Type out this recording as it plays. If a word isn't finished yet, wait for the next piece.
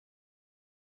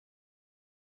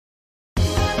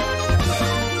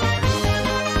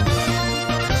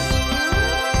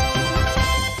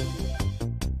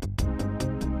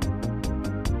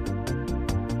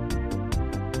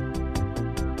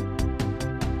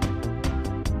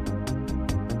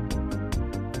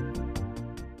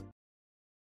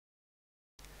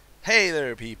Hey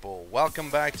there people,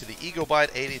 welcome back to the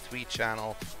EgoByte83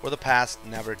 channel where the past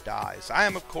never dies. I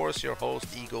am of course your host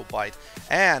EgoByte,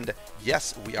 and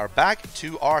yes, we are back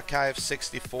to Archive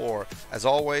 64 as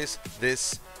always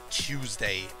this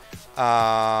Tuesday.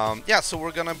 So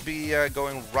we're gonna be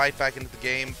going right back into the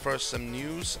game. First, some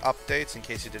news updates in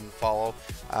case you didn't follow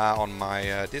on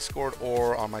my Discord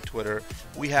or on my Twitter.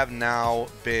 We have now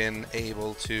been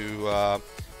able to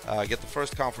get the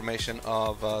first confirmation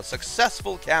of a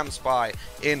successful cam spy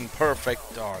in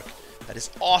Perfect Dark. That is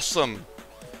awesome.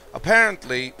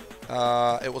 Apparently,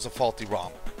 it was a faulty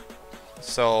ROM.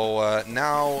 So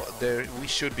now we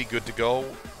should be good to go.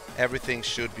 Everything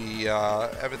should be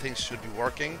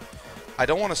working. I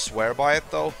don't want to swear by it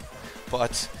though,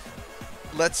 but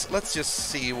let's just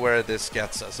see where this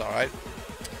gets us. All right.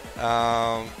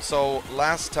 So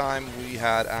last time we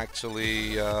had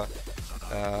actually.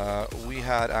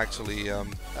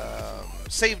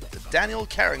 Saved Daniel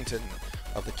Carrington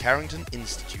of the Carrington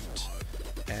Institute,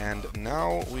 and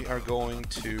now we are going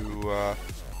to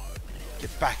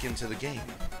get back into the game.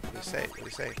 What do you say? What do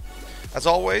you say? As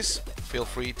always, feel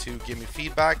free to give me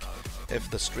feedback if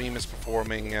the stream is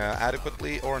performing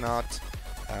adequately or not.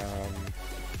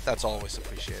 That's always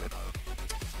appreciated.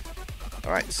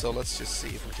 Alright, so let's just see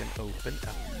if we can open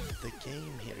up the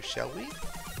game here, shall we?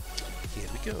 Here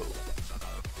we go.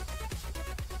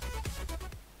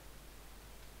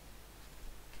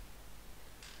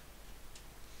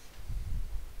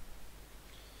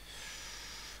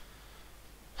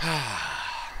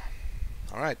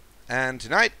 Alright, and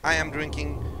tonight I am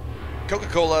drinking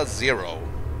Coca-Cola Zero.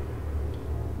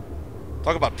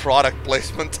 Talk about product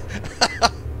placement.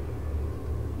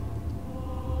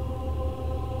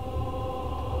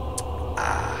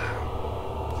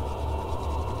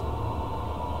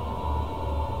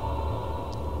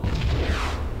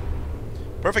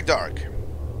 Perfect Dark.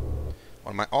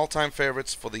 One of my all-time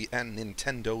favorites for the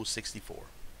Nintendo 64.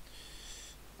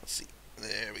 Let's see.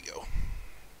 There we go.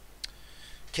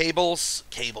 Cables,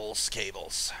 cables,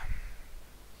 cables.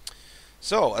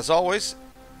 So, as always...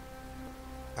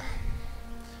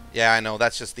 yeah, I know,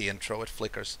 that's just the intro. It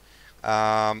flickers.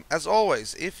 As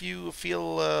always, if you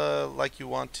feel like you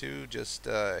want to, just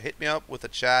hit me up with a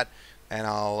chat, and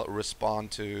I'll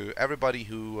respond to everybody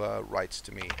who writes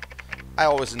to me. I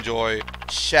always enjoy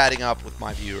chatting up with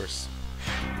my viewers.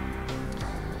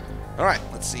 Alright,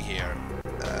 let's see here.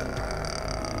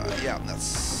 Yeah,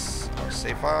 that's our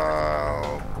save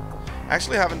file.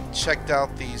 Actually, I haven't checked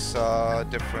out these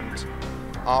different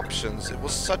options. It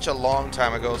was such a long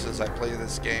time ago since I played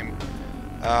this game.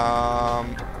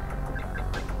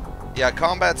 Yeah,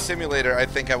 Combat Simulator I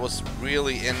think I was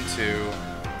really into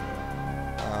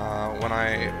when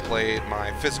I played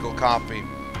my physical copy.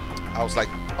 I was like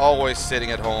always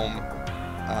sitting at home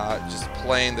just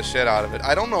playing the shit out of it.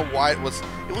 I don't know why it was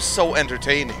so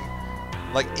entertaining.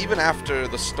 Like, even after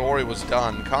the story was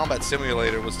done, Combat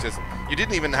Simulator was just... You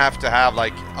didn't even have to have,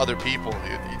 like, other people.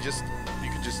 You could just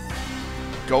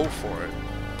go for it.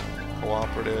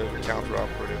 Cooperative,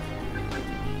 counter-operative.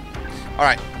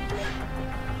 Alright.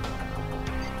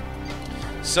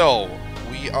 So,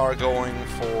 we are going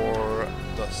for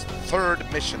the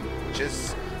third mission, which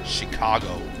is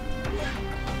Chicago.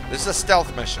 This is a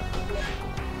stealth mission.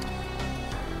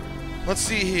 Let's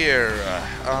see here.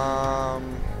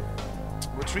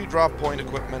 Retrieve drop point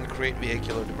equipment, create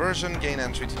vehicular diversion, gain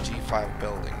entry to G5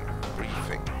 building.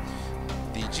 Briefing.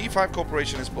 The G5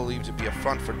 Corporation is believed to be a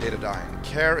front for data dying.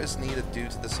 Care is needed due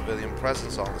to the civilian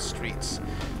presence on the streets.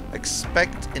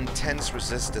 Expect intense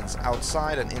resistance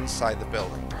outside and inside the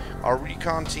building. Our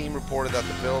recon team reported that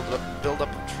the build-up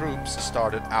of troops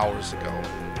started hours ago.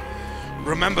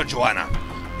 Remember, Joanna,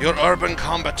 your urban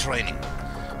combat training.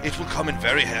 It will come in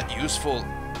very useful.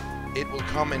 It will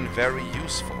come in very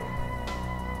useful.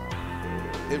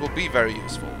 It will be very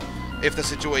useful if the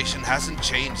situation hasn't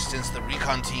changed since the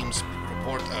recon team's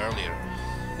report earlier.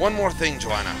 One more thing,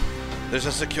 Joanna. There's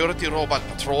a security robot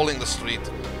patrolling the street.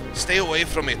 Stay away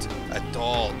from it at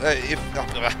all.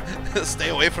 Stay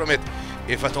away from it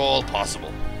if at all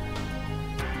possible.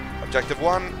 Objective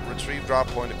 1: retrieve drop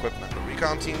point equipment. The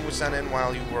recon team we sent in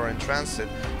while you were in transit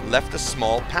left a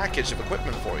small package of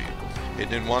equipment for you.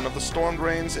 Hidden in one of the storm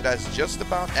drains, it has just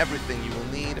about everything you will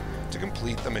need to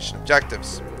complete the mission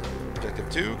objectives. Objective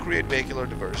 2, create vehicular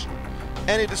diversion.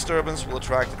 Any disturbance will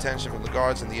attract attention from the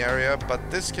guards in the area, but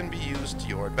this can be used to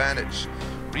your advantage.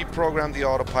 Reprogram the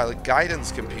autopilot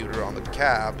guidance computer on the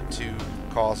cab to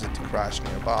cause it to crash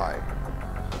nearby.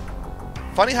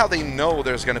 Funny how they know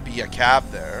there's going to be a cab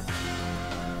there.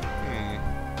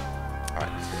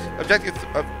 Alright.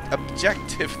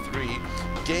 Objective 3,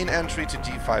 gain entry to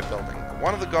G5 building.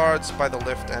 One of the guards by the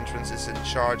lift entrance is in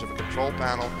charge of a control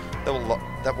panel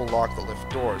that will lock the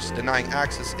lift doors, denying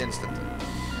access instantly.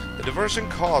 The diversion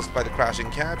caused by the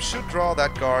crashing cab should draw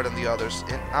that guard and the others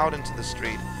out into the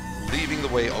street, leaving the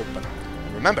way open.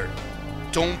 And remember,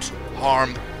 don't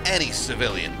harm any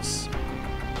civilians.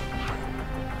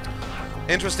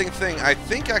 Interesting thing, I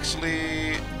think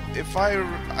actually, if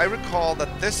I recall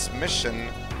that this mission,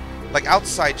 like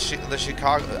outside the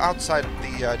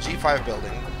G5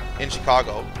 building in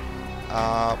Chicago,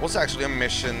 was actually a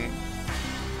mission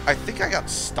I think I got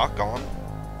stuck on.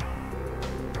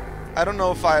 I don't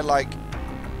know if I like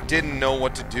didn't know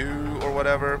what to do or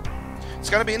whatever. It's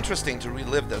gonna be interesting to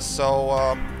relive this,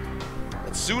 so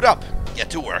let's suit up, get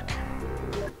to work.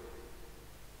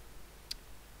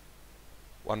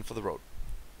 One for the road.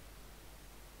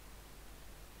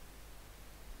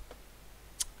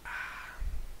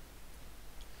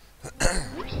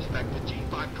 We suspect the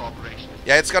G5 Corporation.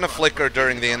 Yeah, it's gonna flicker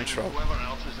during the intro. Whoever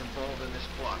else is involved in this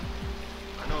plot.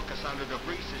 I know Cassandra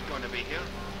DeVries is going to be here.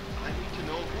 I need to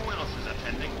know who else is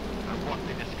attending and what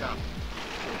they discuss.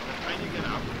 By the time you get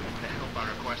out, the help I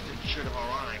requested should have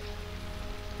arrived.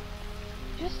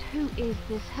 Just who is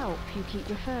this help you keep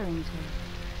referring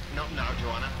to? Not now,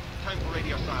 Joanna. Time for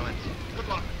radio silence. Good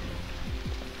luck.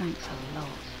 Thanks a lot.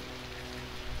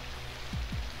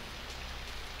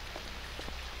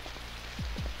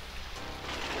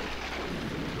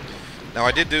 Now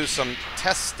I did do some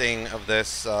testing of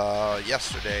this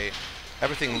yesterday.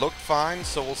 Everything looked fine,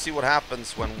 so we'll see what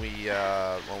happens when we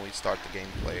start the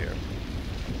gameplay here.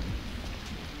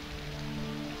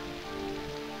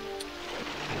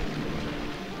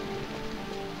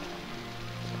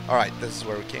 All right, this is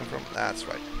where we came from. That's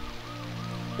right.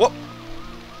 Whoop!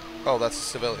 Oh, that's a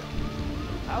civilian.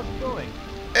 How's it going?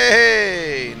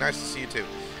 Hey, nice to see you too.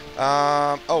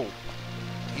 Oh,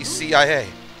 he's CIA.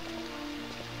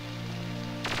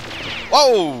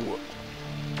 Whoa!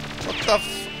 What the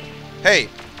f... Hey,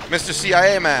 Mr.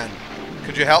 CIA man,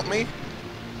 could you help me?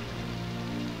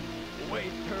 Waiter.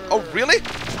 Oh, really?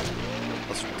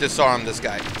 Let's disarm this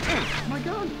guy. My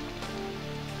gun!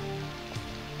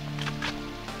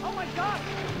 Oh my god!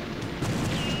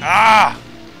 Ah!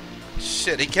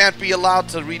 Shit, he can't be allowed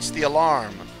to reach the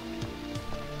alarm.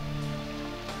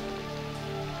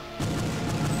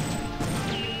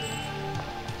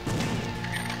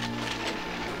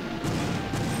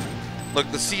 Look,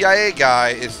 the CIA guy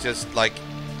is just like...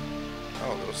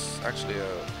 Oh, there was actually a...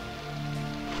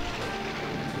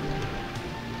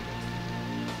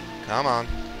 Come on.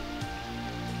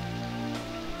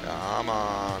 Come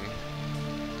on.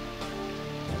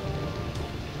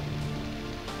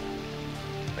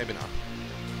 Maybe not.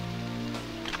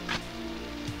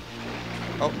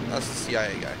 Oh, that's the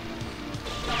CIA guy.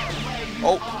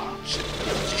 Oh, shit.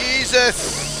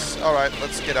 Jesus! Alright,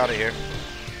 let's get out of here.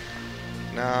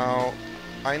 Now,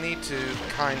 I need to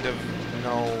kind of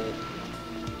know...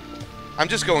 I'm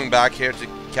just going back here to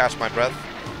catch my breath.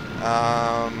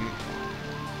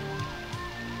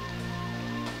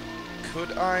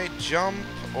 Could I jump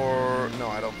or... No,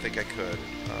 I don't think I could.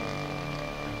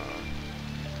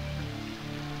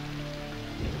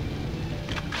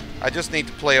 I just need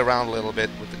to play around a little bit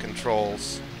with the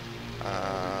controls.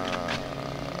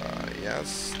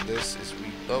 Yes, this is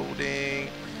reloading.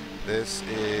 This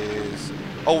is...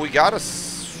 Oh, we gotta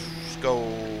go...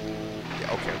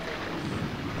 Yeah, okay.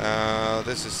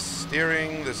 This is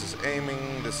steering, this is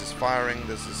aiming, this is firing,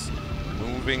 this is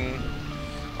moving.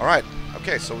 Alright,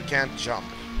 okay, so we can't jump.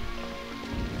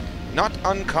 Not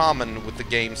uncommon with the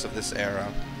games of this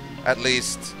era. At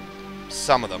least,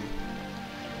 some of them.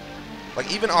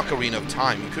 Like, even Ocarina of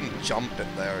Time, you couldn't jump in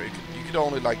there. You could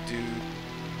only, like, do...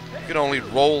 You could only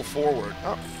roll forward.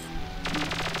 Oh.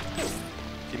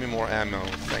 Give me more ammo,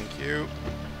 thank you.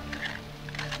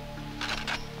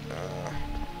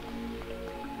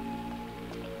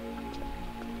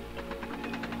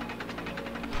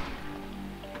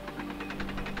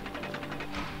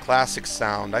 Classic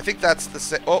sound. I think that's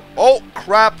the oh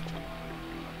crap!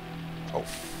 Oh,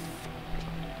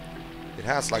 it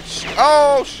has like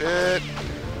oh shit!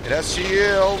 It has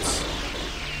shields.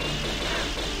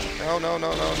 No!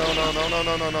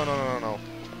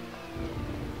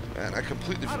 Man, I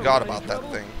completely forgot about that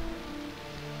thing.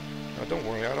 No, don't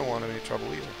worry, I don't want any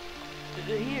trouble either.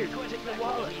 Here, go and take the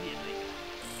wallet.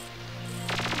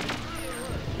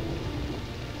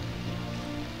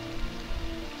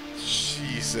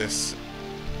 Jesus.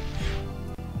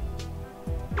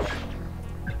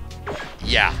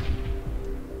 Yeah.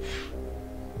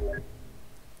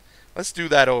 Let's do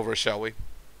that over, shall we?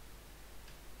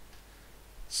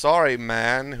 Sorry,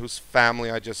 man, whose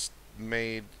family I just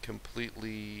made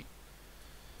completely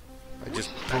I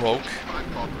just broke.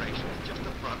 G5 Corporation is just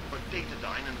a front for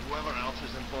Datadyne and whoever else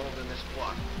is involved in this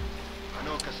plot. I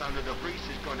know Cassandra DeVries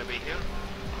is going to be here.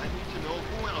 I need to know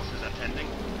who else is attending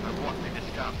and what they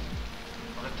discuss.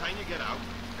 By the time you get out,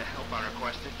 the help I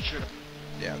requested should...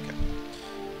 Yeah, okay.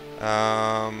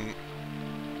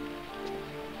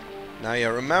 Now, yeah,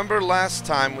 remember last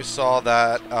time we saw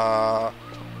that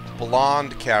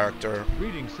blonde character.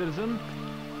 Greetings, citizen.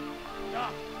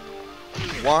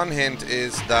 One hint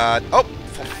is that... Oh,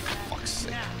 for fuck's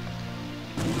sake.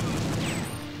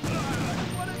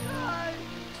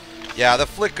 Yeah, the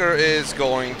flicker is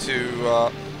going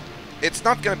to... it's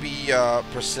not going to be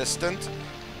persistent,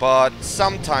 but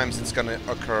sometimes it's going to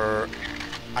occur.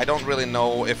 I don't really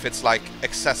know if it's like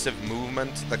excessive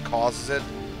movement that causes it,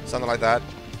 something like that.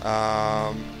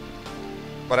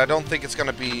 But I don't think it's going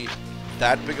to be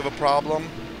that big of a problem,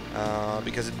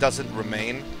 because it doesn't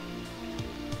remain.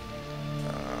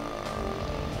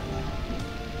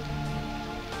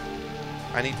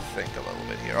 I need to think a little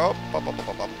bit here. Oh,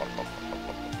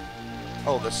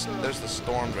 oh, there's the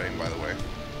storm drain, by the way.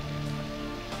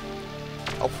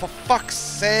 Oh, for fuck's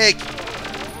sake!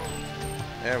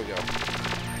 There we go.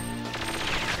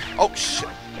 Oh, shit.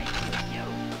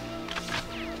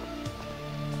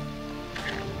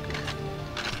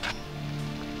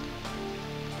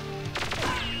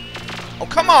 Oh,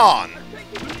 come on!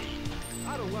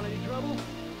 I don't want any trouble.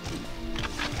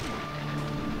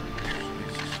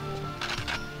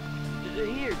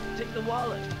 Here, take the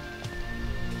wallet.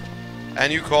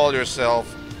 And you call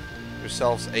yourselves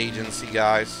agency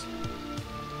guys.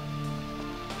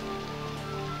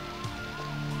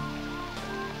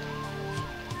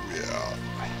 Yeah.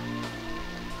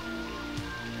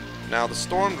 Now the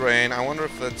storm drain, I wonder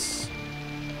if that's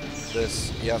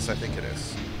this. Yes, I think it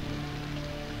is.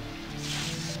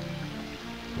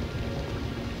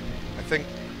 I think...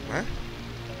 Huh?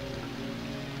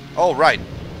 Oh, right.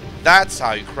 That's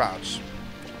how you crouch.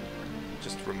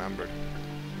 Just remembered.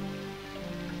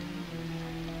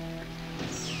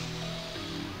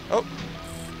 Oh.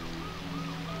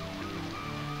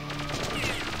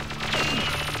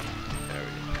 There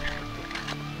we go.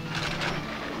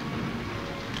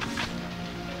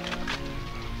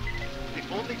 The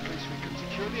only place we could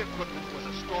secure the equipment was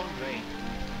a storm drain.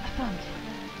 Affirmative.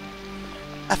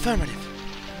 Affirmative.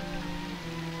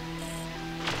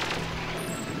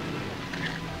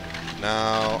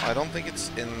 No, I don't think it's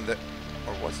in the...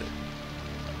 Or was it?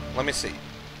 Let me see.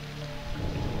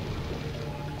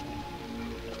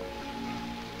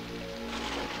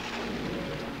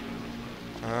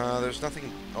 There's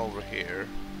nothing over here.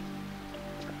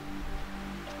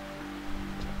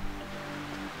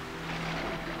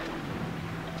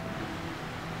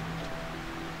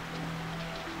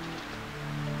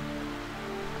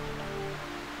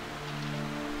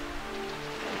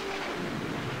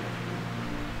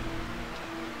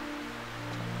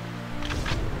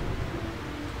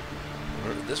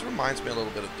 This reminds me a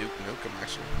little bit of Duke Nukem,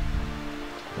 actually.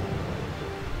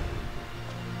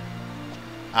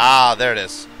 Ah, there it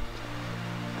is.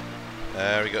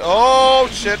 There we go. Oh,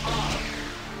 shit!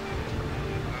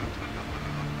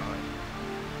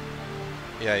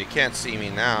 Yeah, you can't see me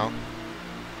now.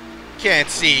 Can't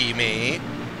see me!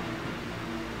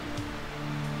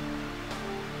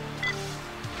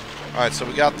 Alright, so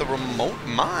we got the remote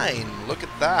mine. Look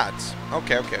at that.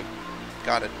 Okay, okay.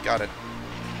 Got it, got it.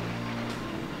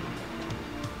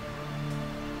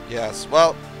 Yes,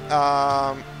 well,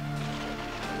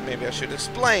 maybe I should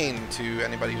explain to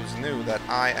anybody who's new that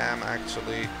I am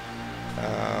actually,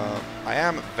 I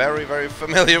am very, very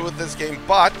familiar with this game,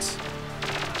 but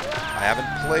I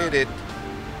haven't played it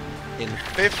in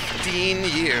 15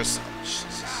 years.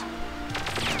 Jesus.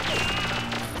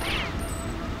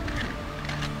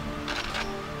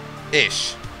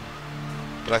 Ish.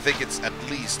 But I think it's at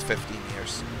least 15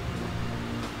 years.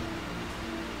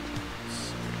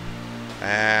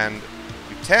 And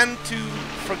you tend to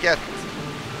forget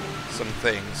some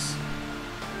things,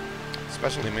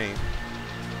 especially me.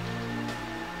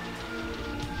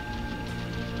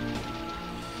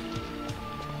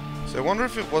 So I wonder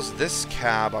if it was this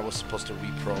cab I was supposed to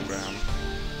reprogram.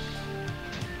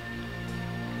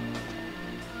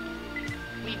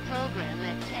 Reprogram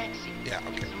that taxi. Yeah,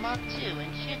 okay. It's Mark II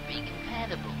and should be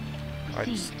compatible. Alright,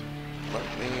 just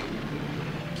let me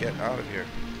get out of here.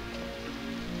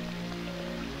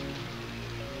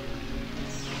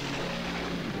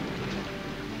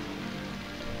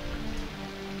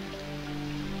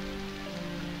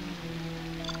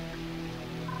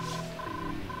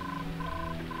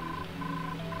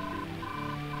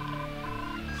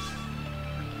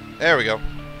 There we go.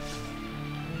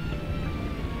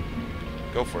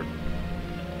 Go for it.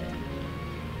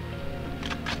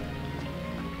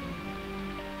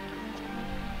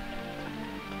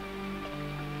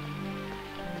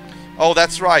 Oh,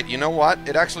 that's right. You know what?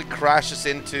 It actually crashes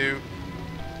into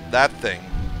that thing.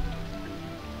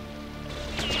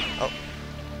 Oh.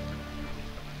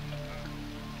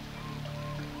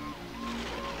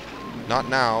 Not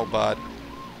now, but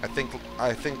I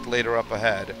think later up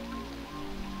ahead.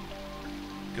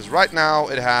 Because right now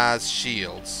it has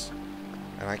shields,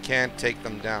 and I can't take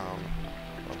them down.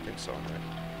 I don't think so, right?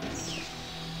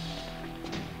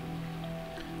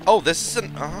 Oh, this is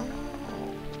an... Oh.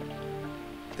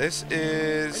 This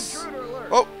is...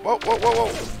 Whoa, whoa, whoa, whoa,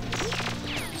 whoa.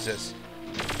 What is this?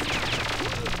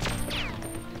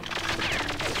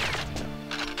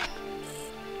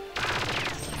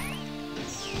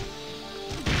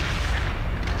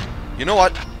 You know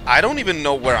what? I don't even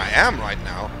know where I am right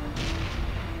now.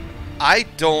 I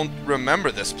don't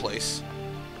remember this place.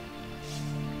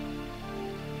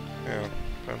 Yeah,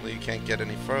 apparently you can't get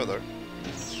any further.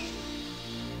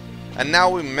 And now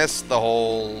we missed the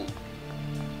whole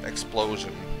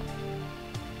explosion.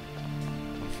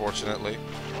 Unfortunately.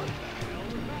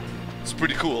 It's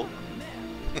pretty cool.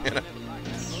 You know?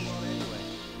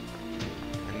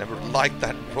 I never liked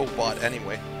that robot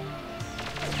anyway.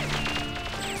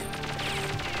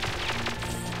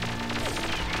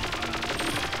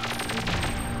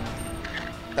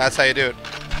 That's how you do it.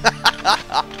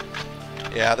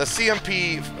 Yeah, the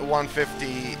CMP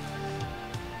 150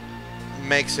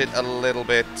 makes it a little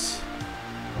bit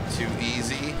too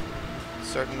easy.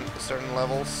 Certain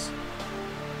levels,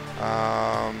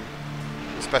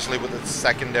 especially with its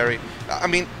secondary. I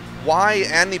mean, why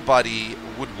anybody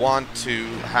would want to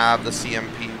have the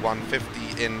CMP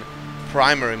 150 in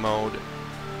primary mode,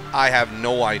 I have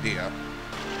no idea.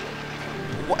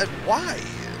 Why?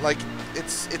 Like,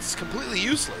 it's completely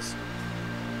useless.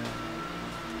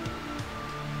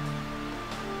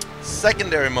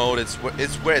 Secondary mode is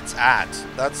where it's at.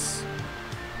 That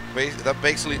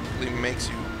basically makes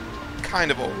you kind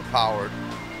of overpowered.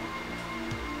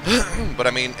 But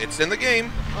I mean, it's in the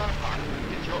game. Car park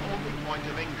is your only point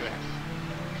of ingress.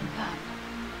 Confirmed.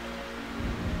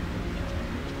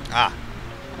 Ah.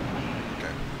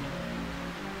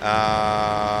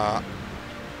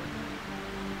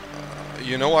 Okay.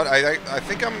 You know what? I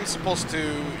think I'm supposed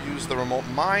to use the remote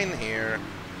mine here,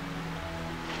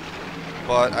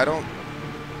 but I don't.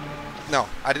 No,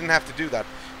 I didn't have to do that.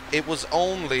 It was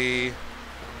only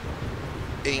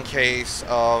in case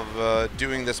of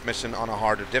doing this mission on a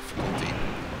harder difficulty,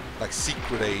 like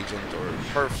Secret Agent or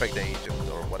Perfect Agent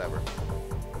or whatever.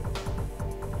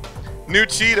 New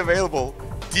cheat available,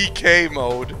 DK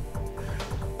mode.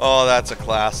 Oh, that's a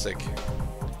classic.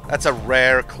 That's a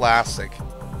rare classic.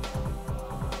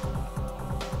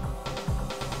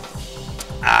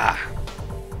 Ah.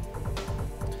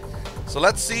 So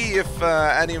let's see if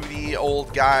any of the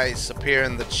old guys appear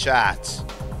in the chat.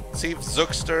 See if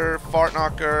Zookster,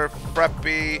 Fartknocker,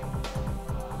 Freppy,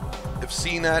 if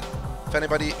CNET, if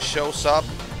anybody shows up.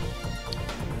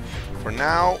 For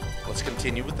now, let's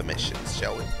continue with the missions,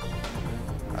 shall we?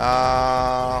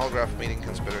 Holograph meeting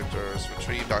conspirators.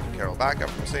 Retrieve Dr. Carol backup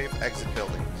from safe. Exit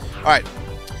building. Alright.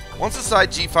 Once inside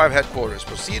G5 headquarters,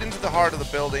 proceed into the heart of the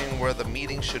building where the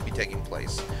meeting should be taking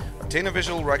place. Obtain a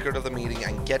visual record of the meeting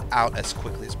and get out as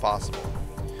quickly as possible.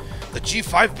 The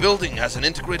G5 building has an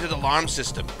integrated alarm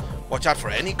system. Watch out for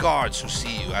any guards who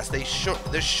see you, as they're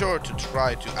sure to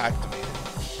try to activate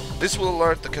it. This will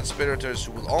alert the conspirators,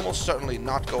 who will almost certainly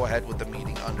not go ahead with the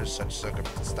meeting under such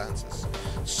circumstances.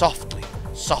 Softly,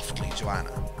 softly,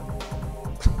 Joanna.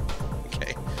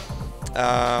 Okay.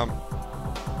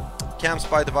 Cam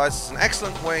spy device is an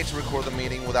excellent way to record the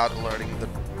meeting without alerting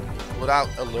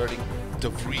De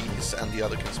Vries and the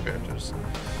other conspirators.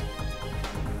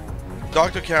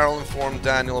 Dr. Carol informed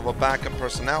Daniel of a backup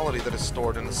personality that is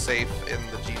stored in a safe in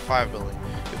the G5 building.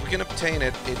 If we can obtain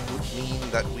it, it would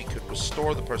mean that we could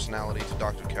restore the personality to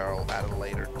Dr. Carol at a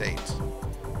later date.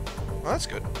 Well, that's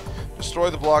good. Destroy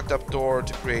the blocked up door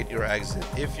to create your exit.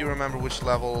 If you remember which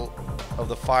level of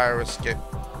the fire escape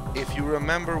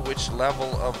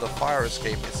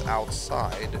is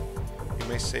outside, you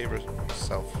may save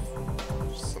yourself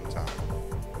some time.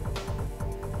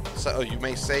 So you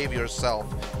may save yourself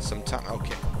some time.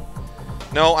 Okay.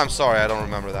 No, I'm sorry, I don't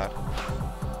remember that.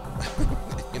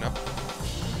 You know.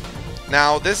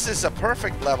 Now, this is a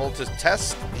perfect level to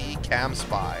test the Cam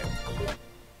Spy.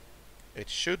 It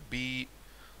should be...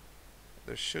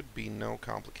 There should be no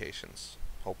complications,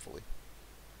 hopefully.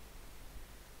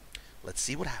 Let's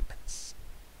see what happens.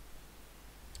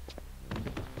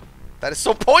 That is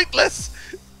so pointless!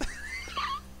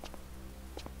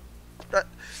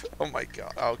 Oh my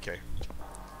god, okay.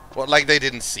 Well, like they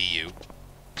didn't see you.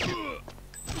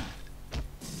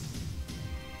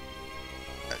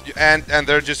 And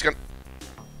they're just gonna...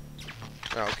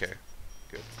 Oh, okay.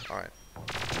 Good. Alright.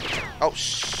 Oh,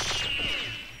 shh.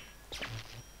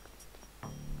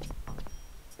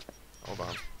 Hold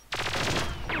on.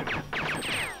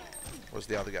 Where's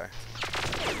the other guy?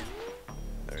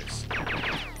 There he is.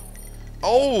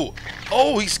 Oh!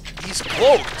 Oh, he's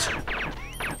cloaked!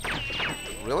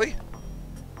 Really?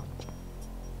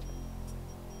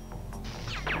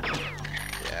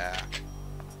 Yeah.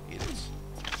 Eat it.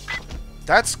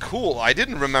 That's cool. I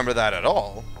didn't remember that at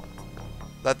all.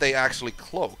 That they actually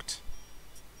cloaked.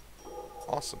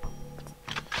 Awesome.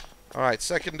 Alright,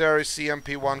 secondary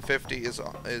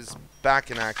CMP-150 is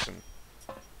back in action.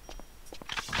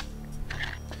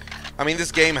 I mean,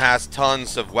 this game has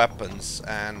tons of weapons,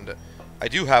 and I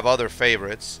do have other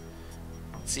favorites.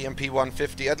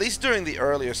 CMP-150, at least during the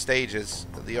earlier stages,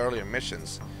 the earlier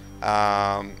missions,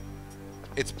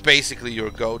 it's basically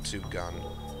your go-to gun.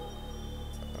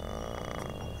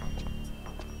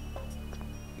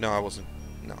 No, I wasn't.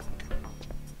 No. Okay.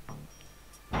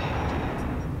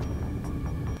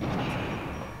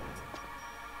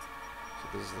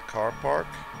 So this is the car park.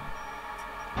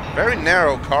 Very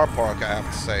narrow car park, I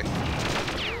have to say.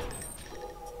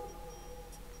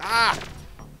 Ah!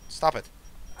 Stop it.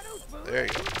 There you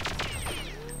go.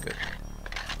 Good.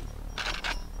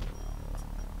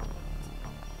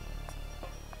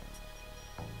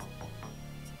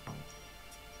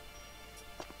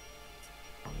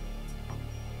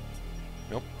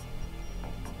 Nope.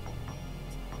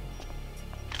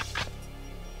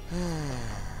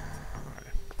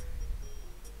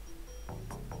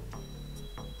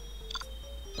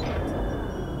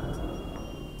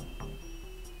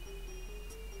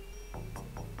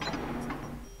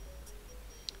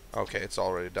 Okay, it's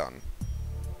already done.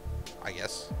 I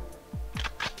guess.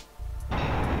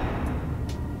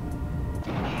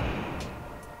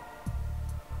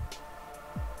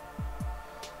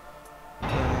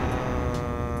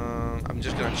 I'm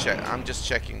just gonna check. I'm just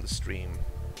checking the stream.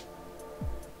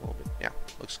 A little bit. Yeah,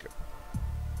 looks good.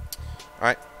 All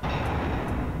right.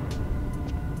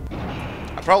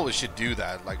 I probably should do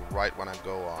that, like right when I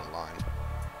go online.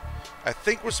 I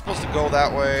think we're supposed to go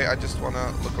that way. I just want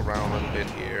to look around a little bit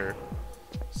here.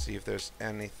 See if there's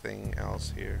anything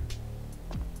else here.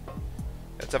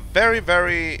 It's a very,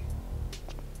 very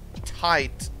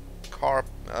tight car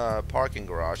parking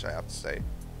garage, I have to say.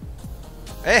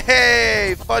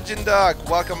 Hey, Fudge and Duck!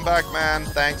 Welcome back, man.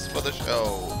 Thanks for the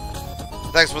show.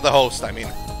 Thanks for the host, I mean.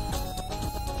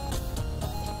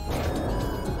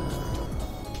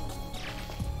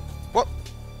 What?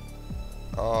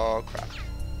 Oh, crap.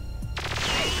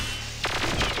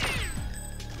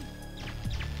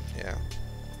 Yeah.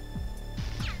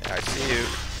 Yeah, I see you.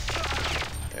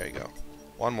 There you go.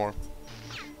 One more.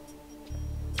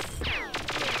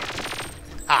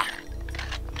 Ah!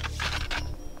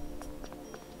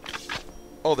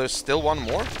 Oh, there's still one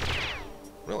more?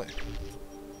 Really?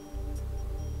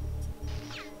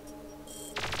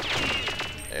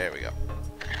 There we go.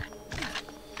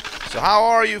 So how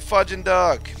are you, Fudge and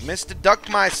Duck? Mr.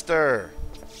 Duckmeister!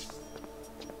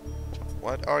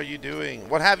 What are you doing?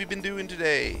 What have you been doing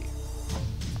today?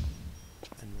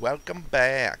 And welcome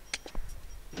back.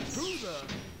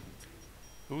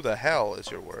 Who the hell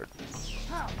is your word?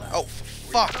 Oh,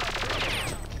 fuck!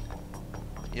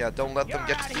 Yeah, don't let them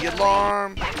get to the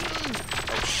alarm.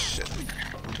 Oh, shit.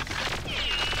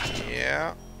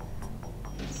 Yeah.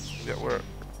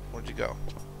 Where'd you go?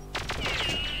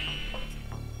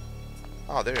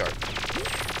 Oh, there you are.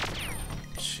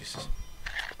 Jesus.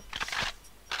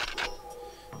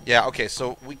 Yeah, okay,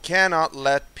 so we cannot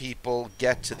let people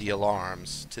get to the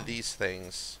alarms, to these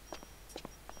things.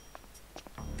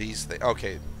 These things.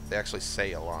 Okay, they actually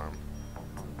say alarm.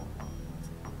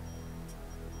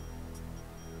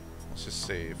 Let's just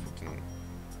see if we can...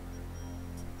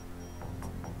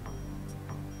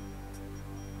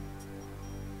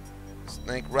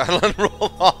 Snake, rattle, and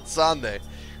roll on Sunday.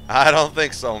 I don't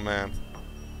think so, man.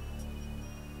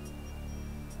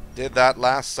 Did that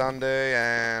last Sunday,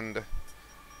 and...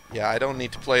 yeah, I don't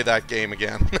need to play that game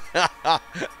again.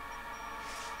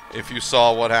 If you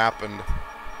saw what happened.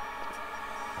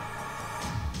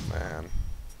 Man.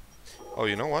 Oh,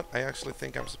 you know what? I actually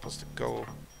think I'm supposed to go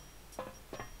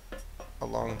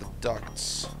along the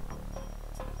ducts.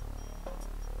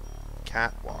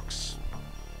 Catwalks.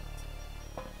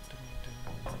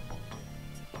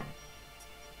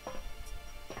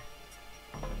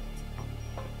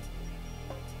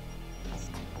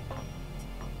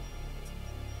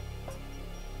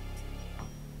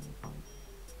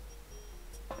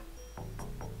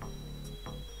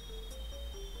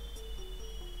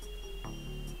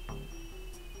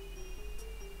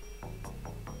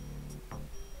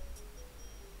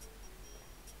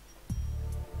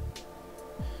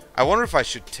 I wonder if I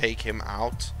should take him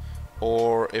out,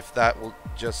 or if that will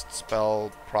just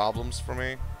spell problems for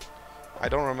me. I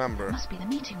don't remember. Must be the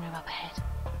meeting room up ahead.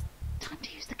 Time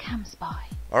to use the cam spy.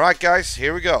 Alright guys,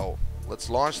 here we go. Let's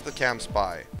launch the cam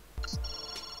spy.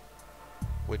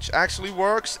 Which actually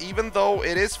works, even though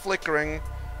it is flickering,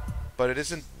 but it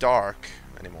isn't dark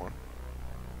anymore.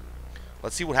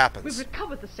 Let's see what happens. We've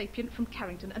recovered the Sapient from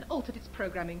Carrington and altered its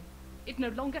programming. It no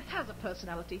longer has a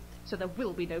personality, so there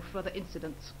will be no further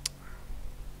incidents.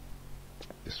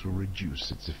 This will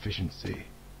reduce its efficiency.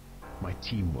 My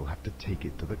team will have to take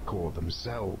it to the core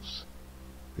themselves.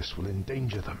 This will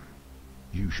endanger them.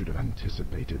 You should have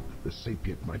anticipated that the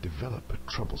Sapient might develop a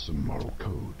troublesome moral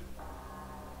code.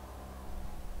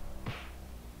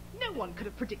 No one could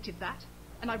have predicted that,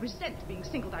 and I resent being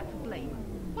singled out for blame.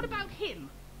 What about him?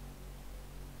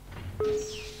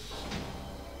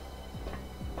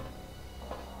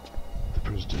 The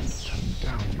President turned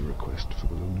down your request for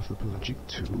the loan of the Pelagic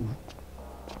II.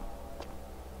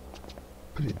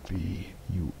 Could it be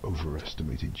you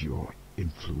overestimated your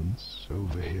influence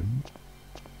over him?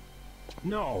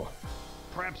 No.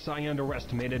 Perhaps I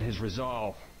underestimated his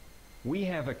resolve. We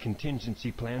have a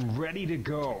contingency plan ready to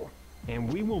go,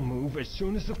 and we will move as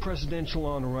soon as the presidential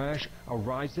entourage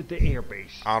arrives at the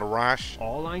airbase. Entourage?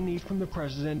 All I need from the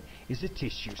President is a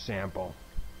tissue sample.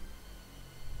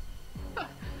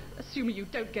 Assuming you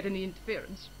don't get any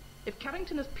interference. If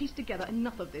Carrington has pieced together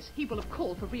enough of this, he will have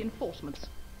called for reinforcements.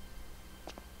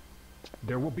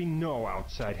 There will be no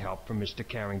outside help from Mr.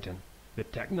 Carrington. The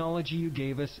technology you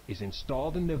gave us is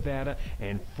installed in Nevada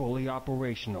and fully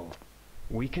operational.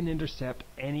 We can intercept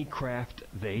any craft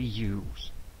they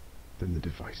use. Then the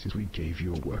devices we gave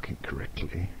you are working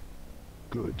correctly.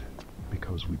 Good,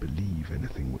 because we believe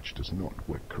anything which does not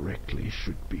work correctly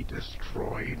should be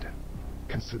destroyed.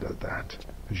 Consider that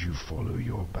as you follow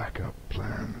your backup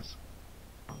plans.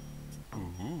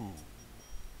 Ooh.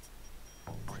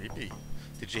 Creepy.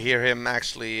 Did you hear him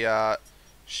actually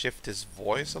shift his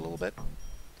voice a little bit?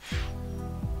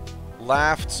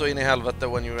 Laughed so in i helvete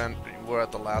when you were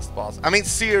at the last boss. I mean,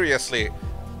 seriously,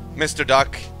 Mr.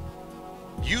 Duck,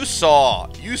 you saw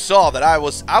that I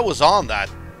was on that.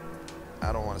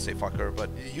 I don't want to say fucker, but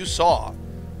you saw.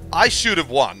 I should have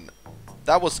won.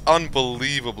 That was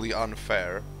unbelievably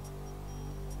unfair.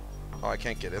 Oh, I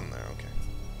can't get in there. Okay.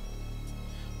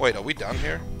 Wait, are we done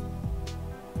here?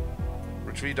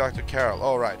 Retrieve Dr. Carroll.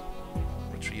 Oh, right.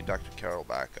 Retrieve Dr. Carroll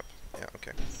backup. Yeah,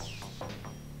 okay.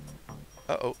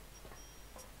 Uh-oh.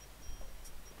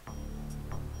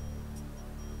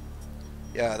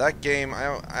 Yeah, that game,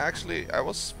 I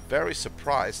was very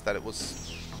surprised that it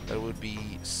would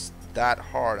be that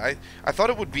hard. I thought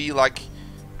it would be like,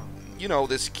 you know,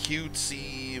 this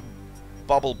cutesy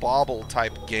bubble bobble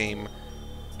type game,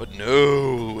 but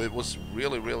no, it was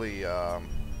really really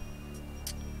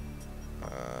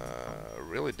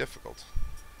difficult.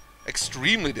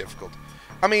 Extremely difficult.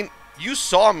 I mean, you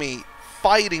saw me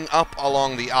fighting up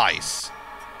along the ice.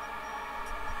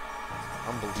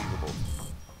 Unbelievable.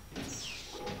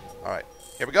 Alright,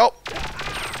 here we go.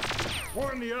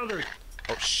 Warn the others.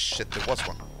 Oh shit, there was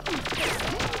one.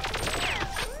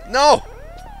 No!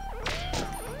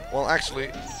 Well, actually,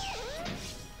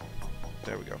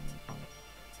 there we go.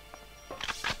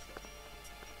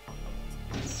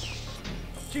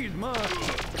 She's mine.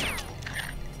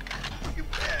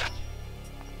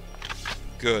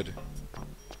 Good.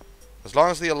 As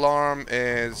long as the alarm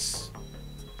is...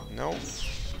 No.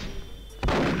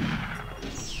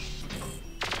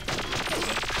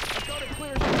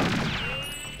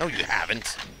 No, you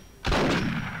haven't.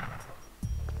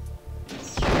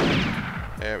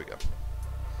 There we go.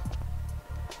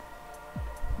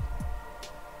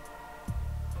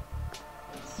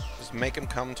 Just make him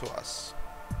come to us.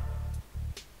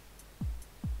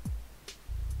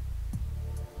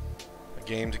 A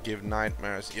game to give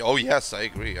nightmares. Oh yes, I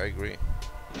agree, I agree.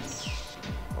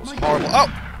 That was horrible. Oh!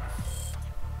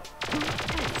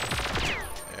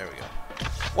 There we go.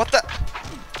 What the?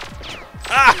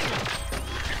 Ah!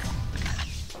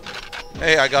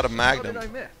 Hey, I got a Magnum. What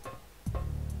did I miss?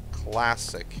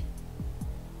 Classic.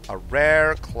 A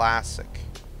rare classic.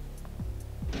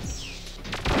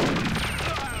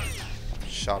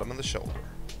 Shot him in the shoulder.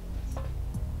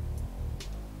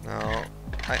 Now,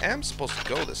 I am supposed to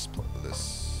go this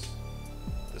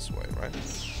way, right?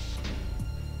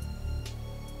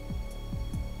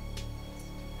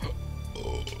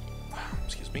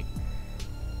 Excuse me.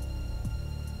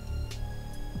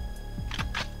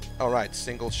 Alright,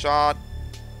 single shot.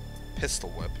 Pistol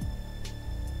whip.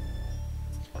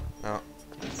 Now.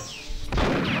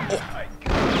 Oh.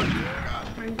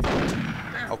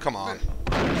 Oh, come on.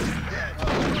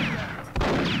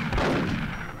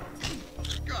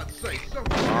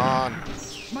 on.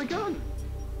 My gun!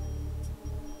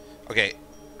 Okay.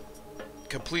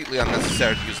 Completely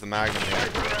unnecessary to use the Magnum here.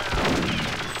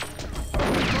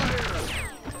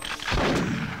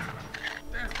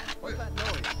 What's that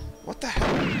noise? What the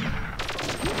hell?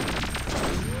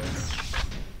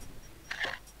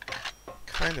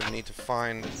 Kind of need to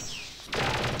find...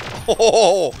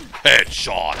 Oh!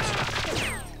 Headshot!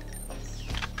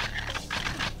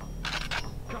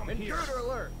 Intruder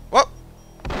alert! What?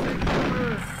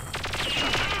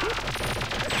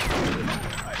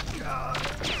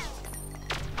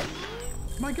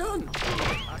 My gun!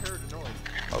 I heard a noise.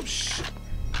 Oh shit.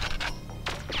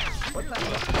 What's that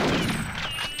noise?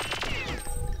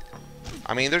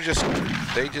 I mean, they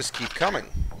just keep coming.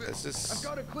 This I've is...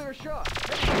 got a clear shot.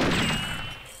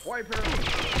 Wipe her.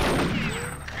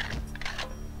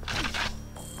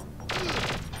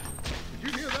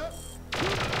 Did you hear that?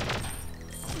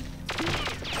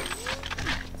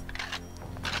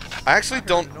 I actually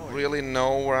don't really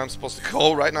know where I'm supposed to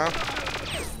go right now.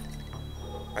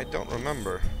 I don't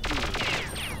remember.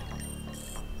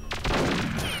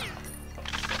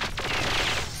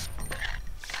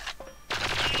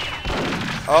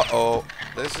 Uh-oh.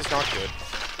 This is not good.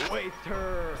 Waste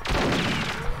her.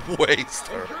 Waste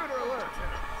her. Intruder alert.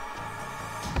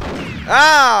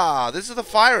 Ah! This is the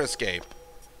fire escape.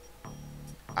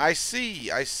 I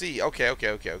see. I see. Okay, okay,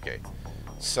 okay, okay.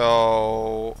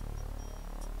 So...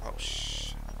 Oh,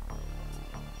 shit.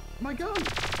 My gun! Oh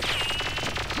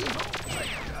my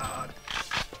God.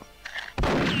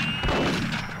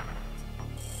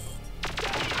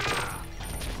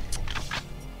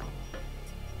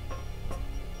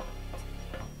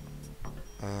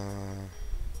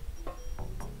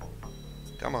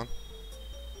 Come on.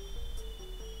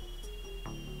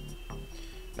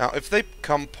 Now, if they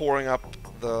come pouring up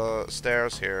the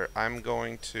stairs here, I'm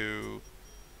going to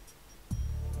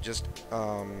just,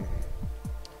 I'm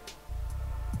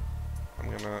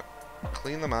gonna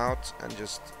clean them out and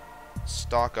just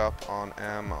stock up on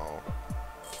ammo.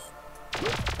 I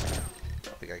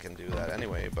think I can do that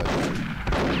anyway, but...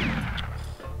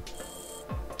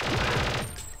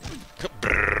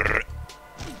 Brrr.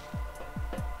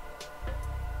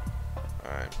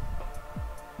 Alright.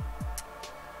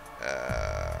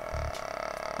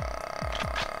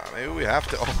 Maybe we have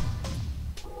to... Oh.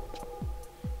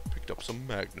 Picked up some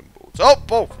magnum bullets. Oh!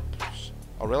 Oh!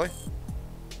 Oh, really?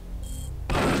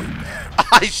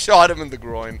 I shot him in the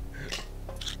groin.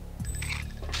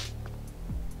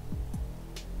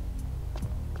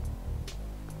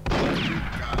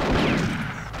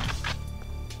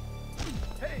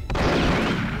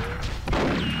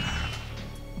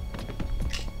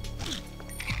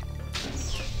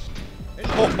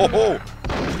 Ho ho ho!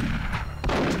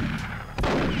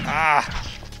 Ah!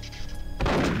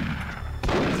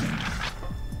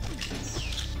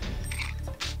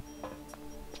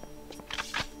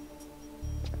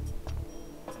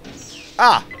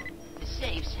 Ah! The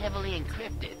safe's heavily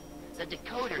encrypted. The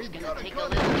decoder's gonna take a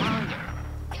little longer.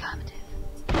 Affirmative.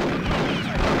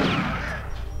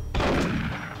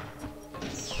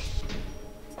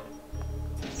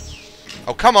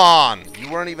 Oh, come on!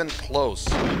 You weren't even close.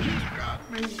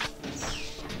 Got me.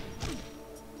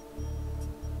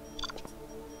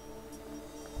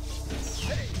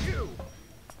 Hey, you!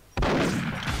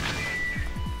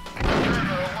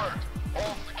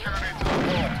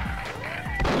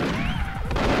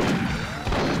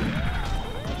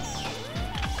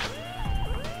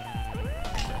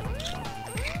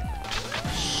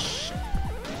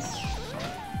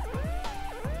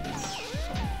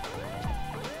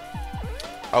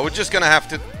 Oh, we're just gonna have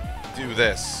to do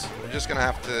this. We're just gonna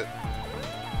have to...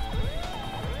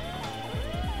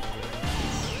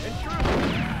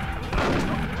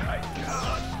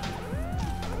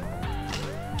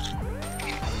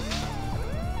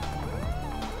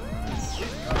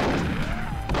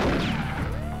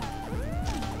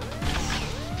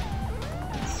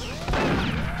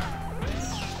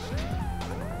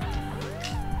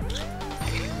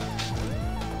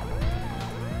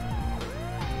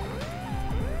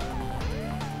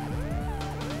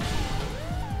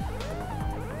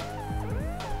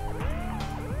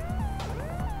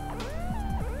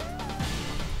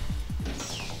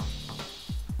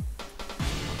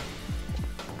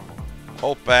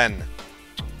 Open.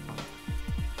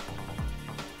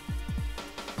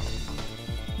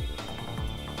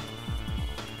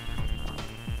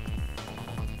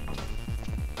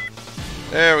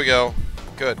 There we go.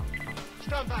 Good.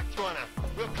 Stand back, Joanna.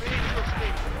 We'll create your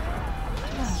escape.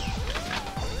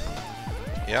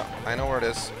 Yeah, I know where it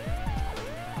is.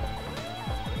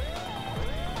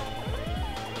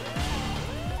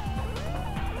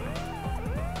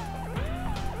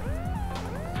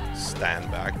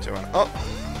 stand back, Joanna. Oh!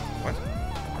 What?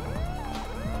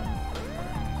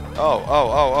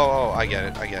 Oh, I get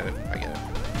it.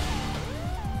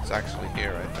 It's actually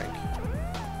here, I think.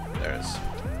 There it is.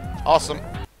 Awesome.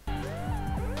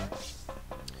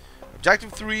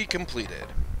 Objective 3 completed.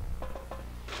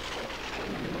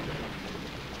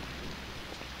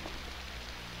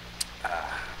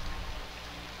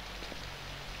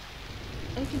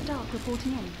 Agent Dark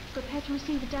reporting in. Prepare to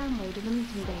receive a download of the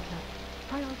meeting data.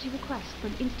 Priority request for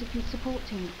an Institute support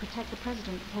team to protect the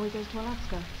President before he goes to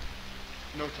Alaska.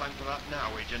 No time for that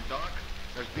now, Agent Dark.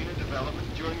 There's been a development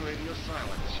during radio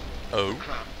silence. Oh? The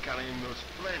craft carrying those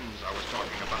friends I was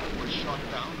talking about was shot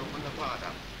down over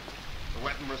Nevada. The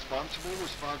weapon responsible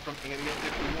was fired from Area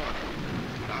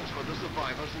 51. That's where the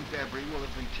survivors and debris will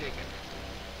have been taken.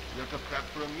 You're to prep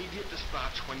for immediate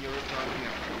dispatch when you return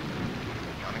here.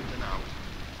 Carrington out.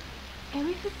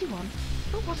 Area 51?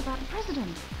 But what about the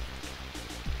President?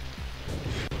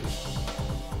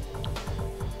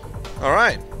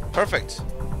 Alright, perfect.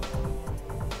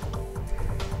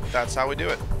 That's how we do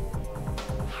it.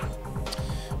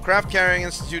 Craft Carrying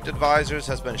Institute advisors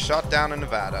has been shot down in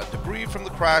Nevada. Debris from the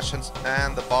crash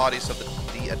and the bodies of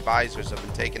the advisors have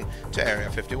been taken to Area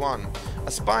 51.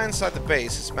 A spy inside the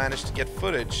base has managed to get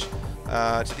footage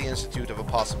to the Institute of a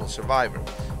possible survivor.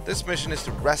 This mission is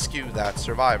to rescue that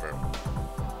survivor.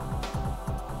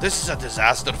 This is a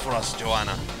disaster for us,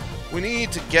 Joanna. We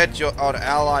need to get our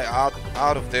ally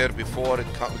out of there before it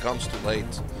becomes too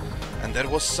late. And there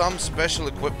was some special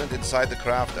equipment inside the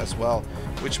craft as well,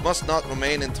 which must not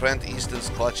remain in Trent Easton's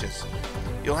clutches.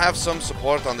 You'll have some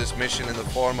support on this mission in the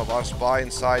form of our spy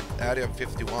inside Area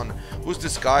 51, who's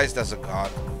disguised as a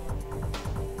god.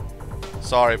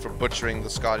 Sorry for butchering the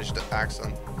Scottish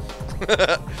accent.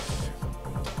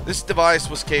 This device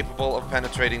was capable of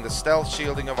penetrating the stealth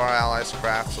shielding of our allies'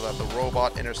 craft so that the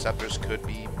robot interceptors could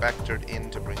be vectored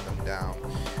in to bring them down.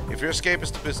 If your escape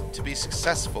is to be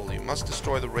successful, you must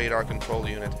destroy the radar control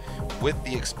unit with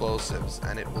the explosives,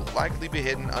 and it will likely be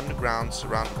hidden underground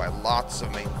surrounded by lots of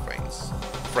mainframes.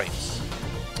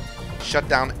 Shut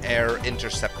down air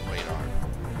intercept radar.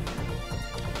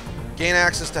 Gain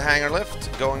access to hangar lift.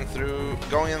 Going in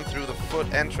through the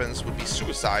foot entrance would be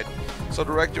suicide, so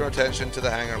direct your attention to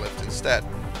the hangar lift instead.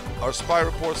 Our spy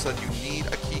reports that you need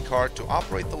a key card to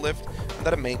operate the lift, and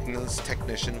that a maintenance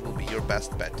technician will be your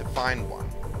best bet to find one.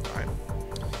 Alright.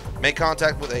 Make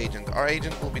contact with Agent. Our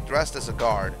agent will be dressed as a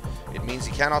guard. It means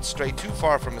he cannot stray too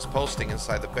far from his posting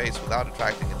inside the base without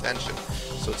attracting attention,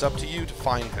 so it's up to you to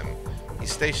find him.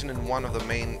 He's stationed in one of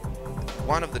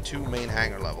the two main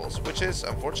hangar levels, which is,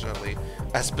 unfortunately,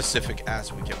 as specific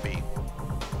as we can be.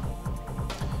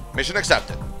 Mission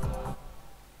accepted.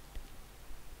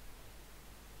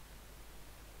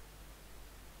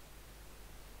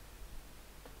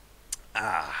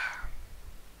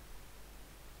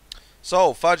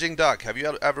 So, Fudging Duck, have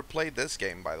you ever played this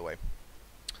game, by the way?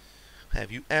 Have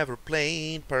you ever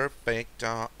played Perfect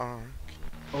Dark?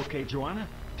 Okay, Joanna,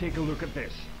 take a look at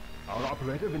this. Our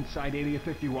operative inside Area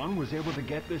 51 was able to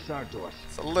get this out to us.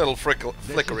 It's a little This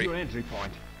flickery. is your entry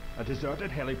point, a deserted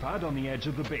helipad on the edge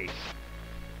of the base.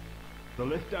 The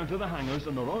lift down to the hangars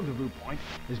and the rendezvous point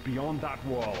is beyond that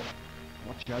wall.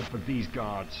 Watch out for these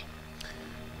guards.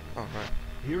 Alright.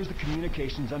 Here's the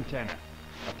communications antenna.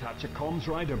 Attach a comms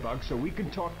rider bug so we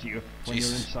can talk to you when you're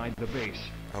Jesus. inside the base.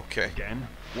 Okay. Again,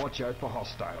 watch out for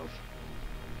hostiles.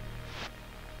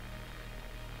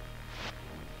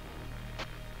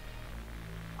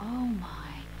 Oh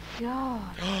my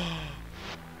god.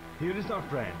 Here is our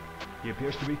friend. He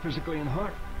appears to be physically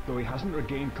unhurt, though he hasn't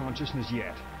regained consciousness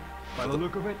yet. By the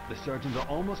look of it, the surgeons are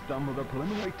almost done with their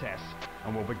preliminary tests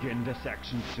and will begin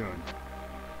dissection soon.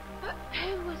 But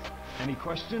who was... Any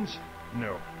questions?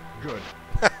 No. Good.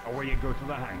 Away you go to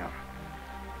the hangar.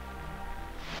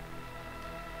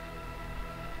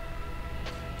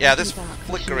 Yeah, this Dark,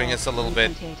 flickering mission is a little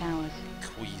bit 28 hours.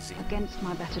 queasy. Against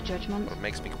my better judgment, Or it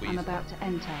makes me I'm queasy. about to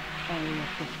enter Area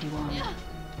 51.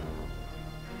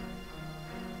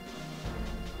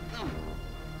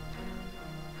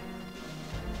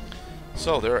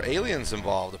 So, there are aliens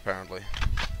involved, apparently.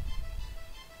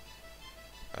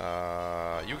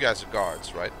 You guys are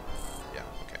guards, right? Yeah,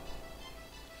 okay.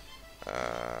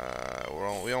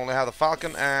 We only have the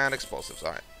Falcon and explosives,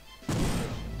 alright.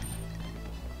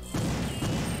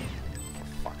 For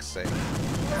fuck's sake.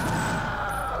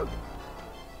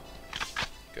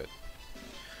 Good.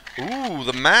 Ooh,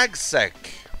 the MagSec!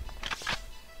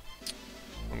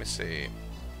 Let me see.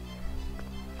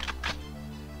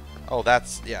 Oh,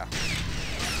 that's... yeah.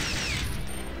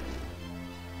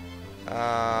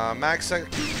 MagSec...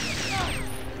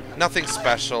 nothing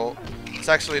special. It's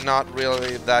actually not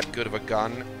really that good of a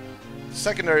gun.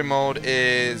 Secondary mode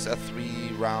is a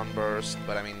 3-round burst,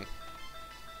 but I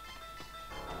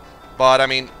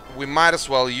mean, we might as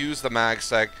well use the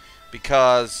MagSec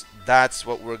because that's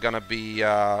what we're gonna be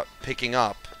picking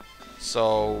up,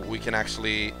 so we can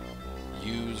actually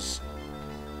use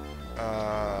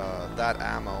that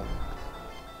ammo.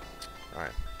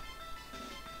 Alright.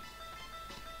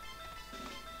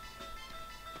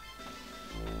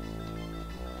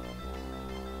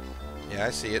 Yeah,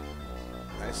 I see it.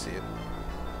 I see it.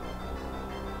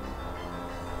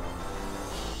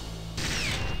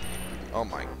 Oh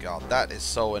my god, that is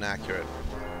so inaccurate.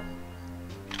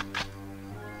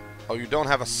 Oh, you don't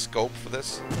have a scope for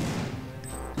this?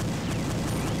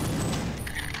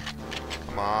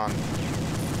 Come on.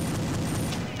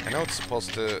 I know it's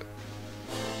supposed to...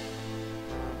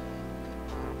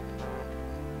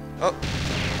 Oh!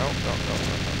 No.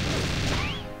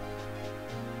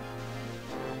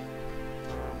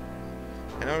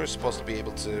 I know you're supposed to be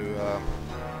able to...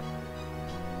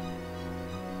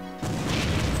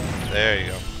 There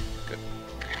you go. Good.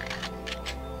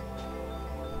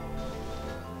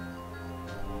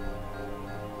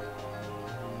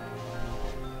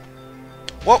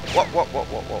 Whoa.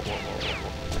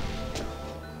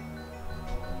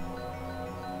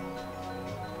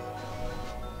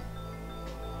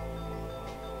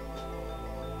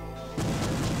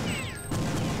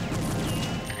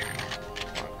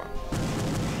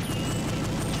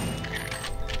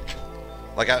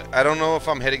 Like, I don't know if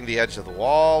I'm hitting the edge of the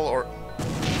wall or...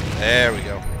 There we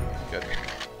go. Good.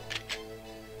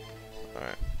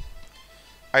 Alright.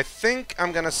 I think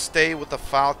I'm gonna stay with the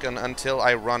Falcon until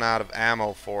I run out of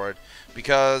ammo for it,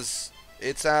 because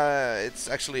it's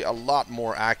actually a lot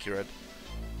more accurate.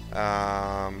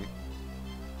 Yeah,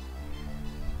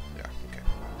 okay.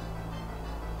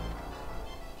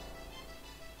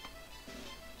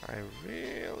 I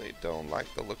really don't like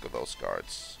the look of those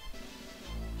guards.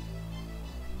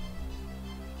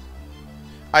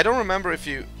 I don't remember if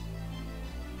you...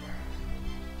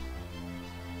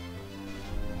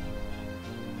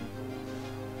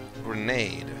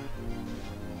 Grenade.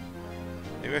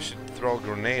 Maybe I should throw a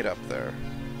grenade up there.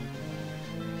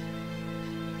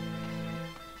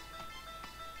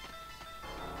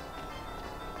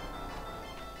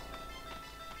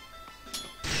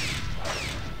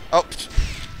 Oh!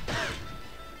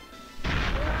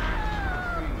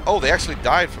 Oh, they actually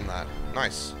died from that.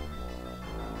 Nice.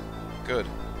 Good.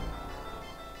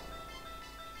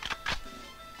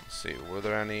 Let's see, were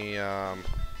there any,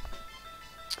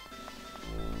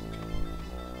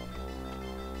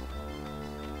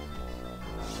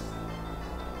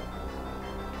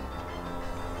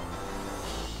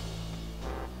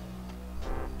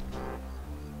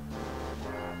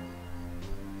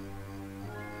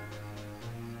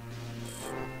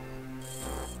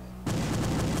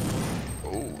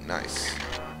 Oh, nice.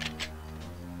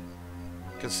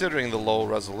 Considering the low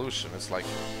resolution, it's like...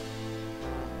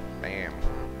 Damn.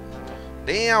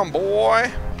 Damn,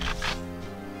 boy!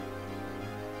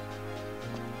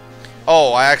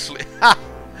 Oh, I actually...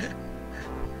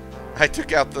 I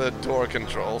took out the door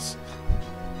controls.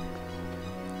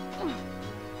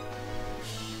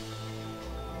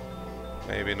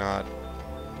 Maybe not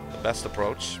the best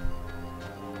approach.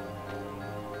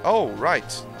 Oh,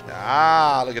 right.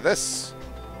 Ah, look at this.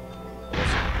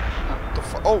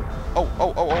 Oh,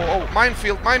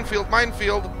 minefield.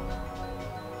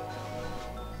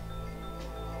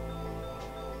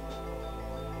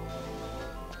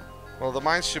 Well, the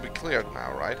mines should be cleared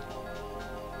now, right?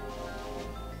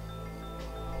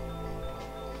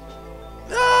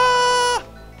 Ah!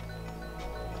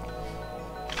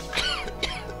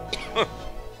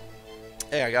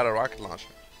 Hey, I got a rocket launcher.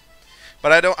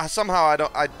 But I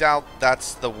doubt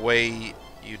that's the way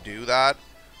you do that.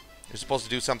 You're supposed to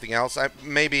do something else.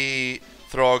 Maybe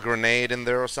throw a grenade in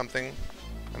there or something.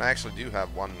 And I actually do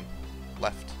have one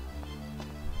left.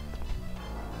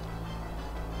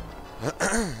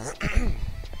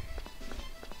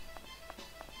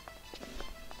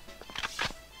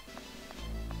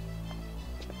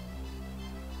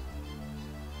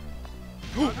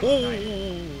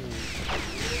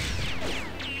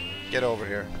 Get over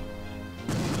here.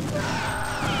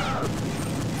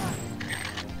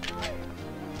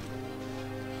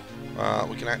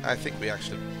 I think we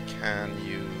actually can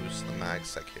use the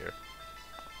MagSec here.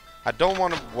 I don't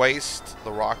want to waste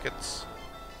the rockets.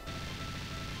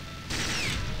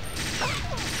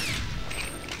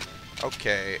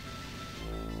 Okay.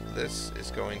 This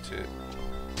is going to...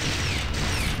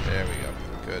 There we go.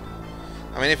 Good.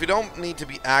 I mean, if you don't need to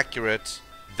be accurate,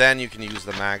 then you can use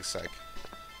the MagSec.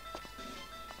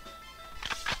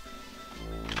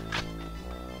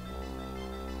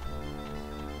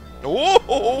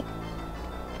 Oh!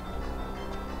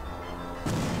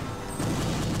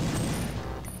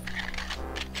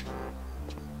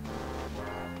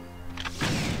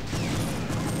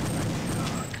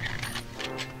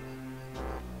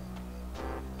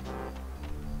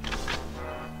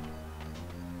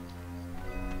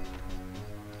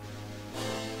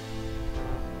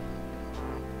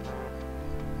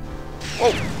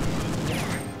 Oh!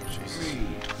 Jesus.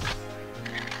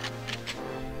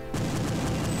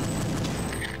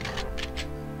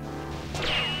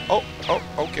 Oh, oh,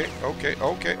 okay, okay,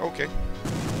 okay, okay.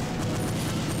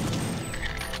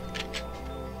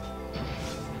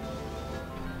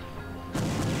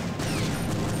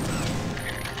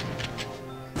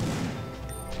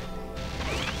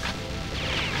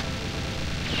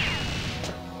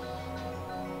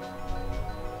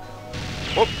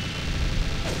 Oh!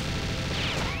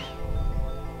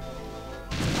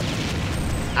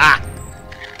 Ah!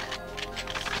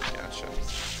 Gotcha.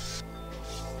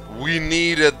 We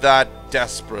needed that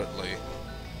desperately.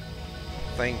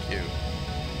 Thank you.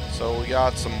 So we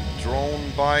got some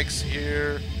drone bikes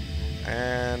here,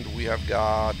 and we have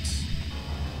got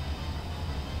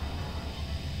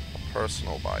a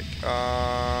personal bike.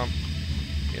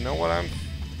 You know what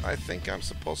I think I'm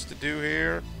supposed to do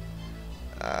here?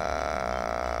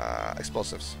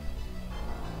 Explosives.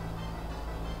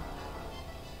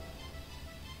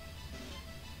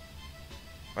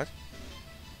 What?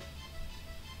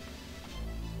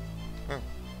 Oh.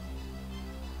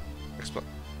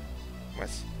 What?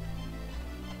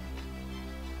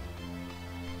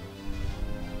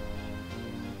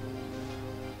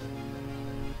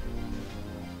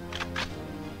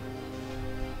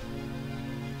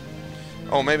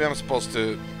 Oh, maybe I'm supposed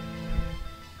to...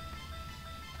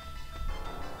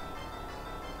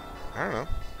 I don't know.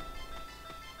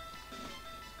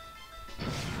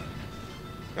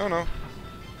 No, no.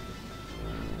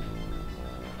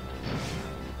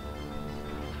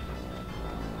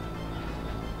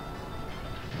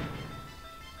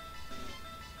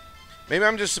 Maybe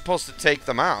I'm just supposed to take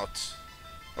them out.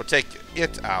 Or take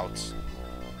it out.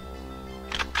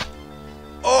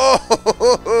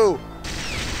 Oh!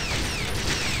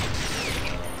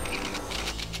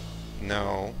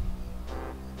 No.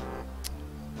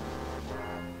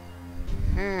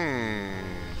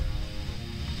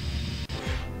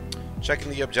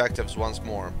 Checking the objectives once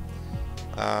more.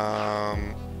 Yeah,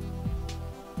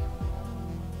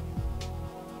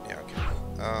 okay.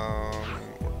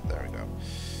 There we go.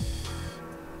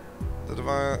 The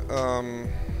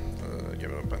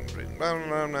give it up and breathe. No.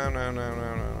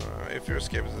 If you're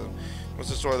escaping, you must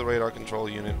destroy the radar control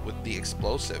unit with the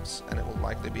explosives, and it will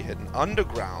likely be hidden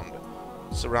underground,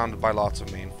 surrounded by lots of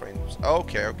mainframes.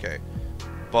 Okay, okay.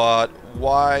 But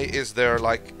why is there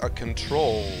like a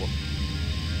control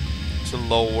to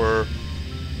lower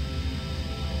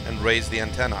and raise the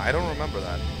antenna? I don't remember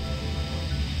that.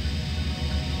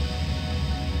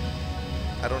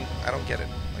 I don't get it.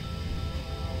 Like,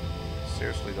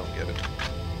 seriously don't get it.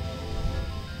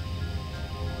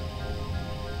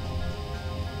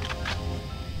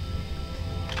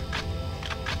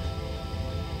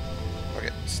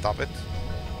 Okay, stop it.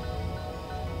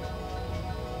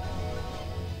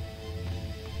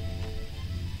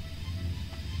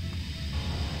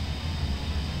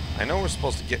 I know we're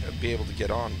supposed to be able to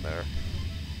get on there.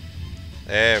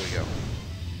 There we go.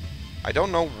 I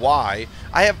don't know why.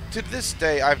 To this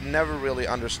day, I've never really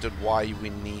understood why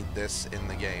we need this in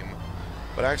the game.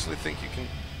 But I actually think you can...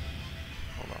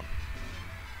 Hold on.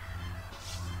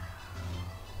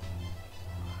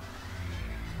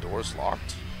 Door's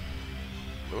locked?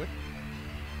 Really?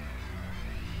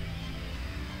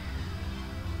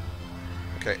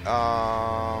 Okay,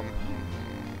 no.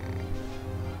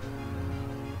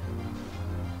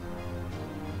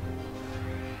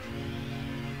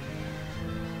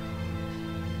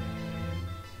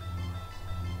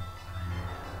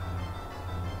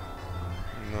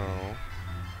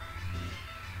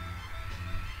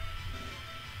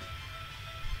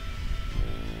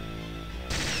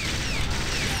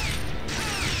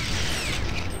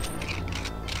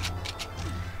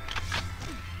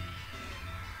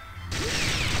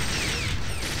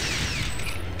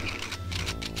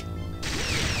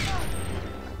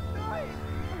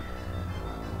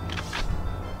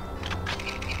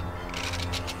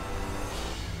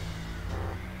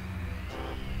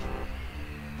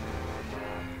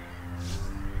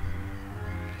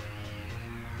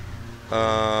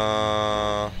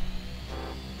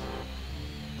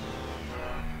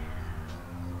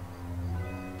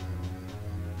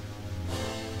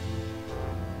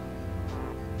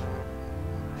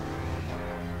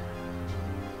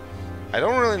 I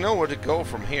don't really know where to go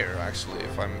from here, actually,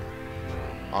 if I'm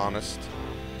honest.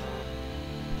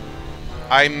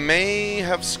 I may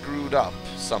have screwed up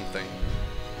something.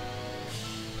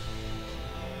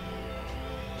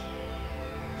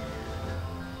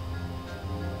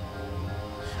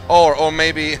 Or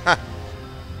maybe...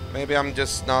 maybe I'm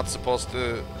just not supposed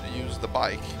to use the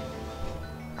bike.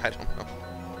 I don't know.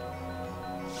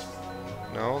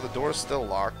 No, the door's still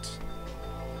locked.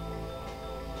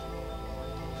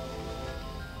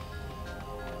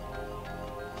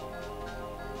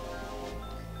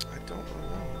 I don't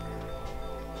remember.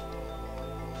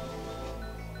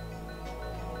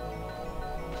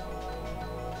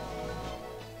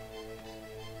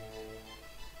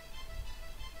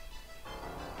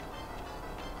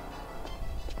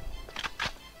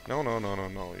 No, no, no, no,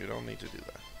 no. You don't need to do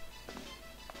that.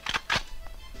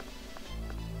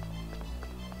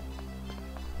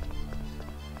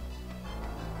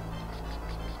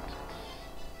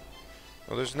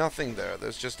 Well, there's nothing there.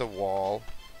 There's just a wall.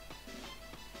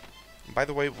 And by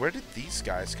the way, where did these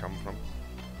guys come from?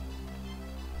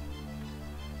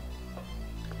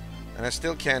 And I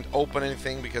still can't open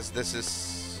anything because this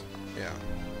is... yeah.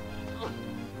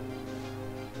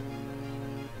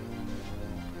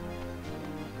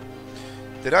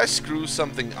 Did I screw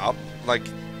something up? Like...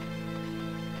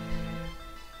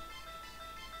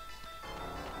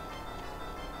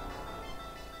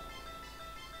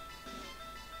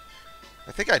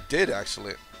 I think I did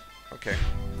actually. Okay.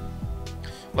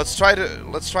 Let's try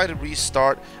to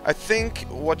restart. I think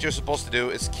what you're supposed to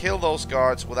do is kill those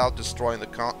guards without destroying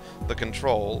the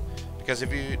control, because if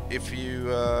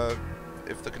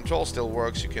the control still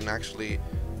works, you can actually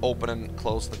open and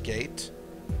close the gate.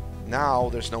 Now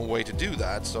there's no way to do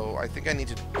that, so I think I need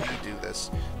to redo this.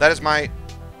 That is my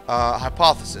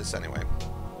hypothesis anyway.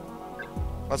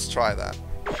 Let's try that.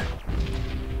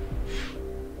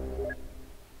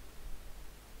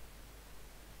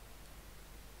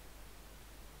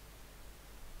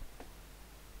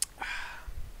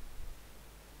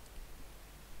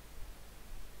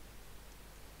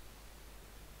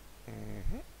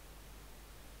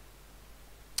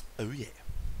 Oh yeah.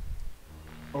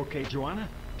 Okay, Joanna,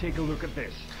 take a look at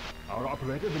this. Our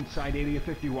operative inside Area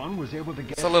 51 was able to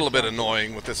get... It's a little bit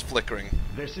annoying with this flickering.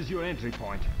 This is your entry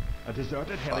point. A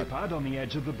deserted helipad on the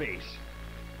edge of the base.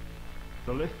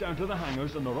 The lift down to the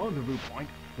hangars and the rendezvous point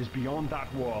is beyond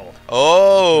that wall.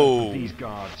 Oh! These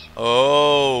guards.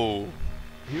 Oh!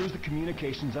 Here's the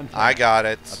communications antenna. I got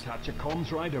it. Attach a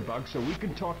comms rider bug so we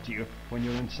can talk to you when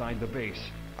you're inside the base.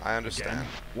 I understand. Again,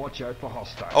 watch out for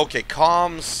hostiles. Okay,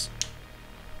 comms.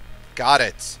 Got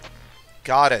it.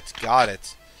 Got it. Got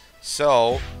it.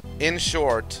 So, in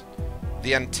short,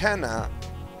 the antenna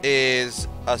is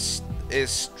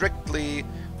strictly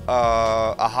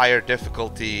a higher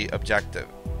difficulty objective.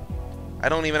 I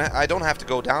don't have to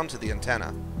go down to the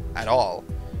antenna at all.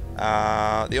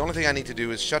 The only thing I need to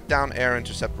do is shut down air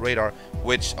intercept radar,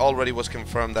 which already was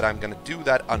confirmed that I'm going to do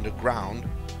that underground.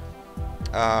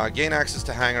 Gain access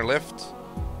to hangar lift.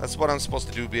 That's what I'm supposed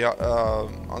to do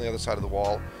on the other side of the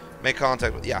wall. Make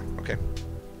contact with... yeah, okay.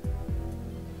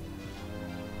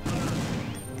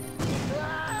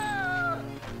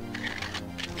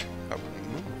 Oh,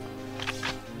 move.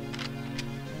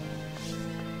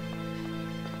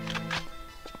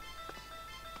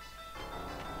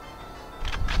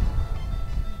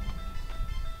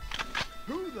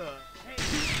 Who the...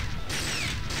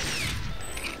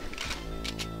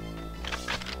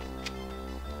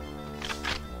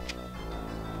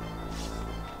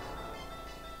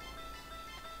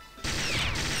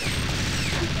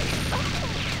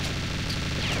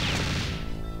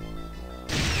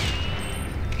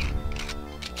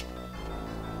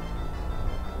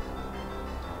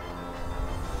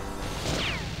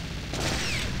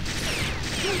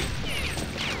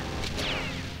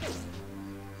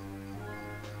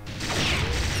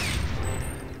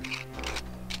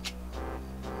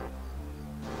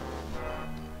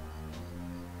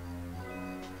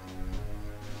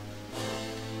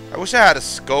 I wish I had a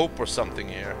scope or something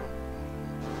here.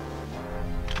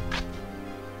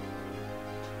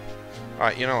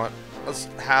 Alright, you know what? Let's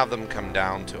have them come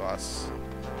down to us.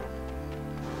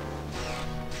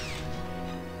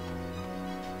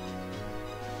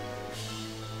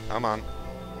 Come on.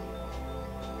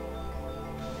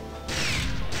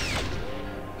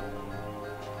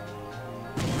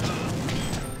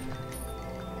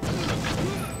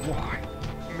 Why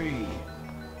me?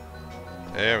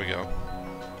 There we go.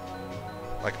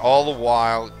 Like, all the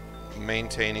while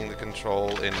maintaining the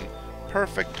control in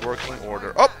perfect working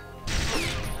order. Oh!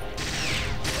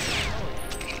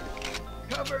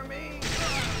 Cover me!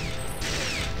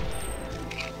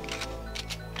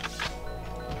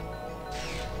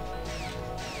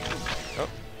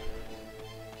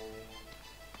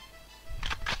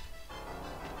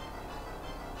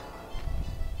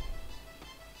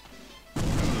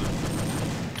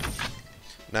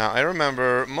 Now, I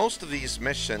remember most of these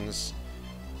missions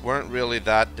weren't really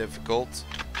that difficult,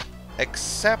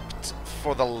 except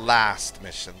for the last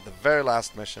mission, the very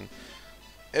last mission.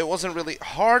 It wasn't really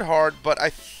hard, but I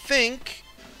think,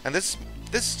 and this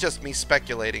is just me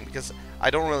speculating because I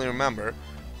don't really remember,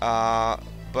 but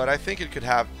I think it could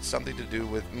have something to do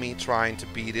with me trying to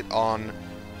beat it on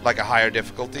like a higher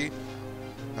difficulty,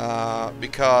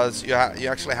 because you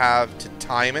actually have to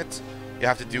time it. You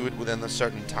have to do it within a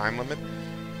certain time limit,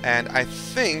 and I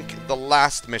think the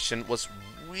last mission was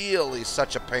really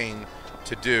such a pain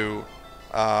to do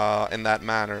in that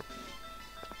manner.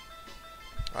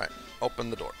 Alright, open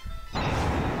the door.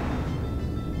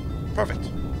 Perfect.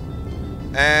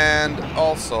 And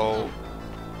also,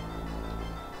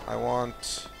 I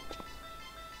want...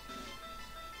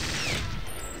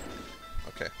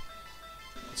 Okay.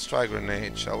 Let's try a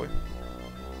grenade, shall we?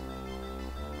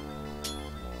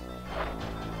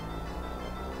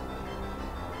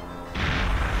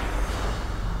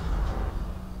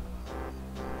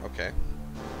 Okay.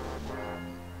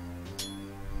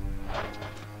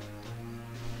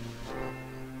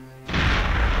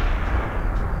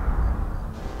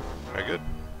 Very good.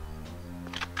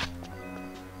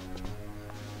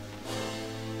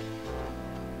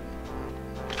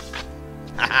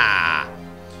 Haha!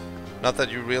 Not that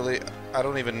you really... I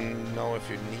don't even know if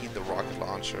you need the rocket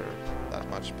launcher that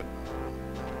much, but...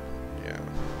 yeah.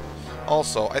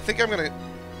 Also, I think I'm gonna...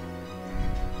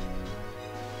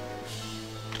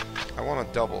 I want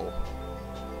to double.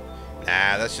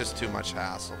 Nah, that's just too much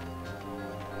hassle.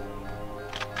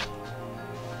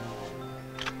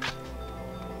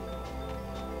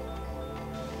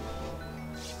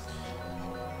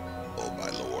 Oh my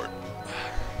lord.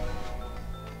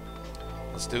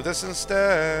 Let's do this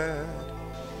instead.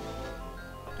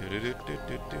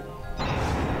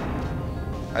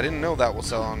 I didn't know that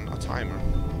was on a timer.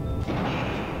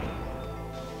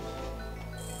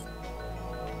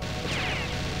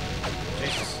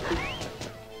 Jesus.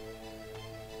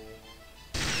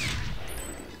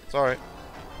 It's alright.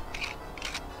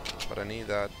 But I need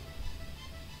that.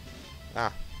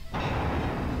 Ah.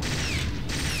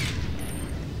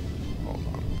 Hold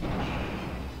on.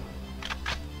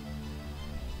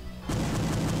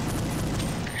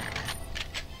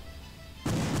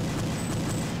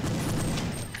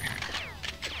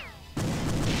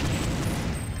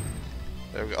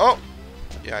 There we go. Oh!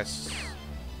 Yeah,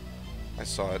 I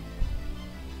saw it.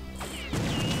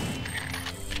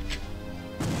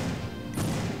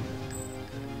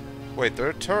 Wait, there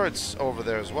are turrets over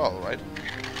there as well, right?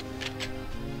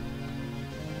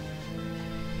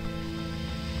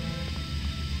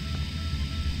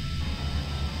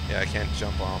 Yeah, I can't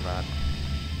jump on that.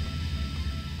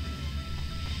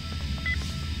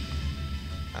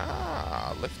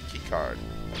 Ah, lift keycard.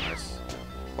 Nice.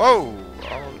 Whoa!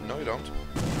 Oh, no you don't.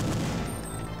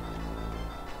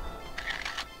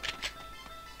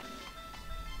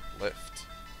 Lift.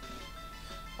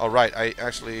 Alright, I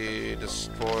actually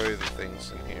destroy the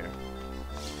things in here.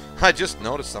 I just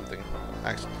noticed something.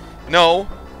 Actually, no!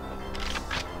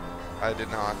 I did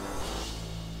not.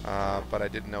 But I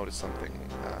did notice something.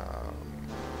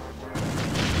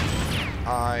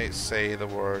 I say the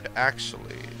word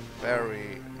actually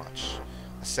very much.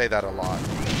 I say that a lot.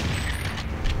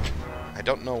 I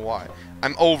don't know why.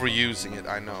 I'm overusing it,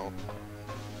 I know.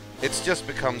 It's just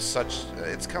become such...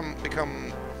 It's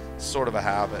become sort of a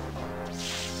habit.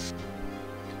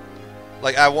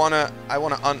 Like I wanna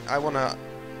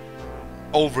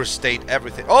overstate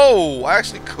everything. Oh, I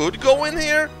actually could go in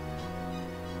here?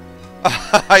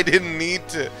 I didn't need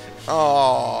to.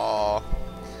 Oh,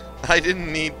 I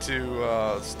didn't need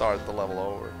to start the level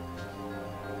over.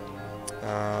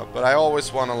 But I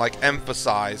always want to like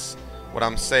emphasize what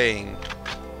I'm saying,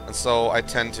 and so I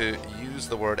tend to use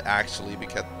the word actually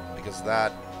because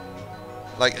that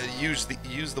like use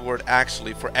the word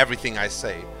actually for everything I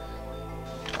say.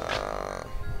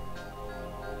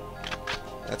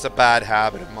 That's a bad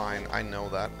habit of mine. I know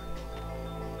that.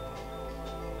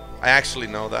 I actually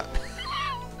know that.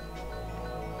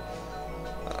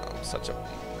 I'm such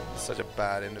a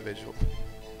bad individual.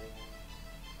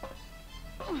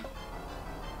 I'm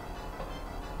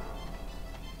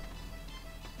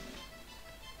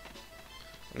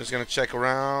just gonna check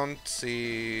around,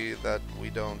 see that we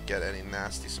don't get any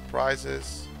nasty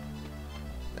surprises.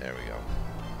 There we go.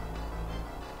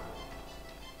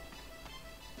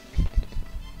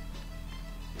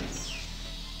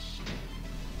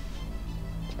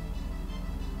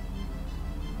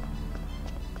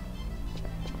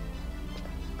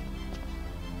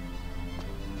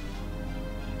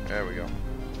 There we go.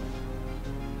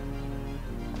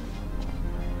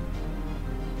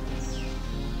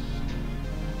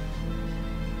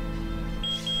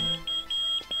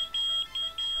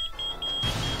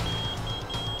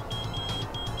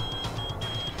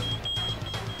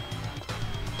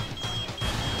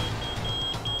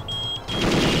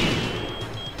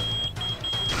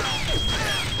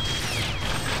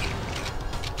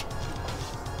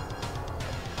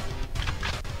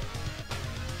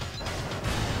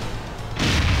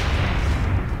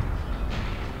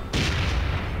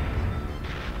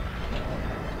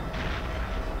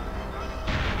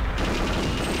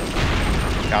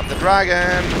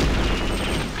 dragon!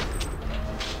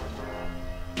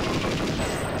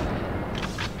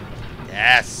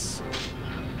 Yes!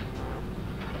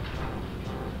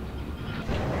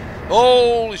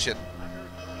 Holy shit!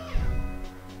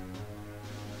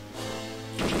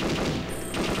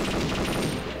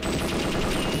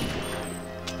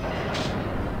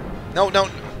 No, no!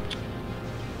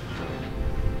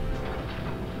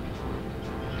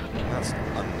 That's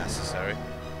unnecessary.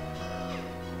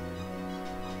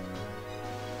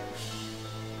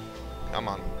 Come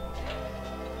on.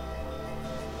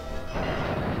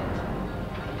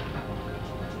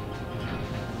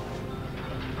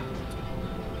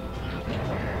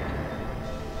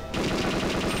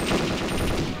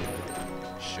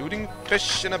 Shooting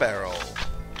fish in a barrel.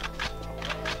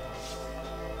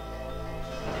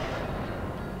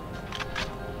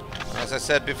 As I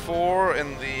said before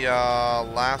in the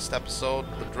last episode,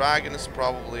 the dragon is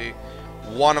probably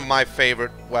one of my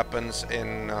favorite weapons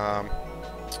in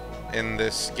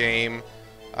this game.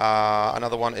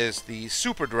 Another one is the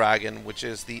Super Dragon, which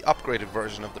is the upgraded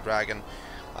version of the dragon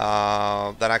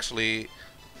that actually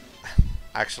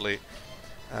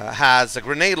has a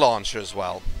grenade launcher as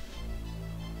well.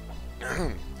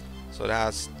 So it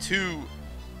has two.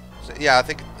 So yeah, I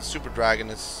think the Super Dragon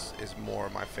is more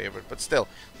my favorite, but still,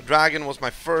 the dragon was my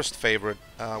first favorite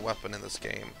weapon in this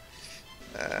game.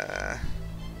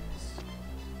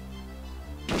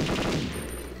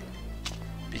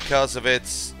 Because of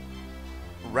its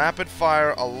rapid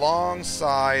fire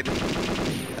alongside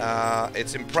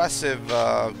its impressive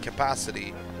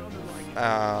capacity,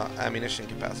 ammunition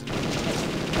capacity,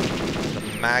 the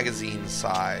magazine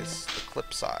size, the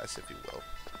clip size, if you will.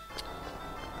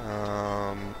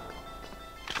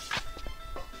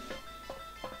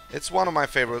 It's one of my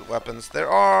favorite weapons. There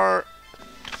are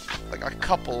like a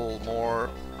couple more.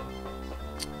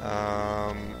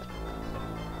 I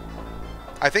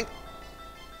think,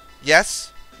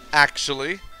 yes,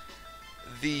 actually,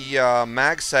 the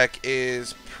MagSec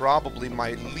is probably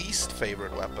my least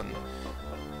favorite weapon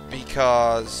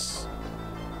because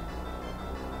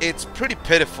it's pretty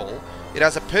pitiful. It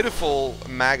has a pitiful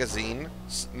magazine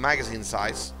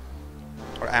size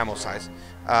or ammo size.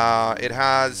 It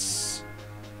has.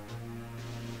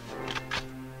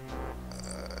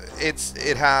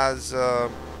 It has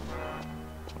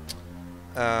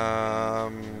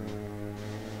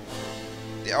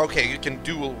okay, you can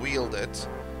dual wield it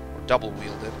or double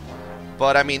wield it,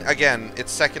 but I mean, again,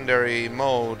 its secondary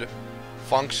mode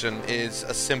function is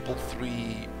a simple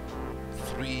three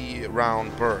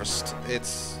round burst.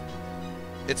 It's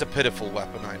a pitiful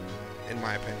weapon, in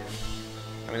my opinion.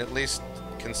 I mean, at least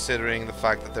considering the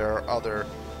fact that there are other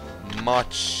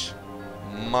much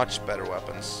better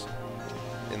weapons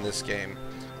in this game.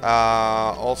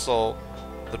 Also,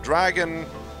 the dragon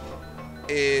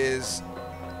is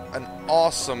an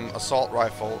awesome assault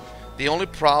rifle. The only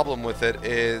problem with it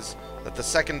is that the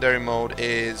secondary mode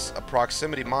is a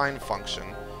proximity mine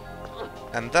function,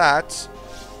 and that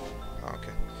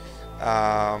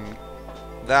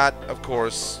that of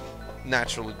course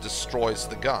naturally destroys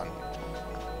the gun.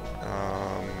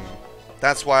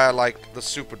 That's why I like the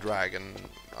Super Dragon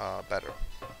better.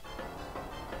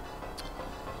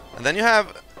 And then you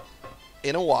have,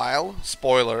 in a while,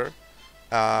 spoiler,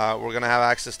 we're gonna have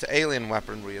access to alien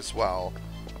weaponry as well,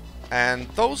 and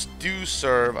those do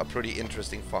serve a pretty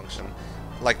interesting function,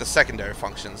 like the secondary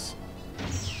functions.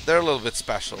 They're a little bit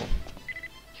special.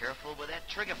 Careful with that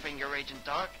trigger finger, Agent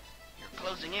Dark. You're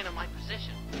closing in on my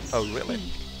position. Oh, really?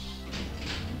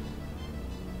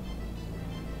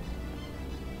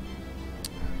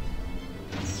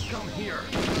 Come here.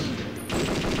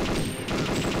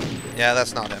 Yeah,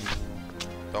 that's not him.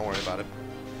 Don't worry about it.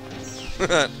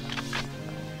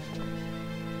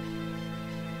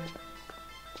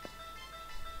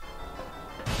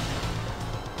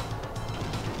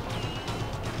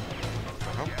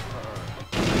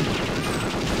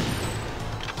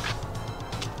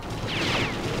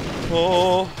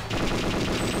 Oh.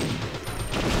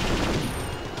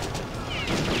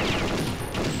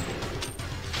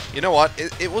 You know what?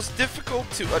 It was difficult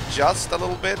to adjust a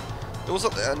little bit. It was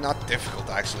not difficult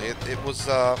actually. It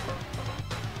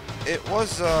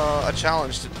was a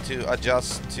challenge to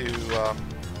adjust to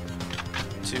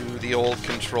the old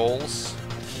controls.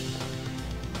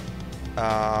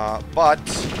 But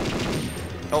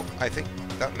oh, I think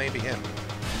that may be him.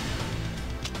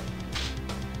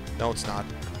 No, it's not.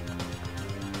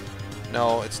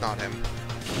 No, it's not him.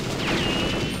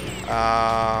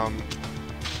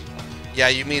 Yeah,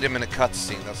 you meet him in a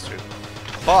cutscene, that's true.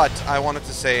 But I wanted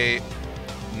to say,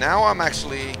 now I'm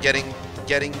actually getting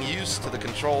used to the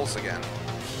controls again.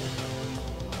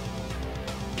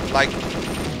 like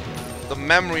the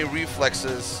memory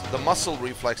reflexes, the muscle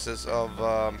reflexes of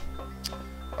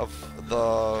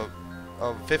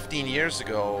 15 years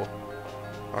ago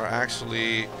are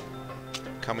actually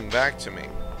coming back to me.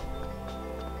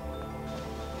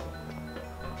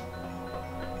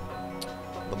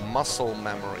 The muscle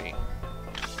memory.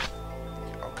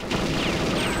 Okay.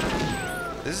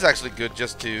 This is actually good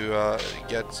just to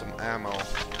get some ammo.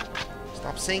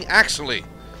 Stop saying actually.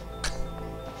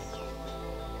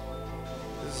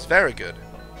 This is very good.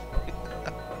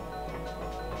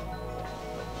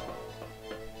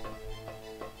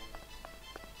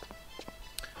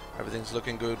 Everything's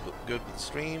looking good with the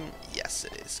stream. Yes,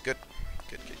 it is. Good.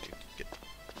 Good.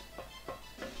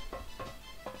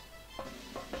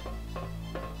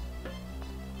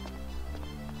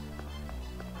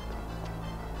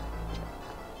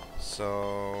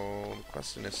 So the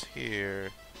question is here,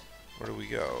 where do we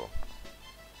go?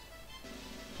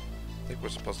 I think we're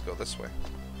supposed to go this way.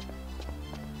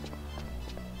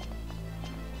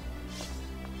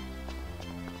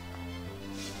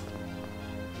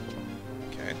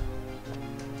 Okay.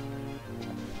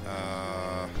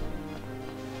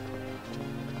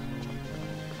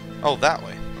 Oh, that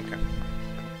way. Okay.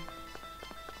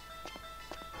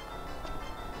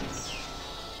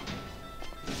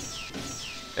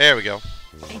 There we go.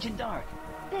 Agent Dark.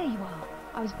 There you are.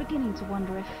 I was beginning to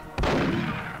wonder if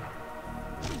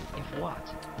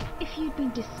What? you'd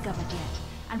been discovered yet.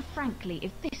 And frankly,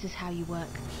 if this is how you work,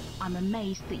 I'm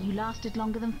amazed that you lasted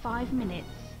longer than 5 minutes.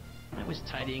 I was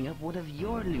tidying up one of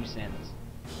your loose ends.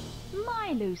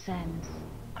 My loose ends.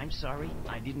 I'm sorry,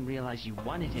 I didn't realize you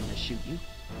wanted him to shoot you.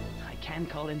 I can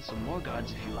call in some more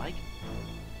guards if you like.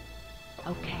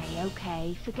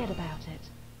 Okay, forget about it.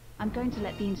 I'm going to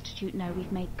let the Institute know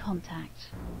we've made contact.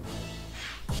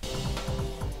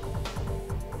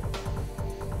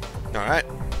 Alright.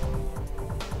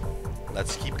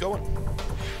 Let's keep going.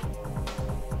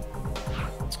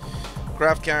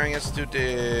 Craft Carrying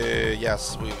Institute,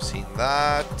 yes, we've seen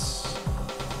that.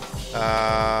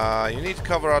 You need to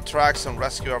cover our tracks and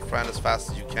rescue our friend as fast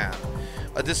as you can.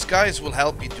 A disguise will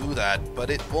help you do that, but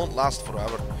it won't last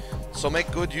forever. So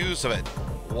make good use of it.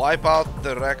 Wipe out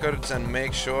the records and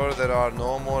make sure there are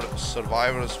no more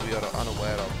survivors we are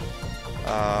unaware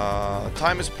of.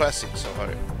 Time is pressing, so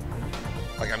hurry.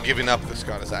 Like, I'm giving up this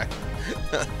kind of act.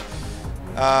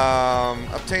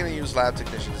 Obtain and use lab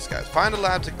technician disguise. Find a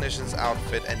lab technician's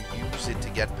outfit and use it to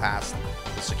get past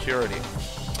the security.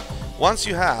 Once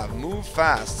you have, move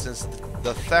fast since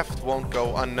the theft won't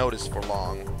go unnoticed for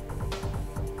long.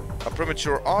 A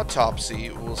premature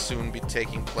autopsy will soon be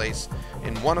taking place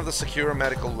in one of the secure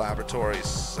medical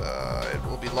laboratories. It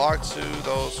will be locked to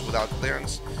those without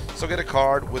clearance, so get a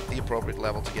card with the appropriate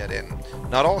level to get in.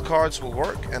 Not all cards will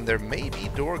work, and there may be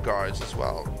door guards as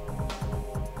well.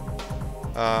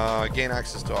 Gain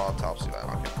access to autopsy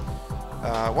lab. Okay.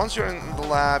 Once you're in the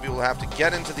lab, you will have to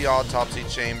get into the autopsy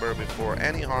chamber before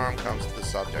any harm comes to the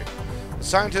subject. The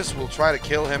scientists will try to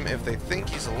kill him if they think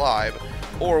he's alive,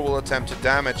 or will attempt to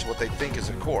damage what they think is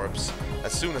a corpse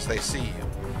as soon as they see you.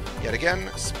 Yet again,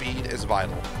 speed is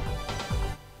vital.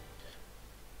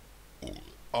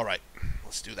 Alright,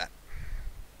 let's do that.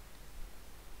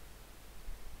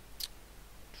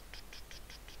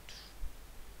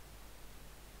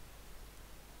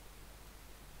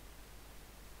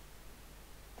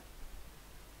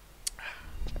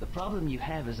 The problem you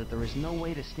have is that there is no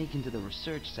way to sneak into the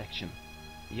research section.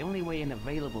 The only way in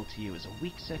available to you is a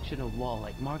weak section of wall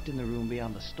like marked in the room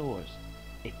beyond the stores.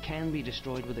 It can be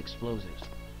destroyed with explosives.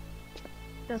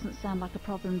 Doesn't sound like a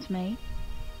problem to me.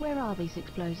 Where are these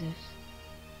explosives?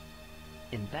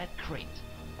 In that crate.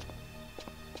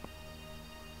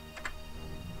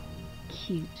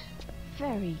 Cute.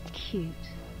 Very cute.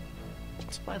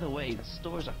 By the way, the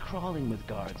stores are crawling with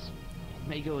guards. It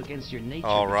may go against your nature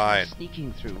All right.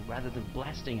 sneaking through rather than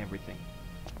blasting everything.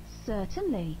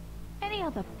 Certainly. Any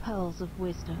other pearls of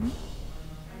wisdom?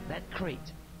 That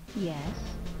crate, Yes.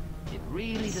 it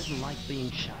really doesn't like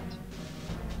being shot.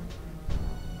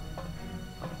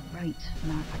 Great.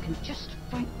 Now if I can just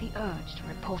fight the urge to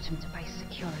report him to base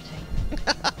security.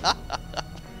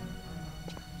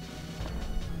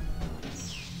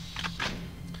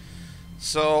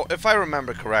 So, if I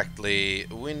remember correctly,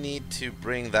 we need to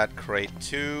bring that crate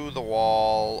to the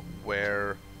wall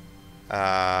where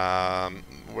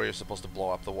you're supposed to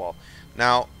blow up the wall.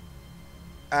 Now,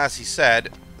 as he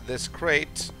said, this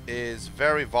crate is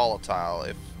very volatile.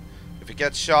 If it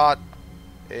gets shot,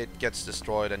 it gets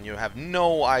destroyed, and you have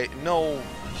no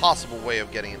possible way of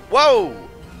getting it. Whoa!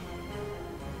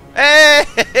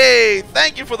 Hey!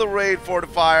 Thank you for the raid,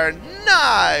 Fortifier.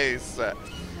 Nice!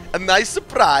 A nice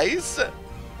surprise.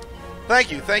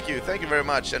 Thank you very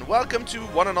much, and welcome to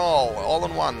One and All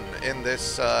in One in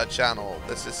this channel.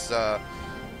 This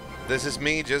is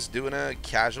me just doing a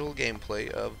casual gameplay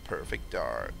of Perfect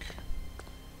Dark.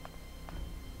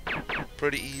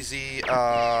 Pretty easy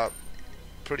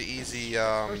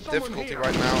difficulty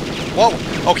right now. Whoa!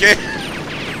 Okay.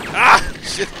 Ah!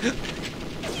 Shit.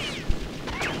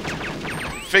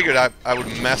 Figured I would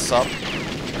mess up.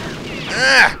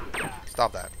 Ah!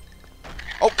 Stop that.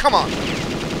 Oh, come on!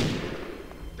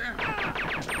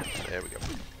 There we go.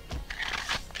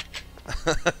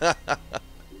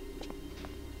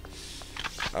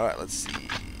 Alright, let's see.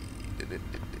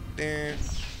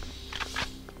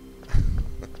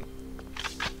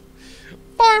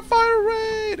 Firefighter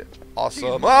raid!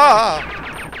 Awesome. Ah!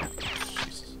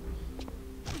 Jesus.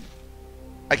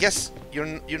 I guess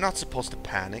you're not supposed to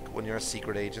panic when you're a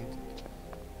secret agent.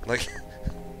 Like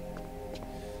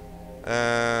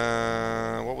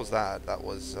what was that? That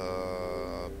was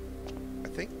I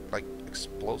think like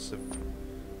explosive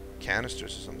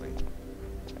canisters or something.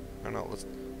 I don't know.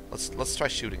 Let's try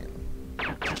shooting it.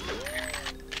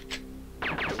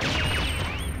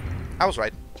 I was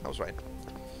right.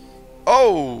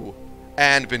 Oh!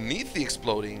 And beneath the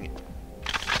exploding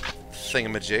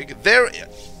thingamajig, there...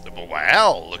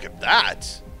 Well, look at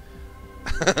that!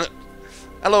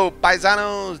 Hello,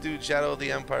 paisanos! Dude, Shadow of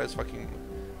the Empire is fucking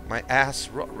my ass.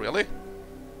 Really?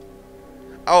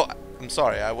 Oh, I'm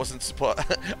sorry, I wasn't supposed...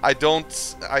 I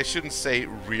shouldn't say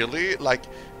really, like,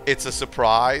 it's a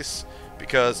surprise,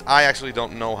 because I actually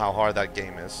don't know how hard that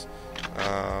game is.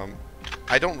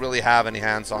 I don't really have any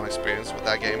hands-on experience with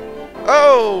that game.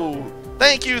 Oh!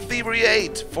 Thank you,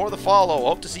 Thievery8, for the follow.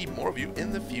 Hope to see more of you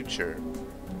in the future.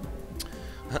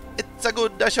 It's a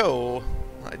good show.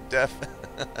 I def...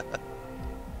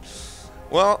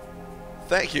 Well,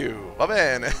 thank you. Va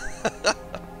bene.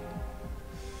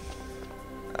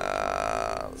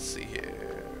 Let's see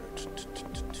here.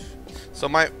 So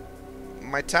my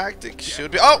tactic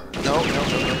should be... Oh! No.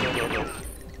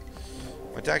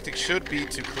 My tactic should be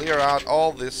to clear out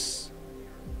all these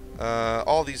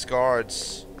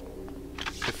guards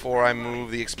before I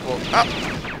move the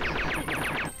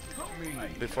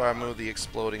before I move the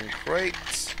exploding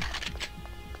crate.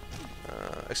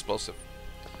 Explosive.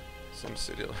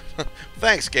 SimCity.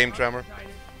 Thanks, Game Tremor.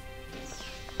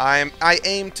 I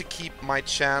aim to keep my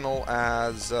channel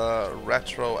as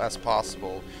retro as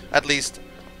possible. At least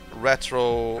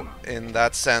retro in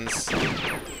that sense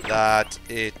that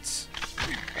it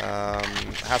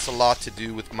has a lot to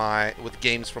do with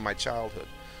games from my childhood,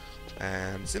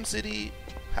 and SimCity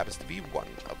happens to be one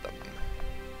of them.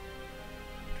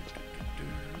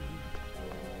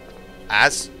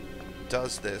 As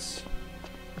does this,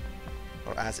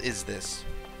 or as is this,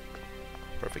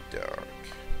 Perfect Dark.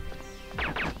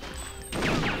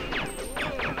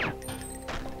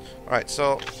 Alright,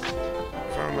 so if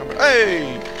I remember...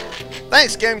 Hey!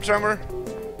 Thanks, Game Tremor!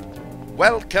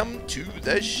 Welcome to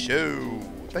the show!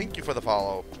 Thank you for the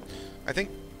follow. I think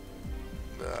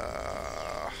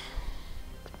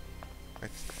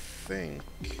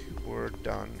we're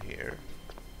done here.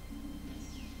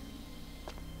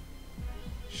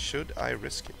 Should I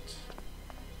risk it?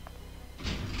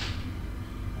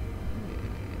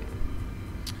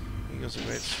 He goes a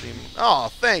great stream. Oh,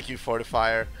 thank you,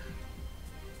 Fortifier.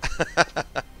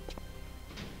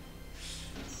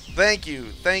 Thank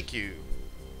you.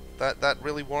 That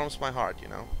really warms my heart, you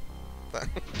know.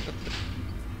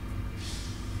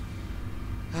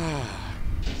 I'm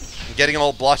getting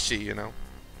all blushy, you know.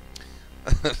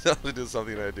 To do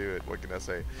something I do it. What can I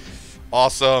say?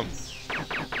 Awesome.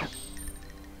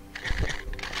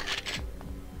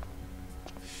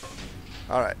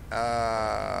 All right.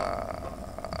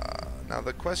 Now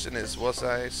the question is, was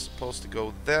I supposed to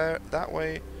go that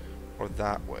way, or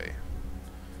that way?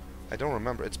 I don't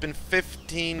remember. It's been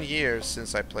 15 years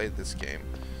since I played this game.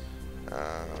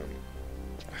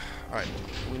 Alright,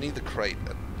 we need the crate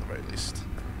at the very least.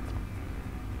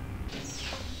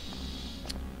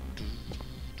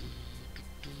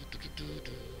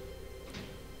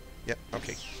 Yep,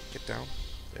 okay, get down.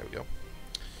 There we go.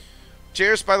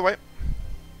 Cheers, by the way.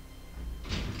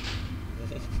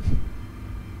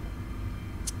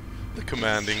 The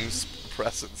commanding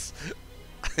presence.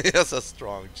 He has a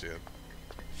strong chin.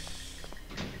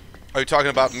 Are you talking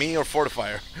about me or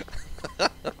Fortifier?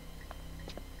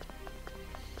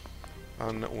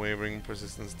 Unwavering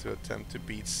persistence to attempt to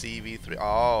beat CV3.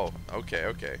 Oh,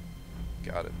 okay.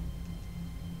 Got it.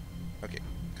 Okay,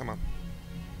 come on.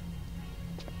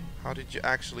 How did you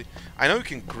actually... I know you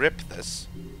can grip this.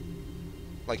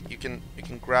 Like, you can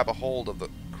grab a hold of the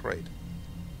crate.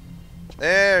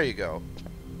 There you go.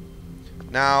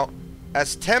 Now,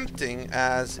 as tempting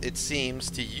as it seems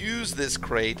to use this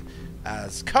crate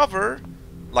as cover,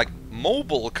 like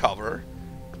mobile cover,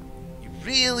 you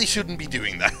really shouldn't be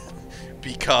doing that.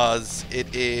 Because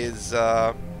it is,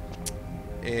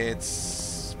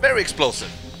 it's very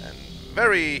explosive and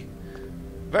very,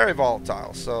 very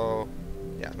volatile. So,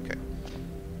 yeah, okay.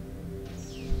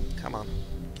 Come on,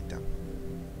 get down.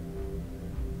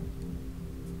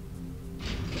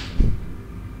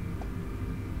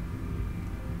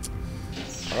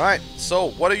 All right.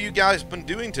 So, what have you guys been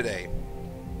doing today?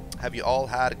 Have you all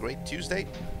had a great Tuesday?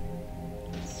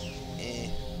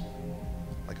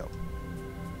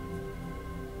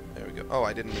 Oh,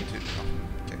 I didn't need to. Oh,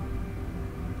 okay.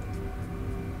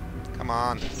 Come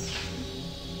on.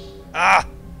 Ah!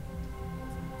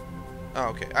 Oh,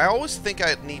 okay. I always think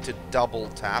I need to double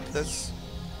tap this,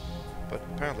 but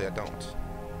apparently I don't.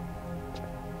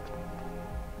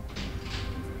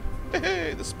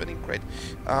 Hey, the spinning crate.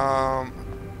 I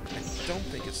don't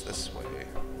think it's this way.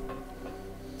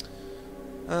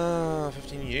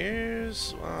 15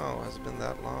 years? Wow, has it been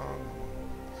that long?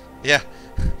 Yeah,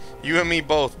 you and me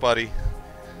both, buddy.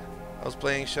 I was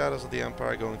playing Shadows of the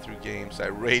Empire going through games. I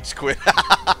rage quit.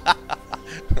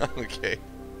 Okay.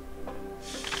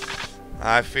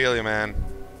 I feel you, man.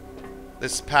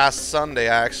 This past Sunday,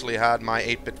 I actually had my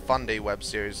 8-Bit Fun Day web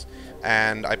series,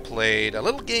 and I played a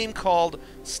little game called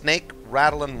Snake,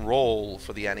 Rattle, and Roll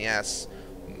for the NES.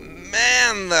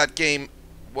 Man, that game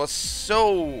was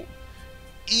so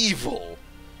evil.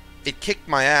 It kicked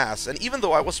my ass, and even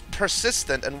though I was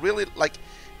persistent and really, like,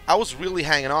 I was really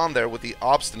hanging on there with the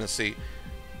obstinacy,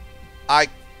 I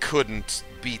couldn't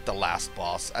beat the last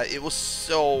boss. It was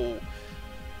so...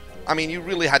 I mean, you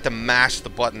really had to mash the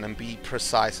button and be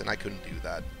precise, and I couldn't do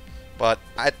that. But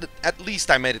at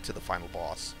least I made it to the final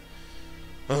boss.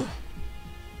 I'm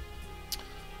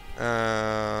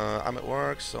at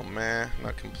work, so meh,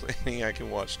 not complaining. I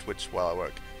can watch Twitch while I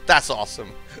work. That's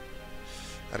awesome.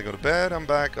 I had to go to bed. I'm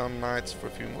back on nights for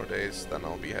a few more days. Then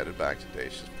I'll be headed back to day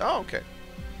shift. Oh, okay.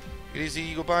 Get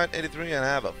easy, EagleBite83, and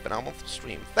have a phenomenal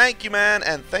stream. Thank you, man,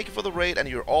 and thank you for the raid, and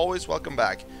you're always welcome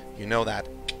back. You know that.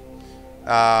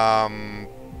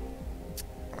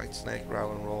 Right, Snake,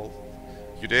 Rattle, and Roll.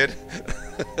 You did?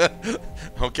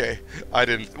 Okay, I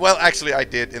didn't. Well, actually, I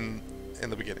did in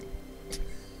the beginning.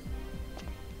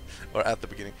 Or at the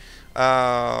beginning.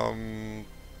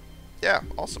 Yeah,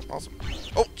 awesome, awesome.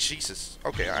 Oh, Jesus.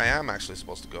 Okay, I am actually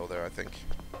supposed to go there, I think.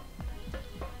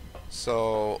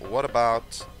 So, what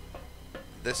about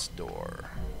this door?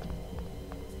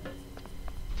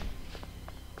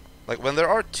 Like, when there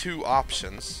are two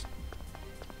options...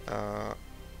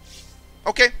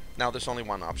 okay, now there's only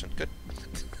one option. Good.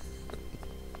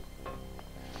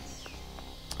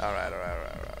 Alright.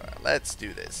 Let's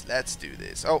do this. Let's do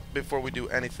this. Oh, before we do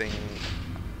anything...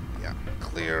 Yeah,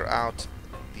 clear out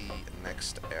the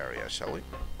next area, shall we?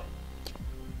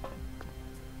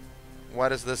 Why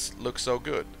does this look so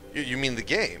good? You mean the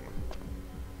game?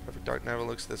 Perfect Dark never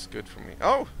looks this good for me.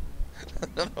 Oh!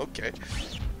 Okay.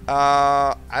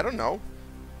 I don't know.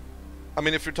 I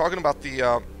mean, if you're talking about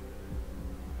the...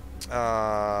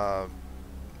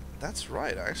 that's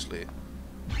right, actually.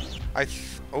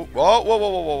 Oh,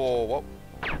 whoa.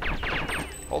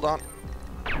 Hold on.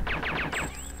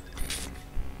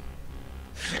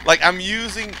 Like, I'm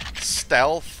using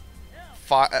stealth,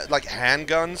 like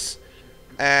handguns,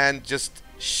 and just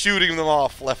shooting them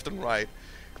off left and right.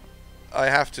 I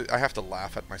have to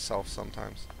laugh at myself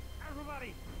sometimes.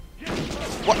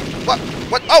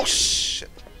 What? Oh shit!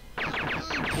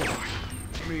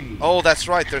 Oh, that's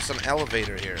right. There's an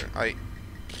elevator here. I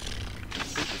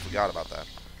completely forgot about that.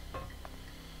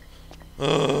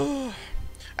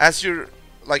 As you're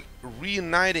like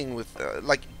reuniting with,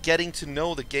 like getting to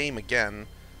know the game again,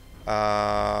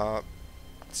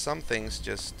 some things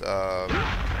just.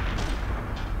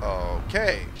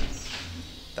 Okay,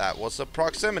 that was a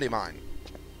proximity mine.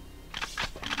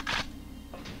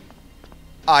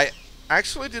 I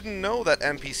actually didn't know that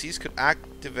NPCs could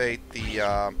activate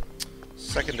the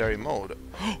secondary mode.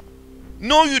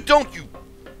 No, you don't, you...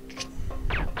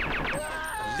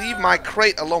 Leave my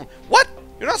crate alone. What?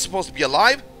 You're not supposed to be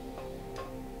alive?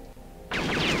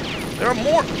 There are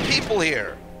more people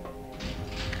here.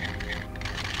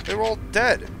 They're all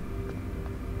dead.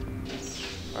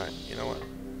 Alright, you know what?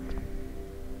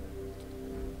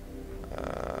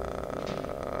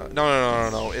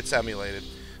 No, it's emulated.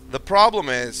 The problem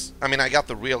is, I mean, I got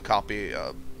the real copy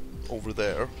over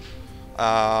there,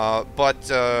 but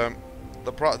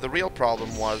the real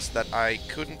problem was that I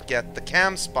couldn't get the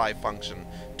cam spy function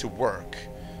to work.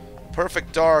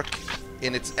 Perfect Dark,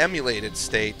 in its emulated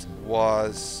state,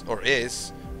 was, or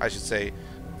is, I should say,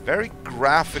 very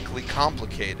graphically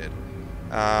complicated.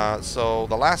 So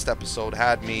the last episode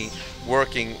had me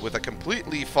working with a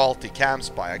completely faulty cam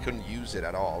spy. I couldn't use it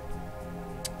at all.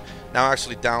 Now I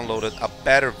actually downloaded a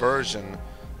better version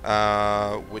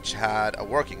which had a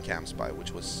working cam spy,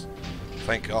 which was,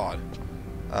 thank God.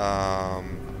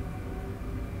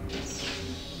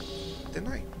 Didn't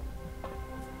I?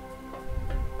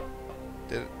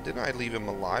 Didn't I leave him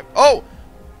alive? Oh!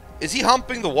 Is he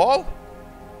humping the wall?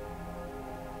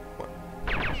 What?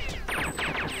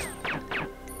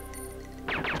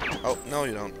 Oh, no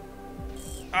you don't.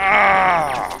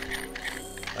 Ah!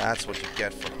 That's what you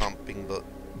get for humping the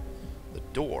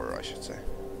door, I should say.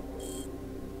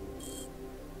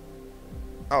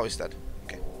 Oh, he's dead.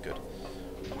 Okay, good.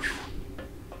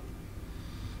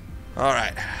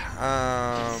 Alright.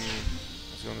 I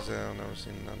was going to say I've never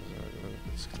seen none.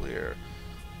 It's clear.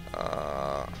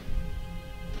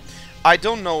 I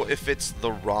don't know if it's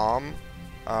the ROM.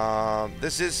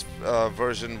 This is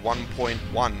version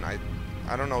 1.1.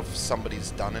 I don't know if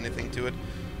somebody's done anything to it,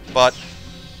 but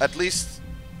at least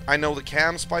I know the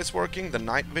cam spy's working, the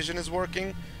night vision is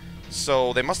working,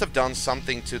 so they must have done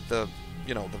something to the,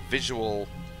 you know, the visual,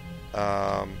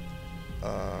 the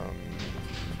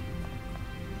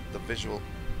visual,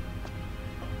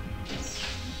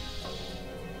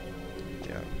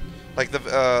 yeah, like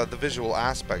the visual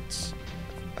aspects.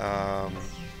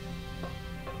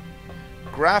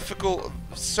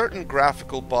 Certain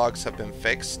graphical bugs have been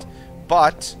fixed,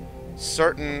 but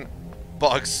certain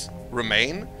bugs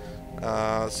remain,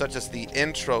 such as the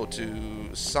intro to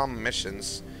some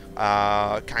missions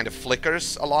kind of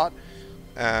flickers a lot,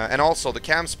 and also the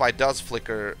cam spy does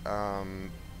flicker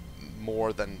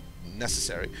more than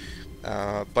necessary,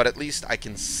 but at least I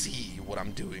can see what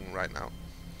I'm doing right now.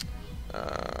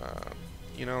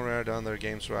 You know, Rare done their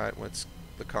games right when it's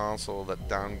the console that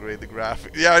downgrade the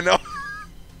graphics. Yeah, I know.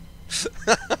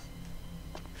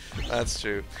 That's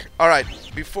true. Alright,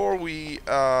 before we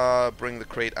bring the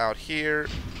crate out here,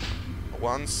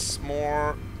 once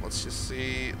more, let's just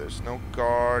see. There's no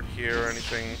guard here or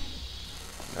anything.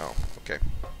 No. Okay.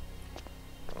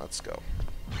 Let's go.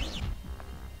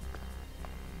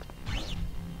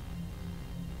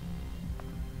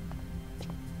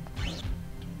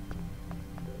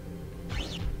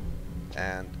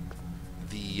 And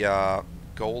the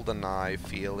GoldenEye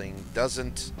feeling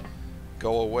doesn't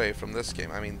go away from this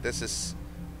game. I mean, this is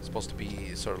supposed to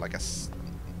be sort of like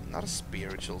not a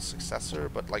spiritual successor,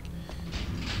 but like,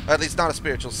 at least not a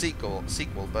spiritual sequel,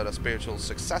 but a spiritual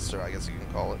successor, I guess you can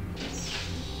call it.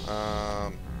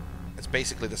 It's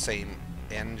basically the same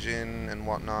engine and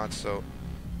whatnot, so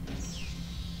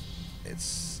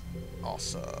it's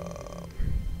awesome.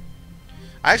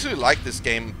 I actually like this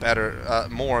game better,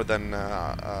 more than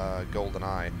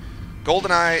GoldenEye.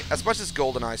 GoldenEye, as much as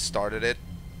GoldenEye started it,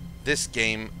 this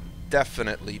game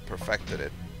definitely perfected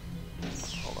it.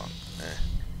 Hold on.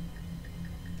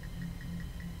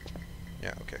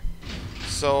 Yeah, okay.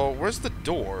 So, where's the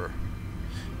door?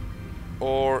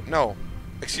 Or, no.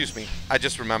 Excuse me. I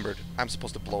just remembered. I'm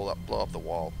supposed to blow up the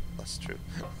wall. That's true.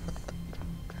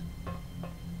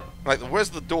 Like, where's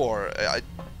the door?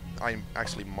 I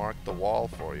actually marked the wall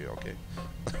for you, okay.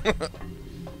 Let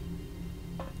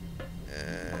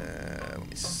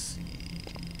me see.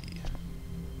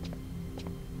 If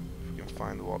we can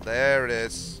find the wall. There it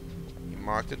is. You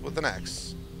marked it with an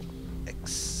X.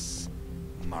 X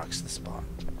marks the spot.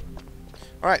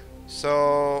 Alright,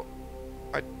 so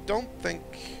I don't think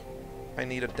I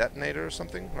need a detonator or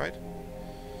something, right?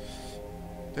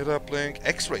 Data uplink,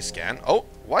 X-ray scan. Oh,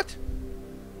 what?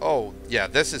 Oh, yeah,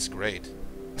 this is great.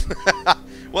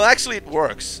 Well, actually it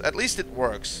works. At least it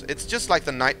works. It's just like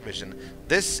the night vision.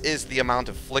 This is the amount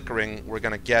of flickering we're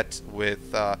gonna get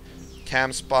with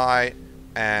Cam Spy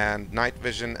and night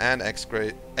vision and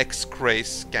X-ray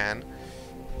scan.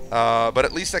 But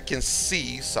at least I can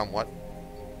see somewhat.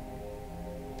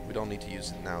 We don't need to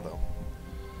use it now, though.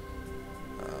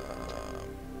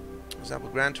 For example,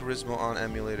 Gran Turismo on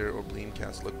emulator or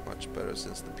Bleemcast look much better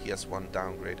since the PS1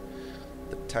 downgrade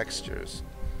the textures.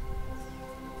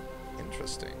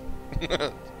 Interesting.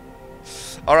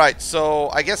 Alright, so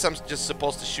I guess I'm just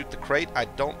supposed to shoot the crate. I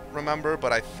don't remember,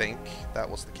 but I think that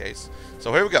was the case.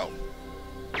 So here we go.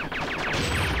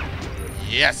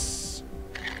 Yes!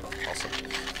 Awesome.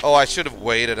 Oh, I should have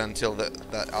waited until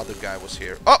that other guy was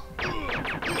here. Oh!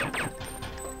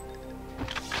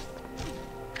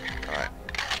 Alright.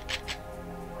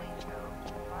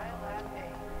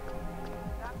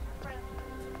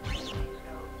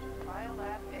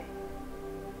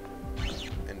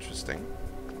 Interesting.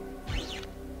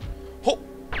 Oh!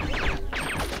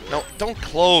 No, don't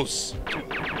close!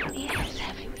 Yes,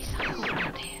 heavy recycle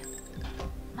around here.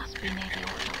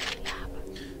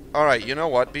 Alright, you know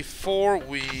what? Before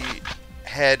we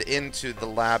head into the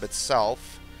lab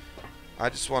itself, I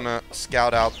just want to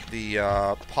scout out the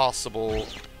possible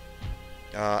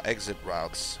exit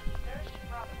routes.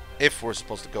 If we're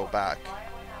supposed to go back.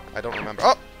 I don't remember.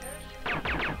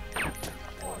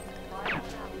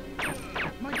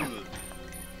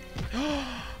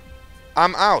 Oh!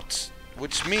 I'm out,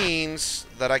 which means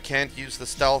that I can't use the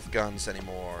stealth guns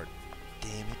anymore.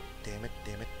 Damn it, damn it,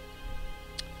 damn it.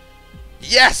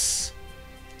 Yes!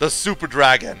 The Super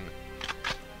Dragon.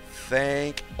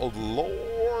 Thank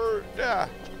Lord.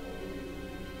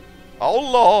 Oh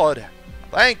Lord.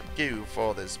 Thank you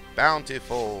for this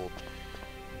bountiful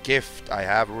gift I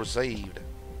have received.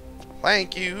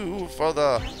 Thank you for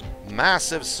the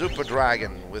massive Super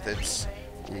Dragon with its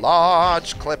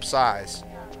large clip size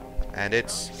and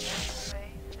its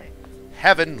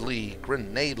heavenly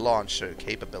grenade launcher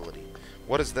capability.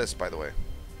 What is this, by the way?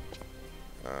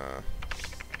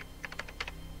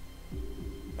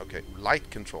 Okay,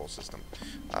 light control system.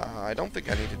 I don't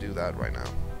think I need to do that right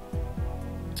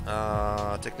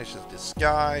now. Technician's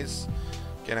disguise.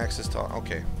 Gain access to...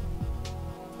 Okay.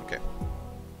 Okay.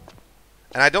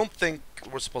 And I don't think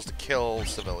we're supposed to kill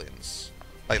civilians.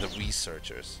 Like the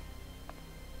researchers.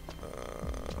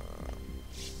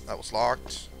 That was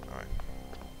locked. Alright.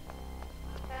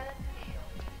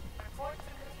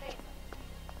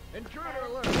 Intruder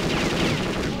alert!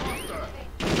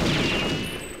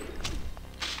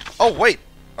 Oh, wait!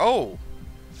 Oh!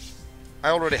 I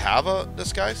already have a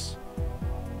disguise?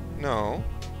 No.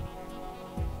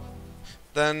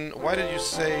 Then why did you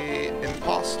say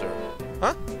imposter?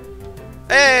 Huh?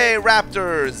 Hey,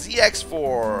 Raptor!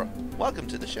 ZX4! Welcome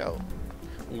to the show.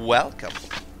 Welcome.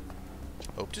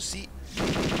 Hope to see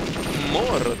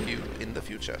more of you in the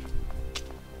future.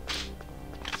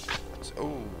 So,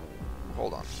 oh,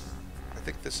 hold on. I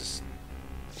think this is...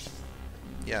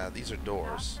 Yeah, these are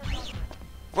doors.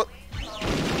 What?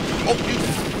 Oh, you...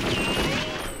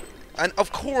 And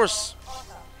of course...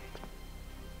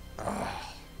 Oh.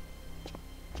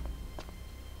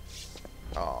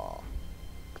 Oh.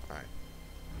 Alright.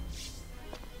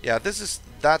 Yeah,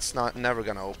 that's not never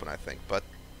gonna open, I think, but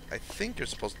I think you're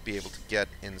supposed to be able to get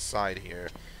inside here.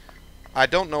 I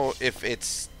don't know if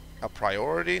it's a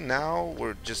priority now.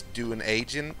 We're just doing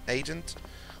agent.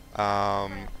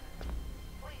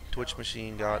 Twitch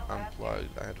machine got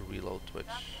unplugged. I had to reload Twitch.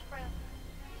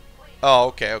 Oh,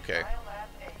 okay, okay.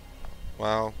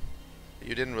 Well,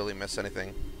 you didn't really miss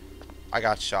anything. I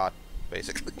got shot,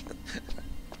 basically.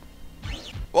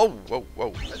 Whoa, whoa,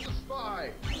 whoa. It's a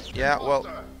spy! Yeah, well,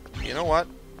 you know what?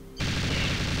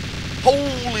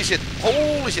 Holy shit!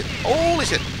 Holy shit! Holy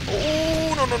shit!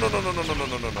 Oh no no no no no no no no no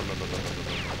no no no no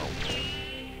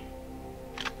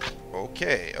no.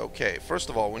 Okay, okay. First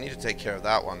of all, we need to take care of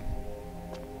that one.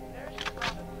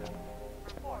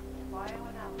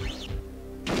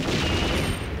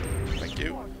 Thank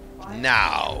you.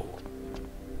 Now,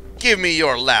 give me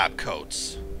your lab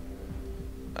coats.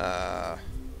 I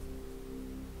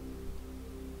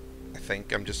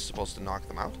think I'm just supposed to knock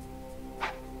them out.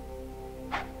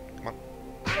 Come on.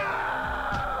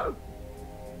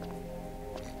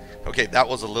 Okay, that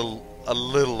was a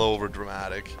little over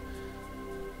dramatic.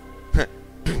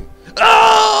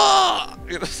 Ah!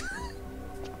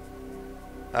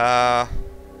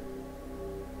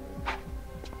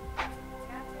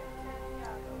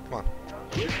 Come on.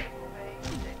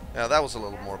 Yeah, that was a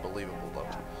little more believable though.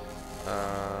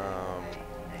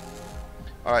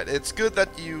 Alright, it's good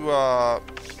that you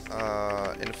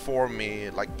inform me,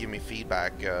 like give me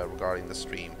feedback regarding the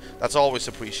stream. That's always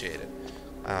appreciated.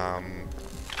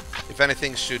 If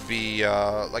anything should be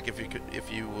like if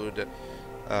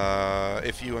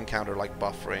you encounter like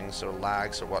bufferings or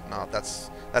lags or whatnot, that's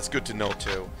good to know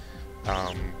too.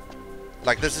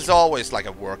 Like this is always like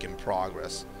a work in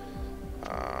progress.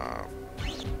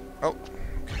 Oh, okay.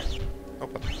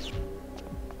 Open.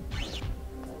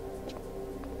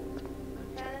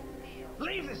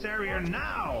 Leave this area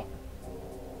now!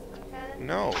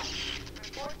 No.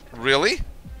 Really?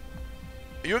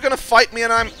 You're gonna fight me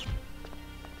and I'm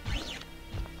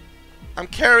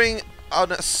carrying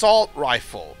an assault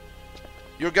rifle.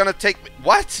 You're gonna take me...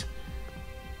 What?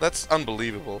 That's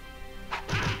unbelievable.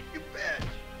 You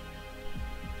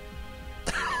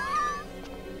bitch!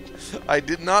 I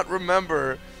did not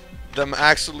remember them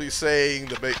actually saying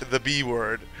the B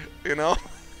word, you know?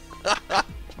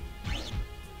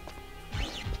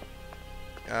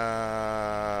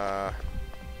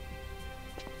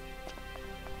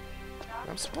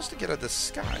 I'm supposed to get a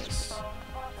disguise.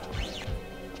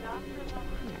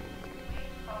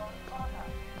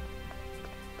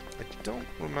 I don't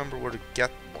remember where to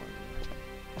get one.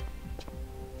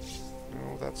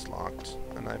 that's locked,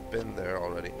 and I've been there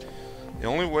already. The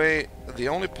only way, the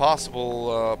only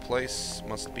possible place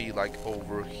must be like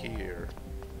over here.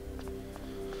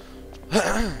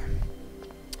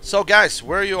 So guys,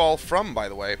 where are you all from, by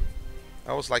the way?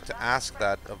 I always like to ask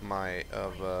that of my,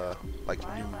 like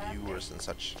new viewers and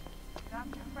such.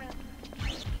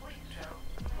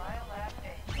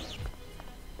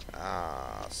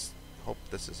 Hope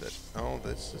this is it. Oh,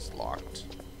 this is locked.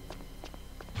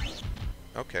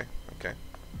 Okay, okay.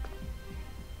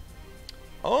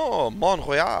 Oh,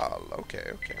 Montreal. Okay,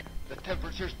 okay. The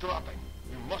temperature's dropping.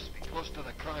 You must be close to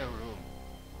the cryo room.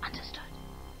 Understood.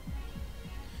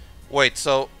 Wait,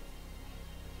 so...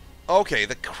 Okay,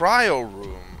 the cryo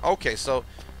room. Okay, so...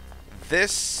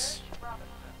 This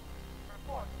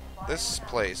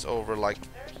place over, like...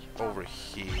 Over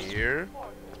here...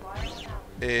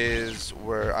 is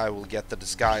where I will get the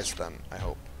disguise then, I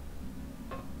hope.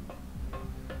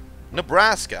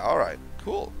 Nebraska, alright.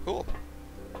 Cool, cool.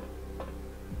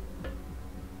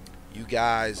 You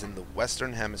guys in the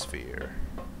Western Hemisphere.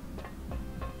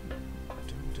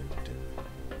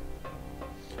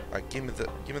 Alright, give me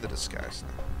the disguise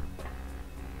now.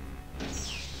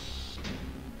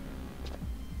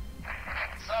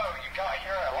 So, you got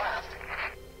here at last.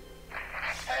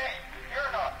 Hey,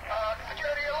 you're not.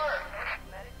 Security alert!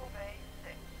 Medical Bay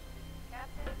 6.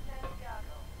 Captain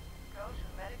Santiago, go to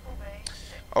Medical Bay 6.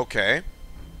 Okay.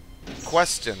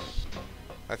 Question.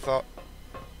 I thought...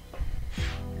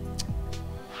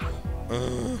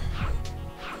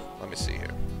 let me see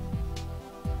here.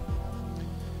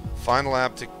 Final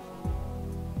lab to...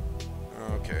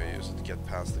 Okay, use it to get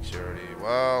past security.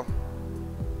 Well...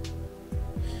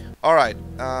 Alright.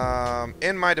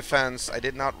 In my defense, I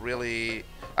did not really...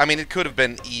 I mean, it could have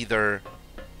been either...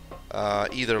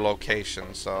 either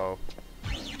location, so...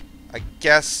 I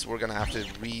guess we're gonna have to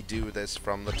redo this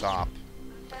from the top.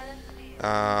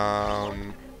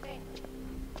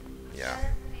 Yeah.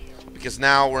 Because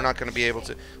now we're not gonna be able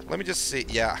to... Let me just see...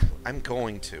 Yeah, I'm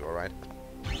going to, alright?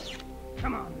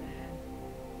 Come on, man.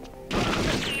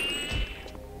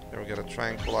 There we got a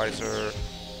tranquilizer.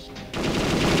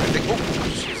 I think... Oh,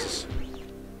 Jesus.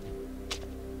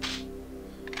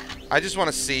 I just want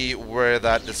to see where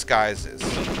that disguise is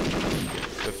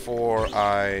before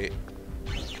I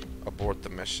abort the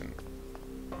mission.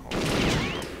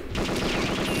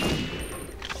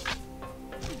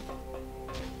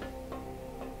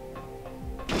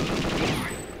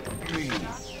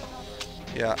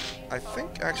 Yeah, I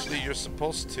think actually you're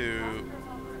supposed to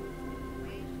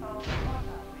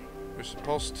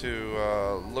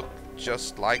look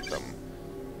just like them.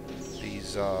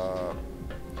 These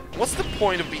what's the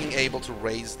point of being able to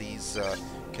raise these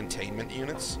containment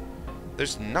units?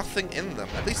 There's nothing in them.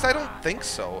 At least I don't think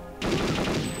so.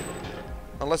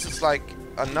 Unless it's like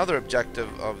another objective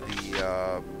of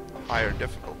the higher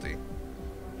difficulty.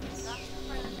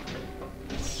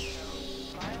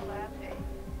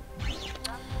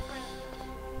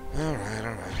 Alright,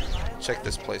 alright. Check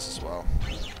this place as well.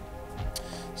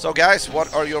 So guys,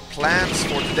 what are your plans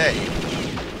for today?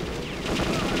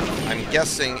 I'm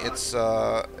guessing it's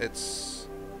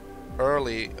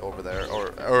early over there,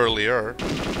 or earlier.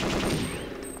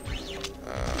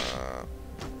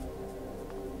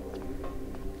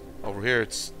 Over here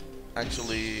it's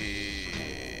actually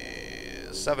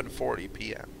 7:40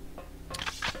 p.m.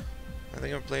 I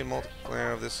think I've played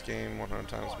multiplayer of this game 100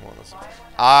 times more than...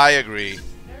 I agree.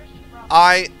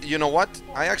 You know what?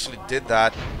 I actually did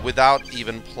that without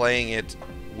even playing it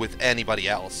with anybody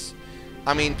else.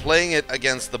 I mean, playing it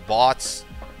against the bots,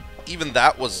 even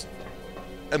that was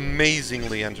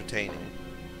amazingly entertaining.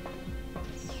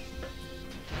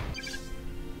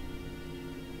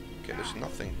 Okay, there's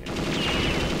nothing here.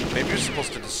 Maybe you're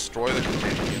supposed to destroy the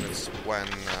containment units when...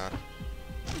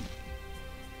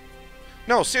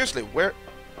 No, seriously, where's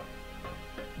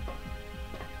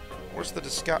the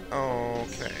disguise? Oh,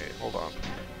 okay, hold on.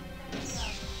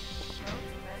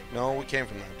 No, we came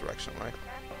from that direction, right?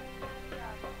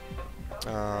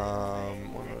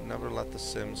 We'll never let the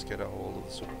Sims get a hold of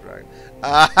the Super Dragon.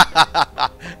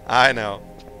 I know.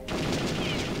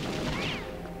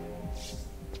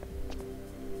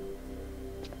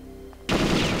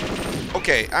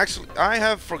 Okay, actually, I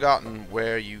have forgotten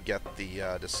where you get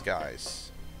the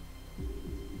disguise.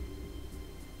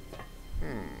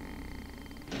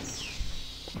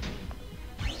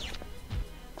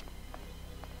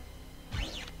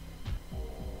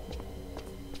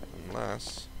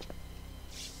 Unless...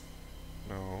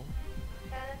 No.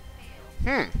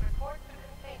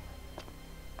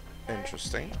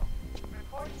 Interesting.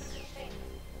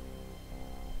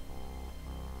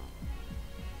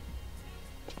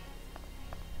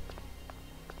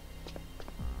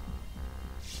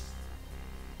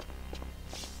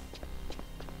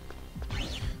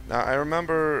 Now, I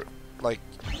remember, like,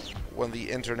 when the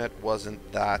internet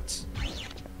wasn't that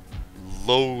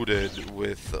loaded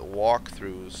with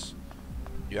walkthroughs,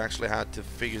 you actually had to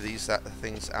figure these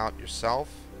things out yourself.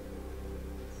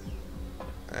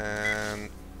 And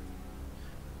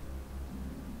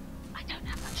I don't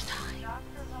have much time.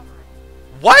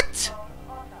 what?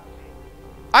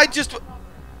 I just...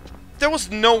 There was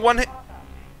no one...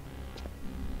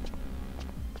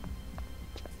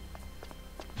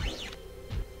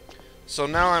 So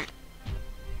now I'm...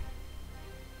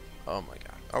 Oh my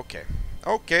god. Okay.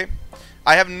 Okay.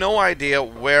 I have no idea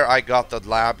where I got the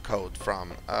lab code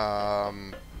from.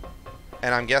 And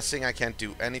I'm guessing I can't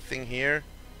do anything here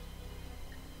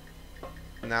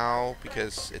now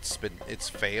because it's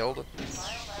failed.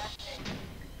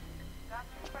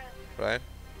 Right?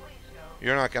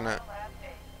 You're not gonna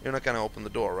open the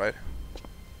door, right?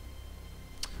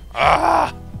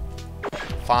 Ah!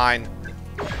 Fine.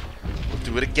 We'll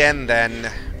do it again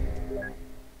then.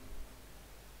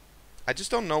 I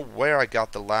just don't know where I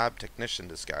got the lab technician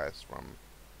disguise from.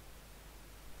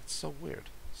 It's so weird.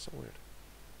 So weird.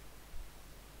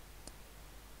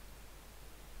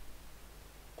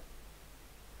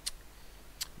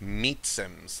 Meat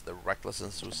Sims, the reckless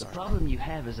and The suicide. problem you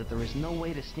have is that there is no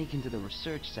way to sneak into the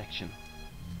research section.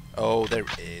 Oh, there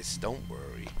is. Don't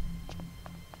worry.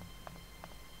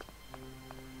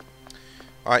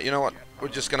 Alright, you know what? We're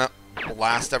just gonna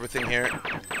blast everything here.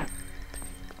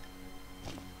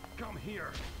 Come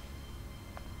here.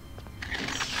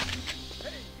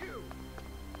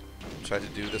 Try to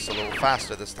do this a little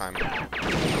faster this time.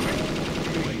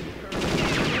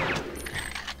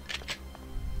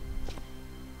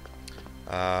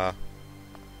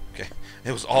 Okay.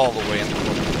 It was all the way in the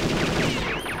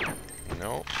corner.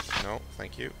 No, no,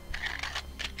 thank you.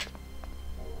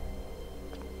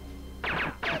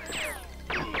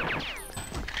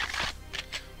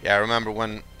 Yeah, I remember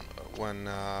when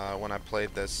I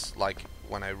played this, like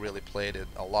when I really played it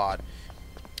a lot.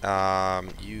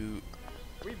 You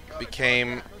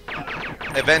became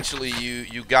eventually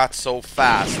you got so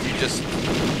fast you just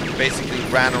basically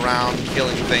ran around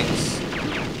killing things,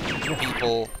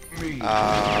 people,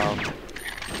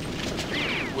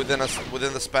 within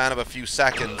the span of a few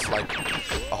seconds. Like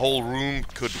a whole room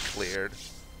could be cleared.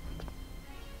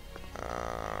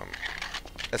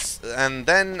 And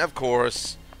then of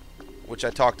course, which I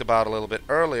talked about a little bit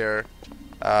earlier,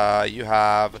 you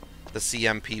have the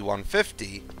CMP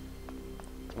 150,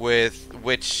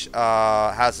 which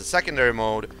has a secondary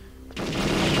mode,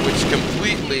 which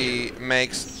completely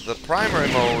makes the primary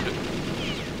mode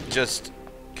just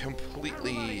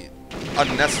completely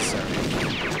unnecessary.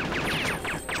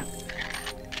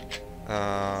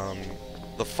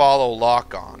 The follow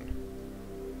lock-on.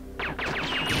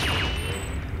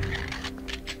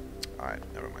 Alright,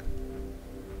 never mind.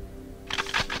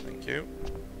 Thank you.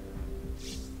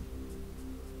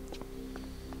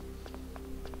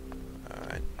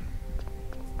 Alright.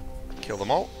 Kill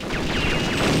them all.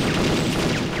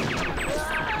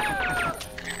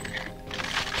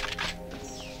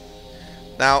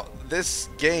 Now, this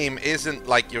game isn't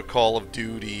like your Call of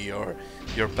Duty or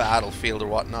your Battlefield or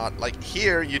whatnot. Like,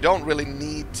 here, you don't really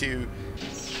need to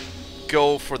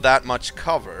go for that much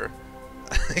cover.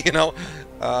 You know,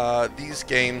 these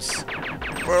games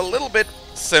were a little bit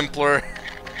simpler.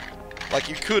 Like,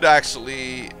 you could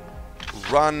actually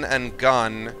run and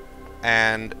gun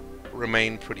and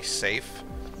remain pretty safe.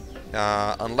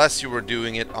 Unless you were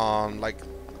doing it on, like,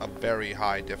 a very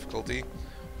high difficulty.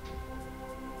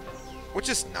 Which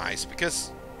is nice,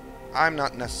 because I'm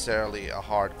not necessarily a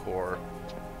hardcore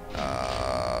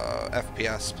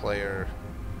FPS player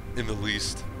in the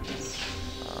least.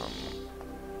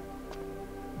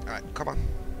 Alright, come on.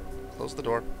 Close the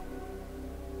door.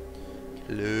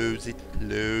 Close it,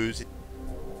 close it.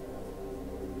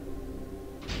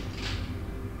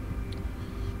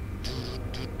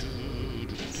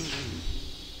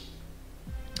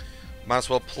 Might as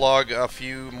well plug a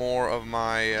few more of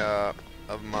my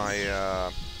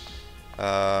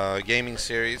gaming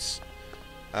series.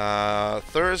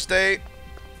 Thursday,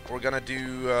 we're gonna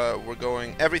do. We're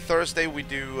going every Thursday. We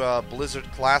do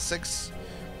Blizzard Classics,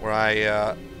 where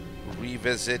I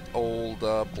revisit old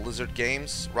Blizzard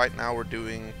games. Right now, we're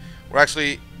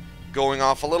actually going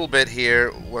off a little bit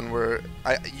here. When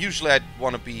usually I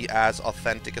want to be as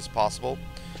authentic as possible,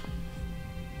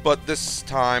 but this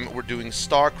time we're doing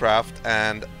StarCraft,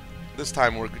 and this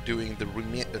time we're doing the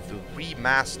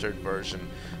remastered version,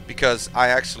 because I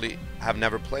actually have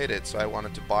never played it, so I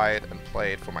wanted to buy it and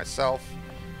play it for myself.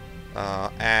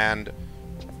 And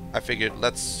I figured,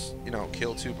 let's, you know,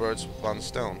 kill two birds with one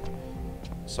stone.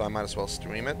 So I might as well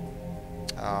stream it.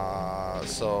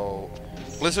 So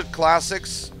Blizzard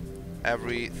Classics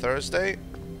every Thursday,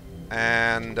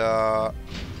 and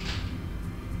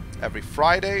every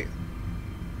Friday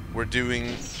we're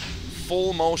doing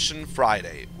Full Motion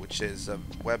Friday, which is a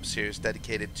web series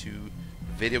dedicated to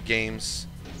video games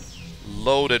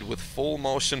loaded with full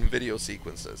motion video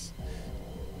sequences.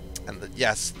 And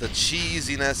yes, the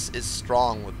cheesiness is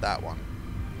strong with that one.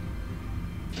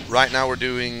 Right now we're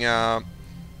doing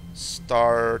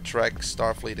Star Trek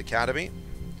Starfleet Academy,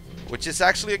 which is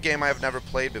actually a game I've never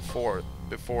played before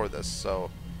this, so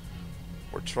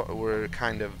we're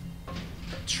kind of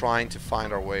trying to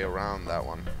find our way around that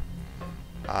one.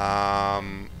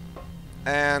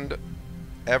 And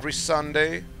every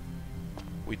Sunday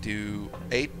we do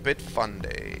 8-Bit Fun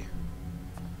Day,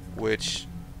 which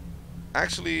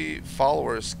actually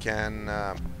followers can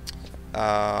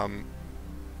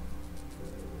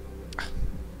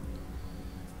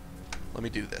let me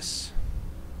do this.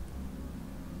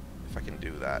 If I can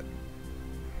do that.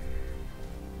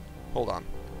 Hold on,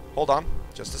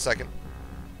 just a second.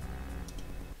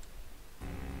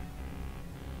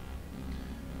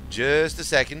 Just a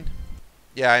second.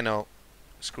 Yeah, I know.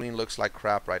 Screen looks like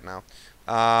crap right now.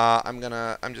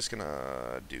 I'm just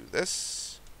gonna do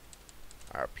this.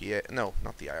 RPA, no,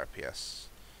 not the IRPS.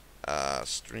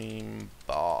 Stream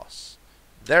boss.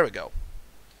 There we go.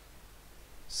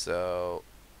 So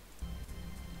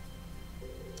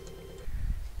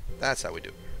that's how we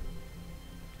do.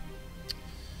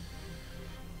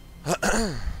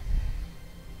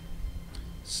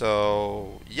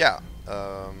 So yeah,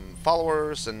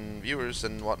 followers and viewers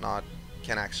and whatnot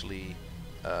can actually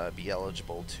be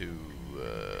eligible to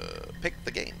pick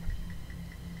the game.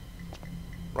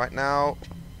 Right now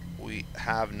we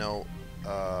have no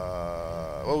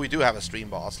well, we do have a stream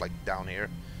boss like down here,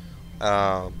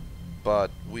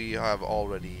 but we have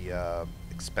already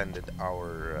expended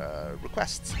our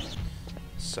requests.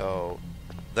 So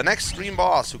the next stream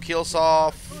boss who kills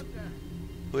off,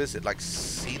 who is it, like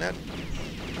CNET?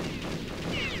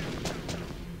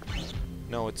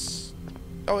 No, it's,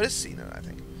 oh, it is CNET, I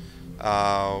think.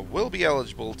 Will be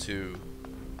eligible to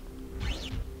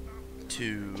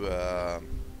pick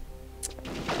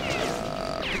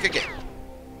a game.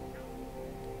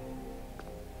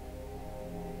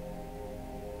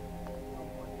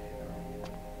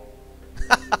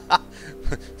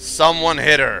 Someone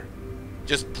hit her.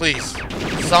 Just please,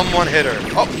 someone hit her.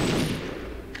 Oh,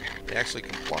 they actually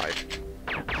complied.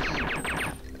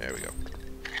 There we go.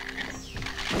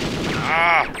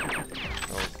 Ah!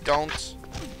 No, don't.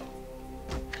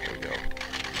 There we go.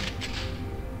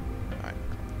 Alright.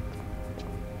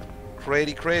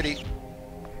 Crady.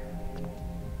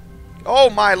 Oh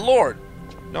my lord!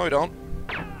 No, we don't.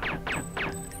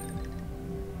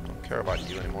 Don't care about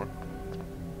you anymore.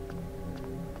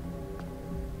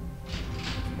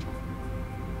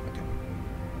 Okay.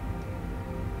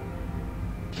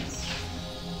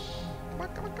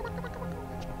 Come on.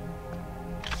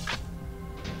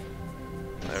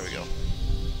 There we go.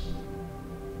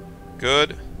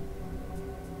 Good.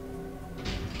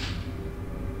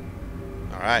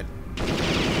 Alright.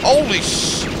 Holy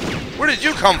sh... Where did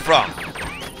you come from?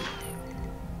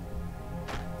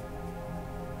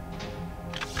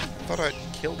 I thought I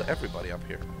killed everybody up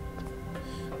here.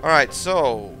 Alright,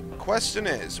 so... Question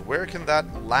is, where can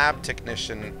that lab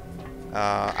technician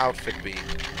outfit be?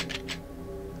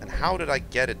 And how did I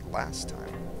get it last time?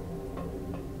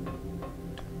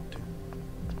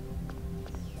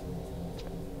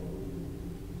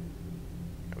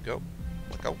 Go.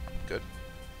 Good.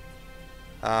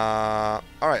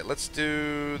 Alright, let's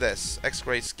do this.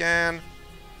 X-ray scan.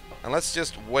 And let's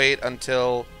just wait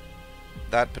until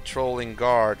that patrolling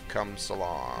guard comes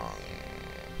along.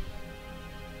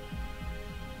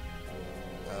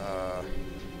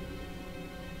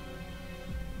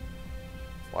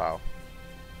 Wow.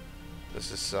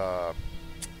 This is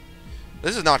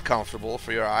not comfortable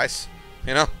for your eyes,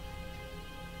 you know?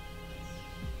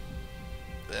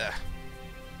 Ugh.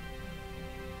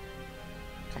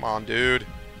 Come on, dude.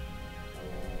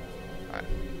 Alright,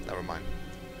 never mind.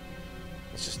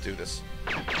 Let's just do this.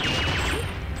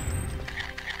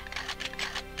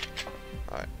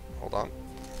 Alright, hold on.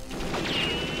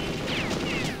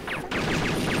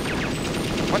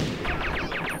 What?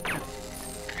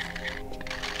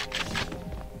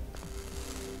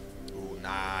 Ooh,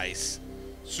 nice.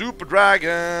 Super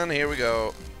Dragon, here we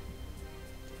go.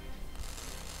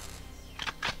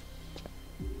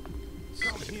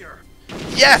 Come here.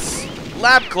 Yes!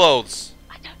 Lab clothes!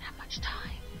 I don't have much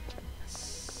time.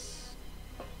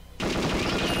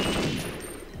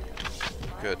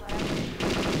 Good.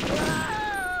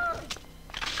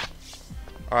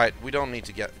 Alright, we don't need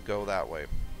to go that way.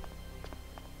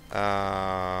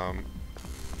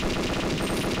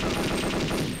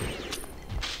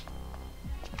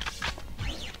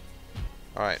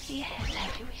 Alright. Yes,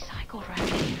 heavy recycled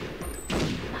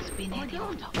rabbit. Must be near the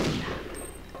autopsy lab.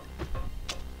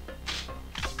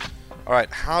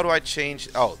 Alright, how do I change...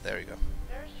 Oh, there you go.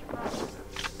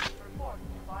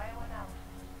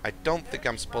 I don't think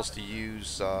I'm supposed to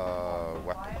use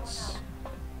weapons.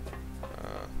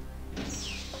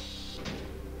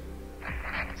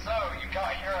 So, you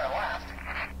got here at last.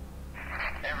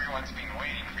 Everyone's been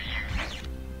waiting for you.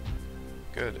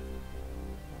 Good.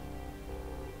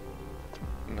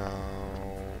 No.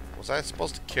 Was I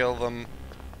supposed to kill them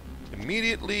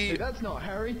immediately? Hey, that's not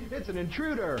Harry. It's an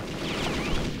intruder.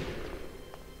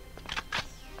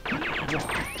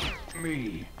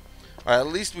 Me. Alright, at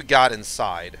least we got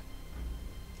inside.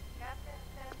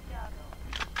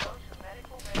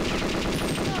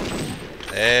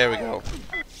 There we go.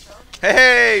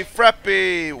 Hey,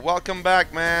 Freppy! Welcome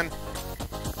back, man.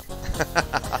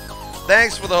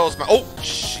 Thanks for the host, man. Oh,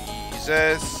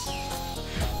 Jesus.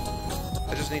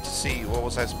 I just need to see. What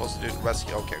was I supposed to do?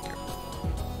 Rescue. Okay, okay.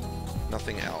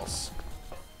 Nothing else.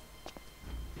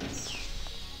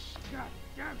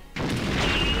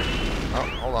 Oh,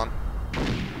 hold on.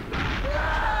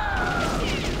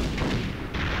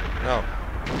 No.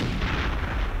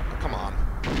 Oh, come on.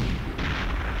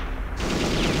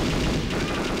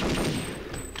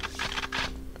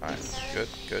 Alright,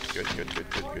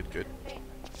 good.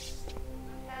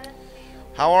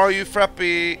 How are you,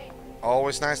 Freppy?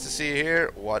 Always nice to see you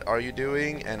here. What are you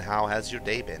doing, and how has your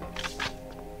day been?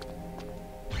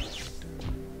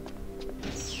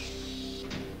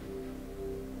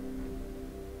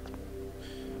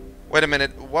 Wait a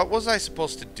minute, what was I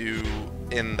supposed to do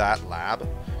in that lab?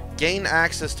 Gain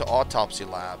access to autopsy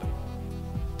lab.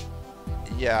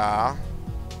 Yeah.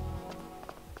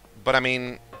 But I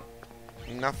mean,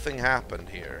 nothing happened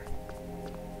here.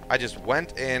 I just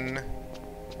went in,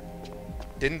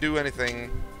 didn't do anything.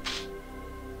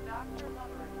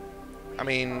 I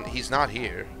mean, he's not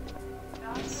here.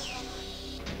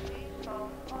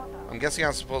 I'm guessing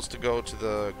I'm supposed to go to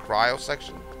the cryo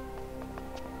section.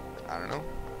 I don't know.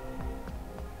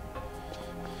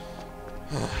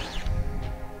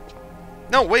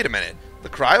 No, wait a minute. The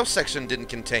cryo section didn't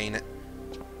contain it.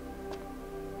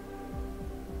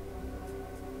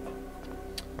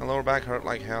 My lower back hurt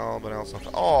like hell, but else not.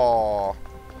 Oh,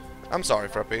 I'm sorry,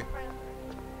 Freppy.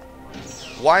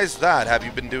 Why is that? Have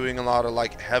you been doing a lot of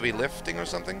like heavy lifting or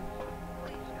something?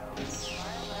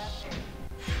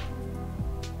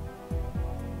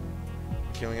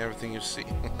 Killing everything you see.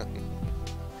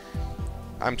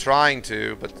 I'm trying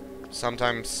to, but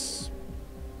sometimes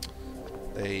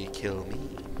they kill me.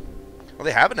 Well,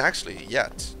 they haven't actually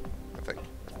yet, I think.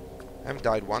 I haven't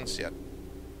died once yet,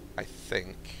 I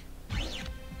think.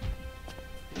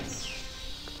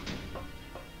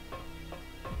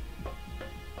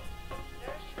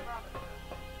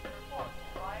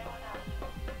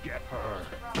 Get her.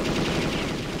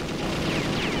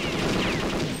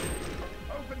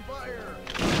 Open fire.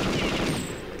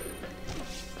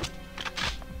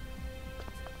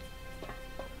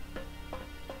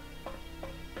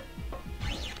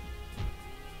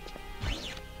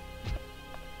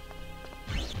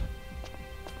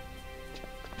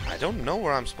 I don't know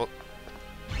where I'm supposed...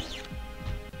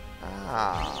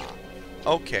 Ah.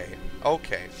 Okay.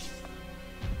 Okay.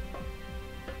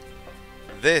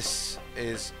 This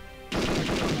is...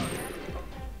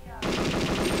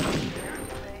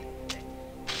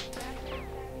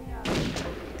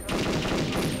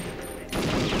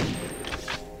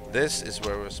 This is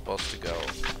where we're supposed to go.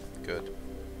 Good.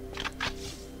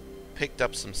 Picked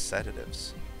up some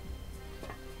sedatives.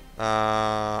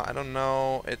 I don't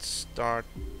know. It start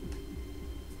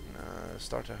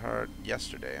to hurt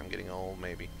yesterday. I'm getting old,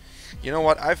 maybe. You know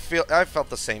what? I felt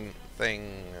the same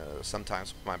thing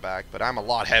sometimes with my back, but I'm a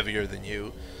lot heavier than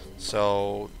you,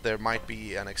 so there might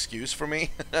be an excuse for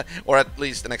me, or at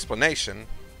least an explanation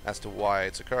as to why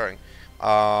it's occurring.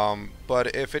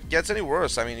 But if it gets any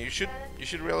worse, I mean, you should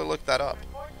really look that up.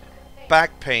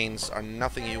 Back pains are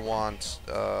nothing you want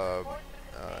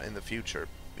in the future.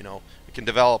 You know, it can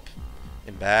develop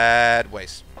in bad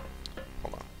ways.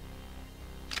 Hold on.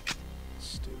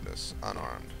 Let's do this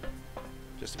unarmed.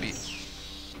 Just to be...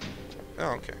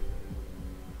 Oh, okay.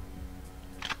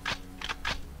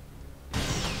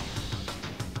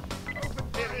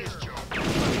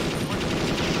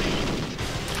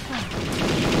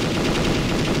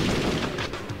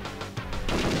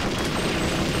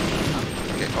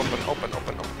 Okay,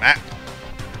 open. Matt.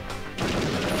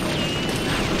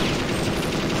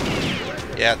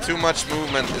 Yeah, too much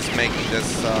movement is making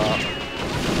this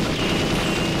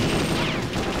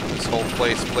this whole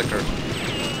place flicker.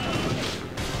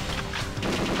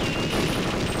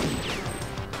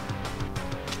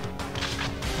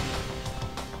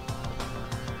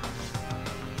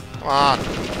 Come on.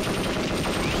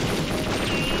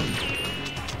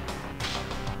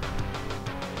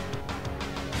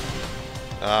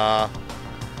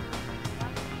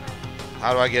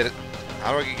 How do I get it?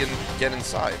 How do I get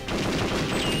inside?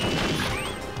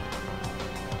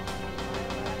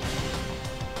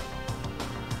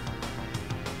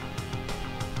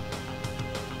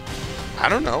 I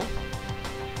don't know.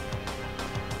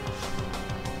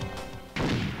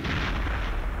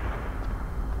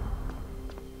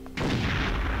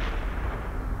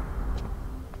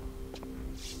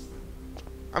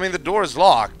 I mean, the door is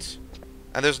locked,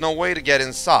 and there's no way to get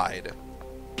inside.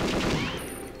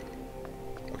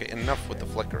 Okay, enough with the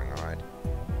flickering, alright.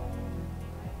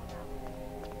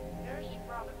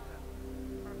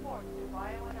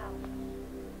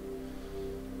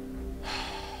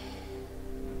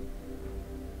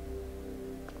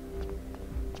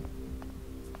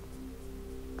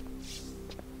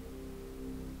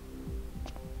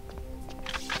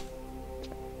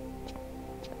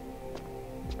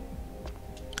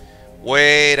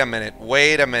 Wait a minute,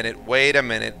 wait a minute, wait a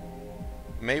minute.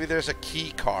 Maybe there's a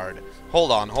key card.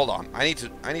 Hold on, hold on. I need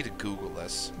to Google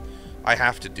this. I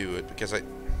have to do it because I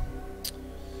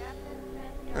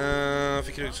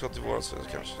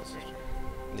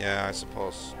yeah, I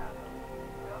suppose.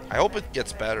 I hope it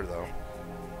gets better though.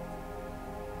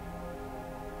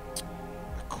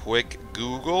 A quick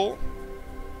Google.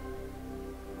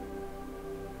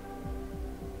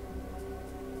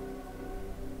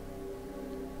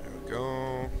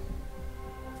 Go.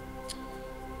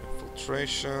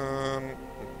 Infiltration.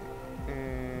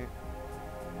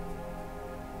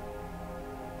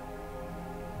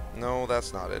 No,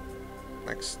 that's not it.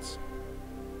 Next.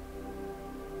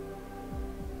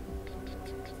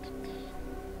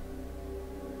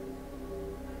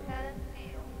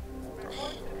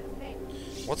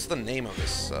 What's the name of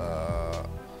this?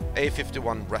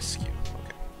 A51 Rescue.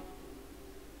 Okay.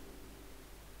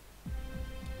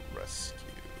 Rescue.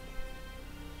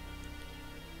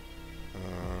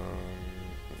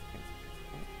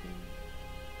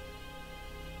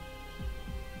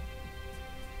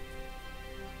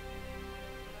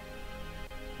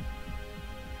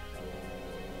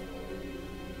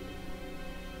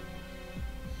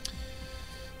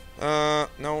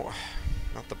 No,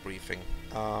 not the briefing.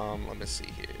 Let me see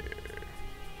here.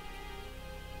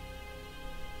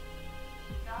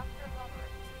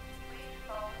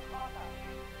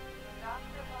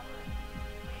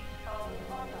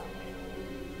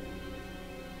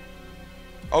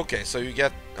 Okay, so you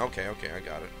get... Okay, I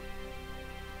got it.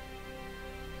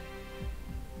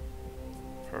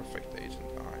 Perfect, Agent.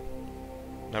 Alright.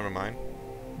 Never mind.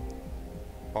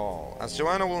 Paul. As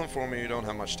Joanna will inform you don't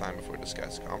have much time before your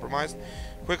disguise is compromised.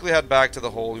 Quickly head back to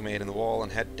the hole you made in the wall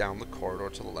and head down the corridor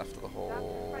to the left of the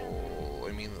hole.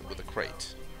 I mean, with the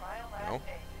crate. No?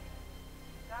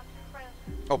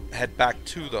 Oh, head back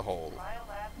to the hole.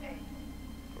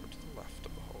 Or to the left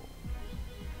of the hole.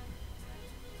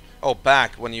 Oh,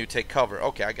 back when you take cover.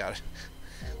 Okay, I got it.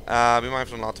 Be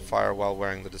mindful not to fire while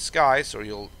wearing the disguise, or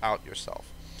you'll out yourself.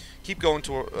 Keep going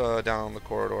to, down the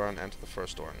corridor and enter the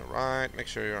first door on the right. Make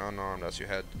sure you're unarmed as you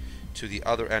head to the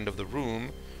other end of the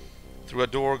room. Through a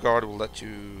door, guard will let you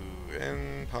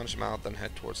in, punch him out, then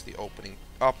head towards the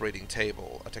operating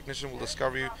table. A technician will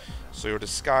discover you, so your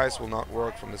disguise will not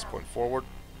work from this point forward.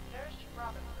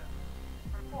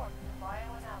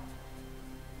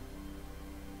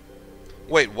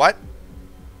 Wait, what?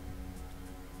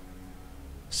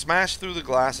 Smash through the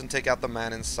glass and take out the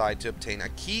man inside to obtain a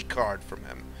key card from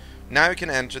him. Now you can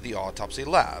enter the autopsy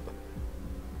lab.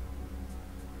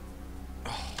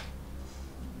 Oh.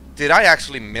 Did I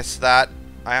actually miss that?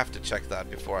 I have to check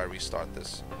that before I restart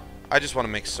this. I just want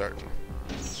to make certain.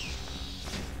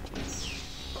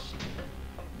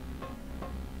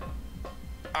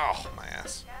 Oh, my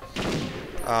ass.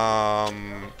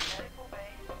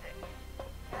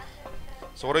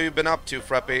 So what have you been up to,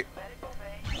 Freppy?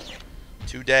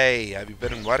 Today, have you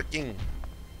been working?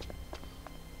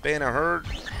 Been a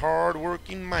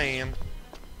hard-working man.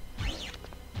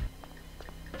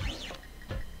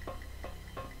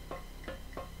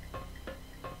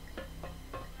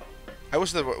 I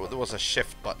wish there was a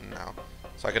shift button now,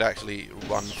 so I could actually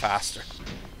run faster.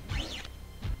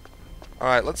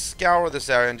 Alright, let's scour this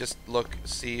area and just look,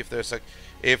 see if there's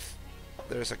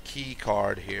a key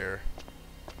card here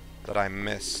that I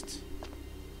missed.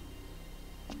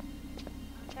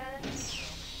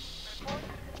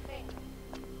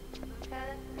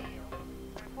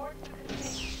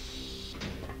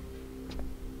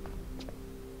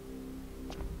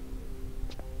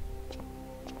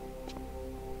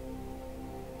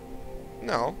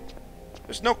 No.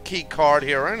 There's no key card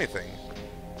here or anything.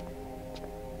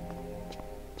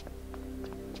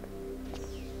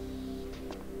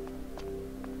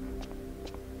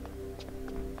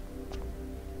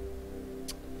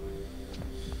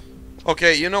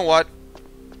 Okay, you know what?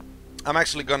 I'm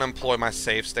actually gonna employ my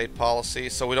save state policy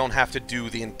so we don't have to do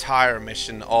the entire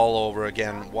mission all over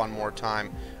again one more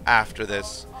time after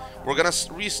this. We're gonna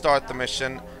restart the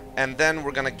mission, and then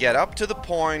we're gonna get up to the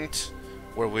point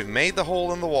where we've made the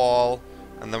hole in the wall,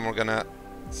 and then we're gonna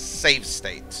save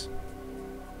state.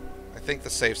 I think the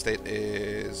save state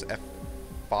is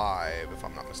F5 if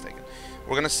I'm not mistaken.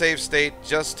 We're gonna save state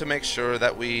just to make sure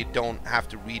that we don't have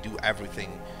to redo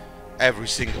everything every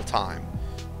single time.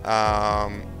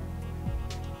 Alright.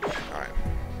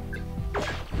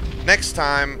 Next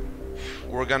time,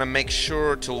 we're gonna make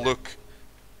sure to look.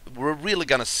 We're really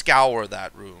gonna scour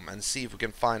that room and see if we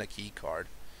can find a key card.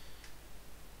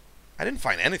 I didn't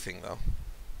find anything though.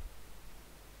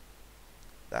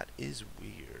 That is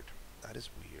weird. That is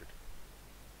weird.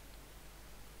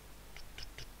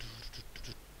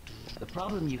 The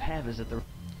problem you have is that the...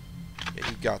 Yeah,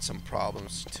 you got some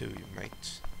problems too, you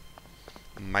mate.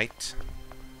 Mate.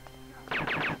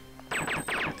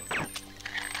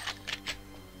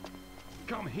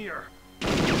 Come here. I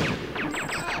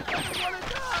wanna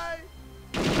die!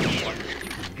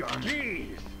 God.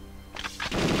 Jeez.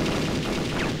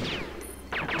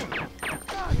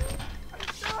 God, I'm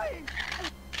dying!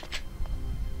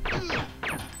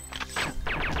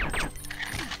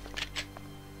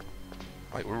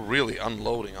 Like, we're really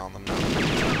unloading on them now.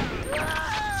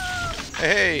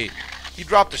 Hey, he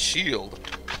dropped a shield.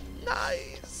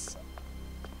 Nice.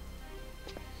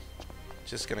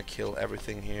 Just gonna kill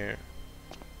everything here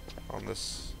on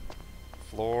this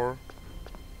floor.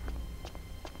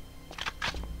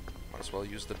 Might as well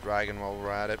use the dragon while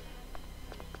we're at it.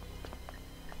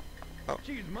 Oh.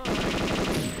 She's mine.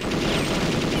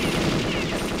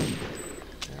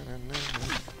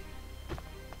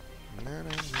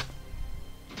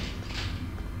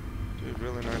 Dude,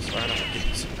 really nice lineup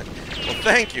games. Well,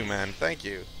 thank you, man. Thank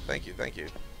you. Thank you. Thank you.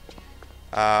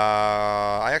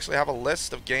 I actually have a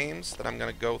list of games that I'm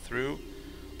gonna go through.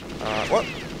 What?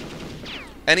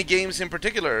 Any games in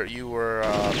particular you were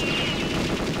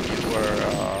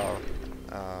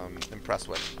impressed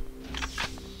with?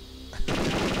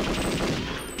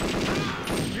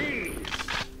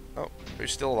 Oh, are you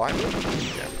still alive?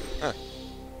 Yeah. Huh.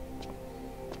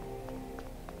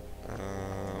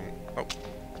 Oh,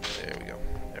 there we go.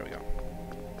 There we go.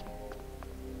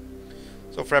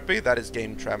 So Freppy, that is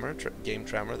Game Tremor. Game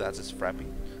Tremor, that's his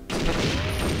Freppy.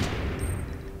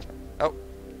 Oh,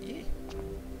 yeah.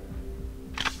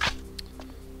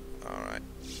 All right,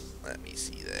 let me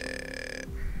see that.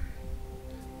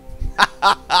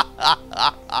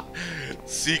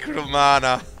 Secret of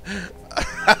Mana.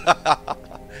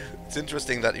 It's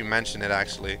interesting that you mention it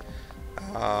actually,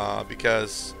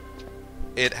 because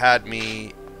it had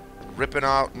me ripping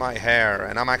out my hair,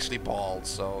 and I'm actually bald,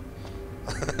 so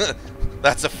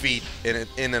that's a feat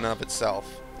in and of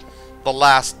itself. The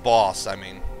last boss, I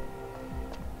mean.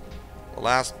 The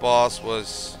last boss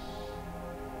was,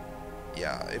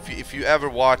 yeah. If you ever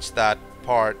watch that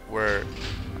part where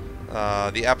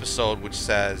the episode which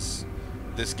says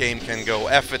this game can go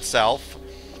F itself,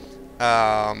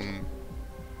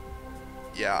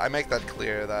 yeah, I make that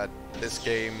clear that this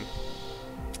game,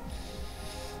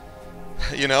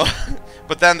 you know.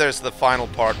 But then there's the final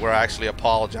part where I actually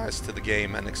apologize to the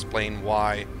game and explain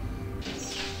why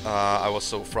I was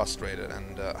so frustrated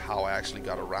and how I actually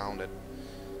got around it.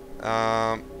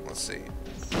 Let's see.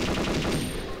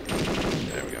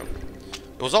 There we go.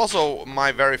 It was also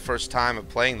my very first time of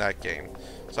playing that game,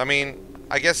 so I mean,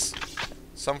 I guess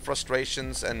some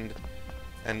frustrations and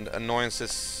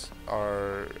annoyances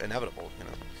are inevitable, you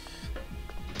know.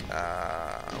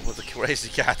 With a crazy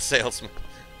cat salesman.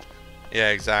 Yeah,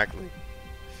 exactly.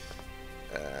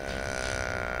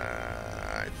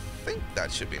 I think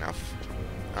that should be enough.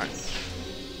 Alright.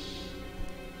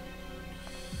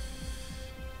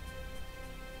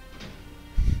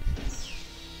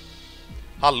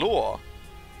 Hallå!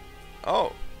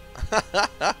 Oh.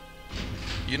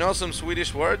 You know some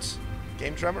Swedish words?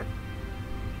 Game Tremor?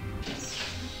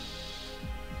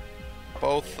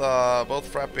 Both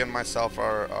Freppy and myself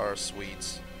are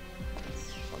Swedes.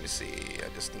 Let me see. I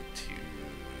just need to.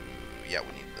 Yeah,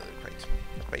 we need the crate.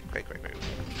 Crate.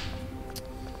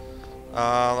 The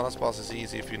last boss is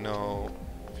easy if you know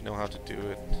how to do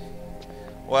it.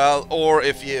 Well, or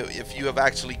if you have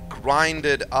actually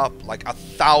grinded up like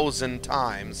 1,000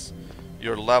 times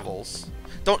your levels.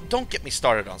 Don't get me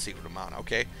started on Secret of Mana,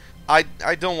 okay? I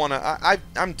don't wanna.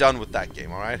 I'm done with that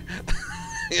game. All right.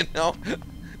 You know?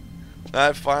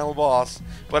 That final boss.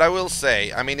 But I will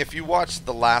say, I mean, if you watch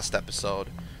the last episode,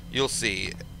 you'll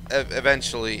see,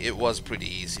 eventually it was pretty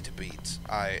easy to beat.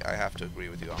 I have to agree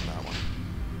with you on that one.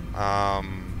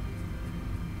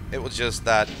 It was just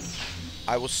that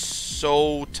I was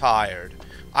so tired.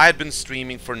 I had been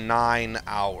streaming for 9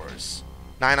 hours.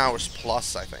 9 hours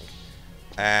plus, I think.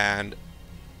 And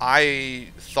I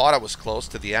thought I was close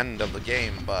to the end of the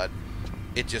game, but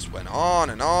it just went on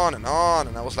and on and on,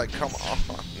 and I was like, come on.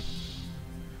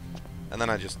 And then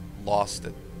I just lost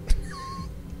it.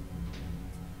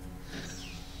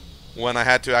 When I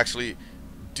had to actually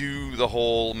do the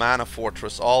whole Mana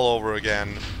Fortress all over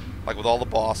again, like with all the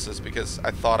bosses, because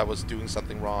I thought I was doing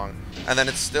something wrong. And then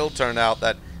it still turned out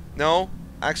that, no,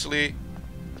 actually,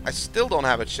 I still don't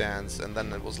have a chance. And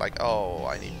then it was like, oh,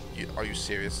 are you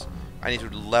serious? I need to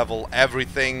level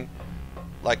everything,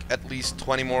 like at least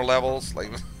 20 more levels.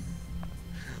 Like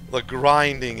the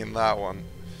grinding in that one.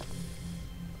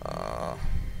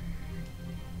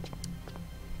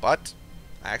 But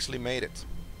I actually made it.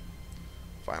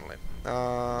 Finally.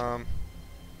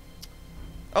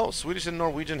 Oh, Swedish and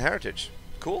Norwegian heritage.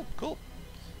 Cool, cool.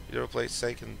 You ever played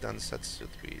Seiken Densetsu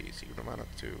 3 Secret of Mana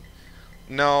 2?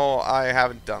 No, I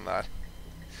haven't done that.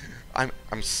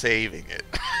 I'm saving it.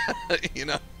 You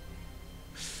know?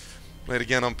 Play it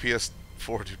again on PS4.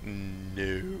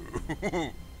 No.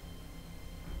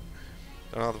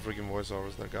 Don't know the freaking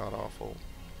voiceovers, they're god awful.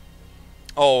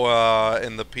 Oh,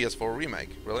 in the PS4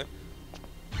 remake, really?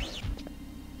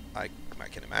 I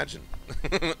can imagine.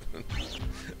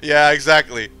 Yeah,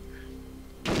 exactly.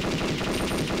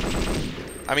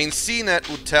 I mean, CNET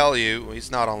would tell you, he's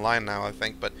not online now, I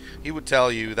think, but he would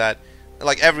tell you that,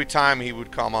 like, every time he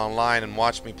would come online and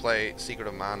watch me play Secret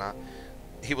of Mana,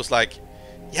 he was like,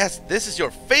 yes, this is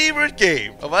your favorite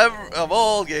game of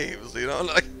all games, you know?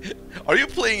 Like, are you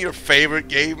playing your favorite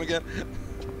game again?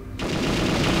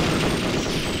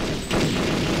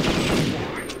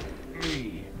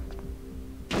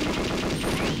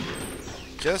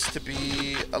 Just to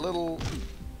be a little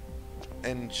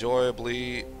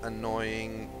enjoyably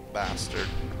annoying bastard.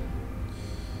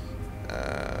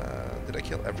 Did I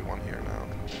kill everyone here now?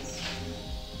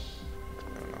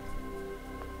 I don't know.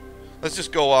 Let's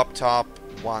just go up top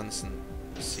once and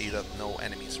see that no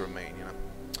enemies remain, you know.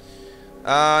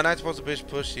 Not supposed to push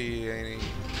pushy, ain't he?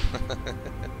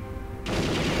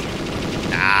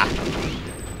 Nah.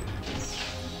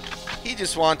 He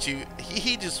just wants you.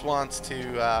 He just wants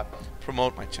to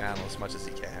promote my channel as much as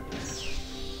he can.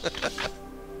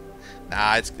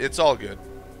 Nah, it's all good.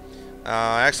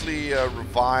 I actually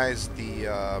revised the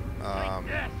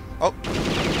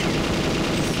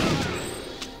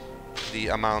the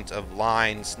amount of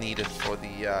lines needed for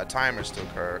the timers to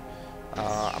occur.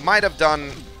 I might have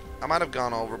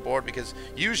gone overboard because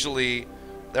usually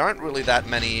there aren't really that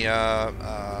many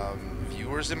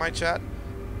viewers in my chat,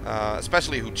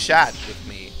 especially who chat with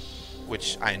me,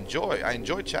 which I enjoy. I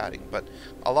enjoy chatting, but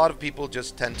a lot of people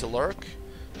just tend to lurk,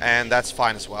 and that's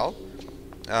fine as well.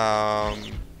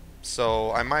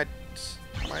 So I might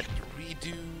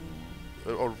redo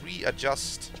or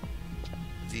readjust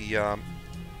the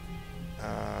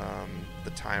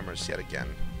timers yet again.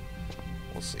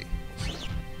 We'll see.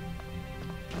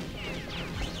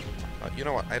 You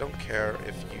know what? I don't care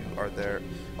if you are there.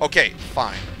 Okay,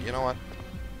 fine. You know what?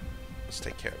 Let's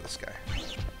take care of this guy.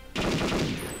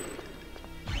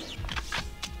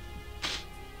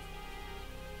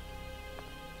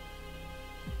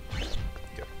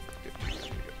 Good.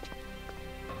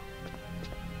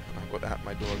 What at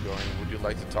my door going? Would you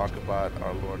like to talk about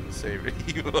our Lord and Savior?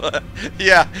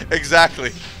 Yeah,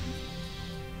 exactly.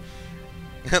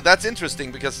 That's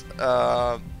interesting because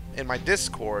in my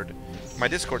Discord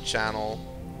channel,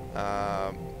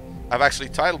 I've actually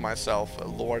titled myself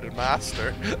Lord and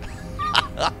Master,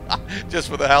 just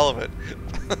for the hell of it.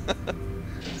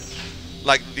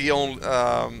 Like the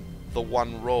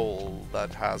one role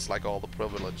that has like all the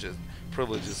privileges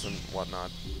and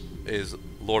whatnot is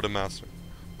Lord and Master.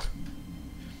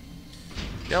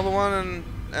 Diablo 1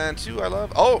 and 2 I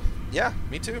love. Oh, yeah,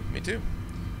 me too.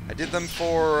 I did them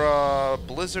for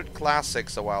Blizzard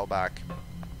Classics a while back.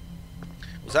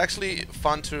 It was actually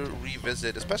fun to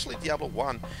revisit, especially Diablo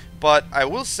 1. But I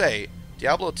will say,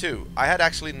 Diablo 2, I had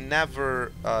actually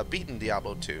never beaten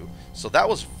Diablo 2. So that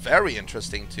was very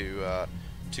interesting to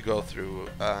go through.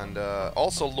 And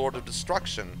also Lord of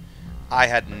Destruction, I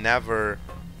had never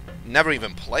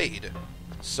even played.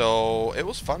 So it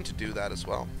was fun to do that as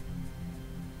well.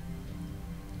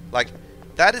 Like,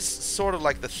 that is sort of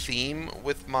like the theme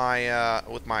with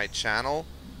my channel.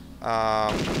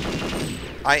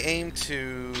 I aim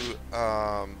to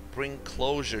bring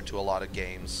closure to a lot of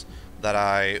games that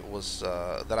I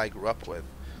grew up with,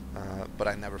 but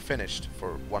I never finished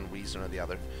for one reason or the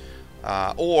other.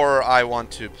 Or I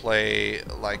want to play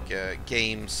like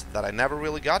games that I never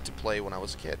really got to play when I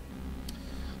was a kid.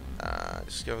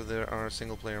 Discovered there are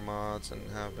single-player mods and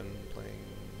have been playing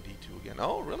D2 again.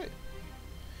 Oh, really?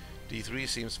 D3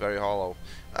 seems very hollow.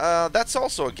 That's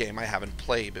also a game I haven't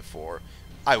played before.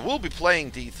 I will be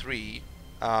playing D3,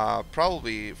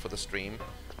 probably for the stream.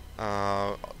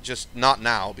 Just not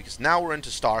now, because now we're into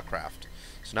StarCraft.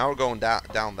 So now we're going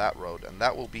down that road, and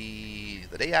that will be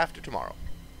the day after tomorrow.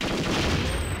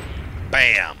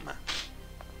 Bam!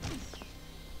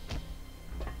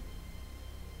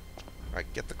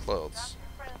 Alright, get the clothes.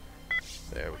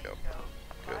 There we go.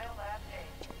 Good.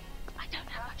 I don't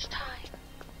have much time.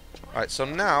 Alright, so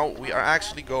now we are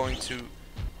actually going to...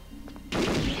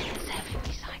 It's heavily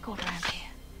recycled around here.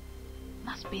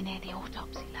 Must be near the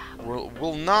autopsy lab.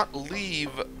 We'll not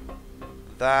leave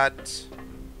that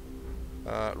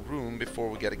room before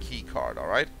we get a key card,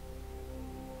 alright?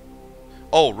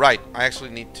 Oh, right. I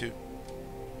actually need to...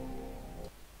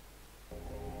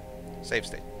 Save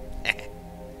state.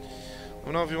 Let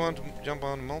me know if you want to jump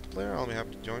on multiplayer. I'll be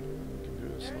happy to join you. We can do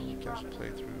this. You can play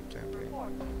through campaign.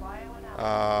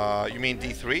 You mean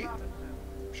D3?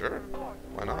 Sure.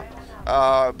 Why not?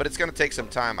 But it's gonna take some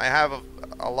time. I have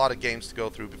a lot of games to go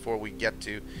through before we get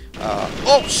to...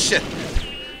 oh, shit!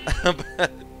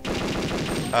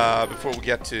 Before we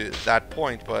get to that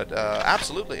point, but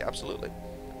absolutely, absolutely.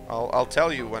 I'll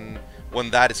tell you when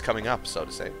that is coming up, so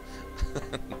to say.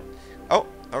 Oh,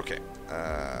 okay.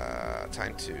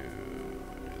 Time to do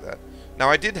that. Now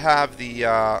I did have the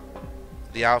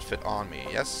outfit on me.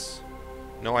 Yes?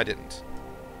 No, I didn't.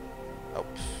 Oh.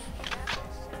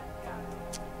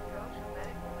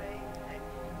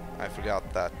 I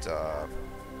forgot that. Yeah.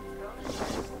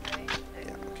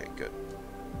 Okay. Good.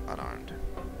 Unarmed.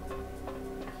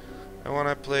 And one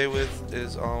I play with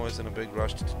is always in a big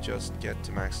rush to just get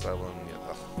to max level and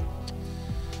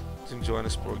to enjoy the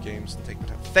sport games and take my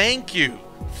time. Thank you!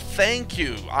 Thank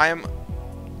you! I am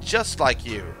just like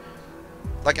you.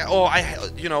 Like, oh,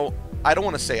 you know, I don't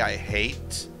want to say I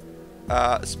hate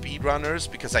speedrunners,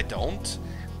 because I don't,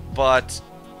 but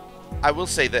I will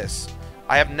say this.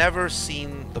 I have never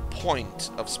seen the point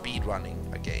of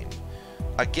speedrunning a game.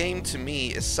 A game to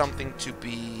me is something to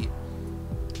be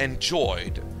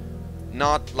enjoyed,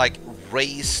 not like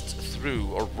raced through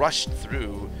or rushed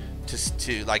through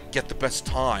to like get the best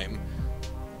time.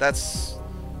 That's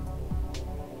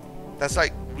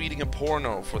like reading a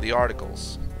porno for the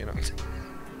articles, you know.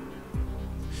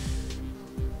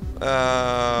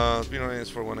 Speedrunning is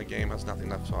for when a game has nothing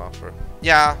left to offer.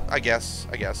 Yeah, I guess.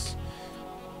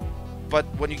 But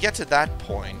when you get to that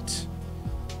point,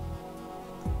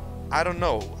 I don't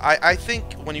know. I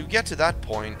think when you get to that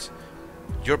point,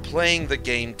 you're playing the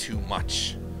game too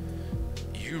much.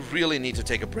 You really need to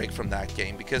take a break from that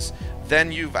game, because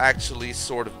then you've actually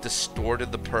sort of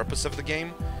distorted the purpose of the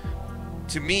game.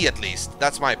 To me, at least,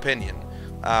 that's my opinion.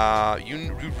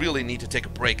 You really need to take a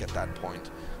break at that point.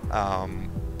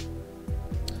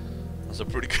 That's a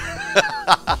pretty good...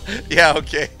 Yeah,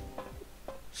 okay.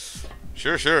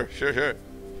 Sure.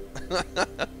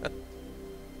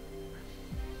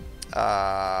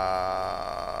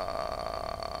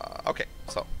 Okay,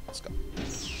 so let's go.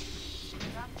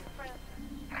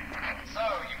 So,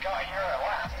 you got here at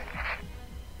last.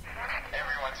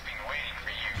 Everyone's been waiting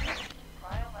for you.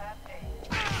 Trial Lab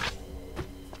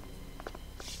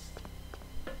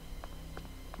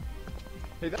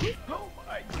A. Hey, oh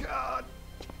my god!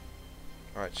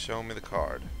 Alright, show me the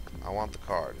card. I want the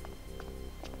card.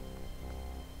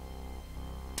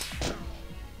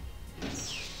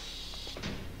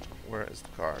 Where is the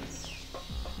card?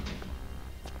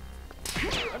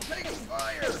 I'm taking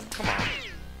fire! Come on.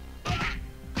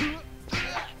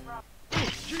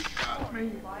 She got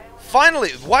me!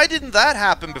 Finally! Why didn't that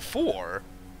happen before?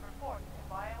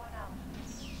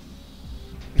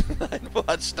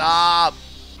 What? Stop!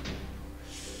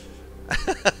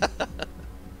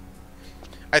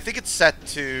 I think it's set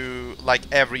to like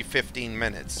every 15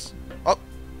 minutes. Oh!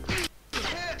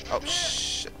 Oh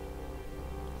shit.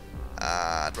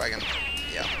 Dragon.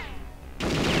 Yeah.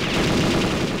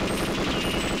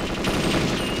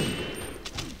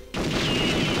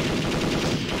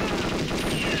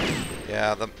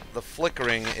 Yeah, the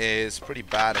flickering is pretty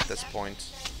bad at this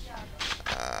point.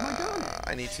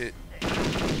 I need to...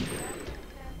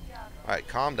 Alright,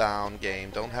 calm down, game.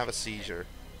 Don't have a seizure.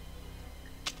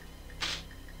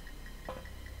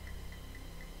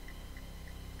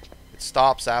 It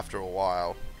stops after a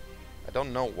while. I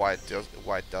don't know why it does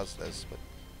this, but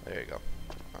there you go.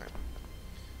 Alright.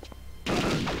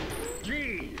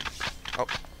 Oh.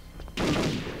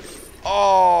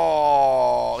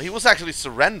 Oh, he was actually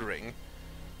surrendering.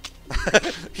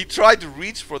 He tried to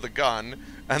reach for the gun,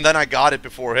 and then I got it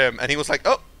before him, and he was like,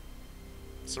 oh,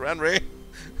 surrendering.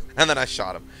 And then I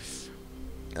shot him.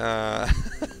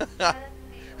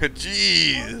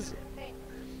 Jeez.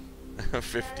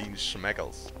 15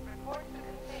 schmeckles.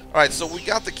 Alright, so we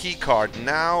got the key card.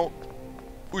 Now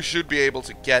we should be able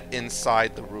to get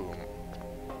inside the room.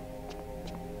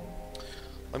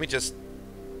 Let me just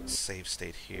save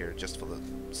state here, just for the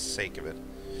sake of it.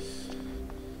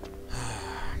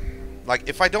 Like,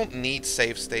 if I don't need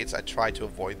save states, I try to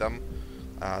avoid them.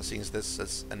 Since this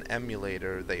is an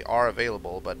emulator, they are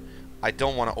available, but I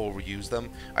don't want to overuse them.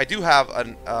 I do have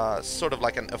an sort of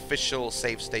like an official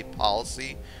save state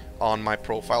policy on my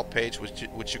profile page,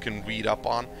 which you can read up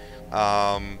on.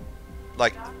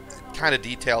 Like, kind of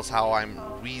details how I'm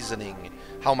reasoning,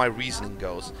 how my reasoning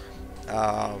goes.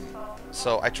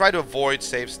 So I try to avoid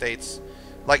save states.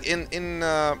 Like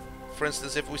for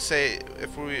instance, if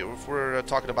we're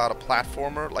talking about a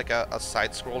platformer, like a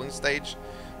side-scrolling stage,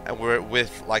 and we're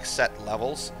with like set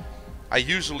levels, I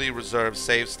usually reserve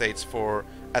save states for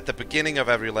at the beginning of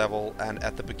every level and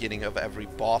at the beginning of every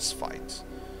boss fight.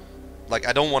 Like,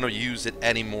 I don't want to use it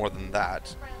any more than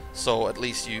that, so at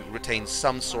least you retain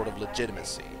some sort of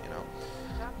legitimacy, you know.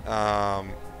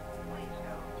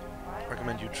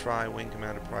 Recommend you try Wing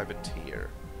Commander Privateer.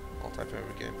 All-time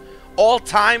favorite game.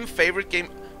 All-time favorite game?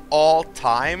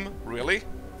 All-time? Really?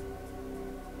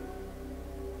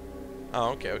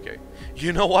 Oh, okay, okay.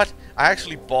 You know what? I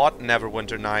actually bought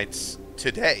Neverwinter Nights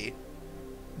today.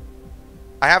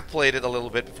 I have played it a little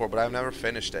bit before, but I've never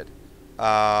finished it.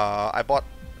 I bought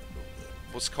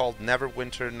what's called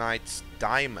Neverwinter Nights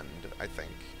Diamond, I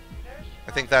think.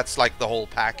 I think that's like the whole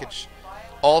package.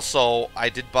 Also, I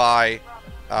did buy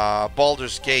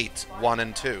Baldur's Gate 1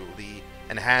 and 2, the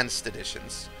enhanced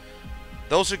editions.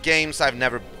 Those are games I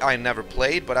never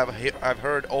played, but I've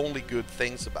heard only good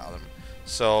things about them.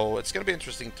 So it's gonna be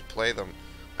interesting to play them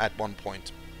at one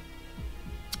point.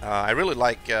 I really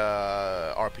like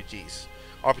RPGs.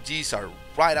 RPGs are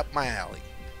right up my alley,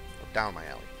 or down my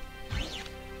alley.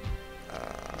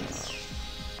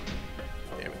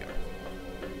 There we go.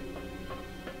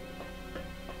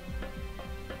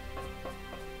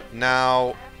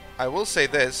 Now, I will say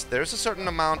this, there's a certain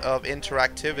amount of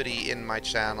interactivity in my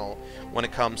channel when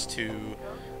it comes to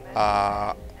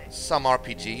some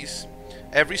RPGs.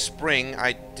 Every spring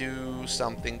I do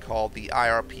something called the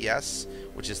IRPS,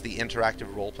 which is the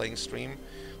Interactive Role-Playing Stream,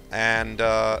 and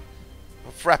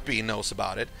Freppy knows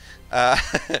about it.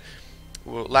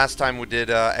 Last time we did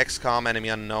XCOM Enemy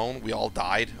Unknown, we all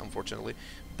died, unfortunately.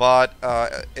 But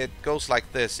it goes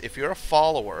like this. If you're a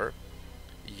follower,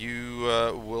 you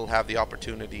will have the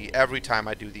opportunity every time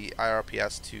I do the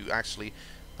IRPS to actually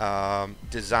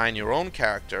design your own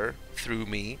character through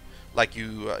me. Like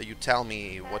you tell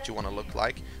me what you want to look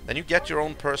like, then you get your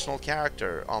own personal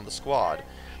character on the squad,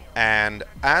 and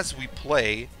as we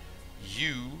play,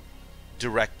 you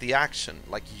direct the action,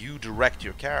 like you direct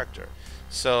your character.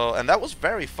 So, and that was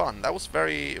very fun. That was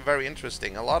very, very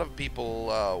interesting. A lot of people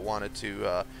wanted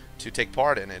to take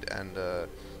part in it, and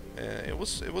it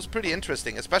was pretty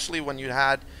interesting, especially when you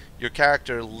had your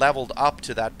character leveled up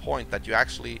to that point that you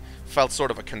actually felt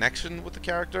sort of a connection with the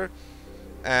character.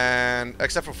 And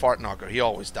except for Fartknocker, he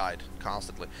always died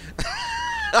constantly.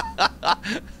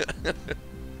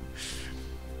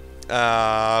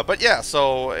 But yeah,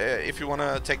 so if you want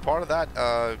to take part of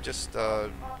that, just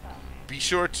be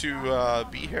sure to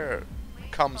be here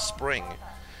come spring.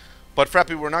 But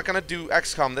Freppy, we're not gonna do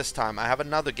XCOM this time. I have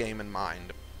another game in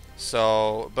mind.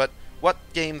 So, but what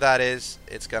game that is,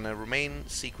 it's gonna remain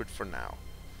secret for now.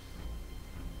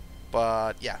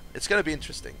 But yeah, it's gonna be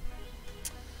interesting.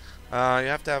 You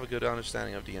have to have a good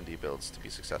understanding of D&D builds to be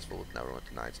successful with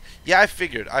Neverwinter Nights. Yeah, I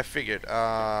figured.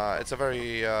 It's a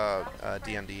very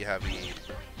D&D heavy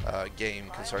game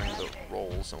concerning the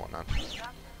roles and whatnot.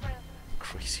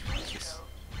 Crazy monkeys.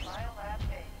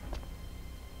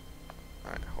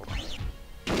 Alright, hold on.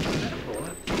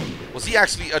 Was he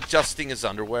actually adjusting his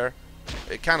underwear?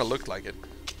 It kind of looked like it.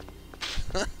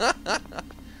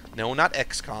 No, not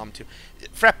XCOM 2.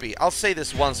 Freppy, I'll say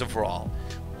this once and for all.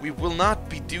 We will not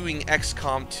be doing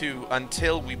XCOM 2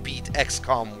 until we beat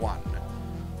XCOM 1.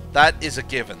 That is a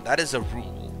given. That is a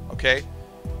rule, okay?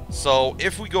 So,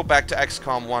 if we go back to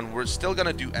XCOM 1, we're still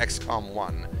gonna do XCOM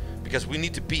 1, because we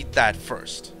need to beat that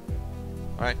first.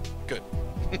 Alright? Good.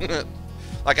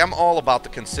 Like, I'm all about the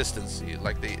consistency.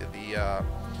 Like, we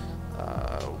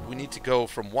need to go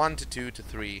from 1 to 2 to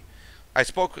 3. I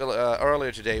spoke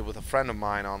earlier today with a friend of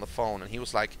mine on the phone, and he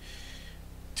was like,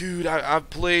 Dude, I've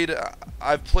played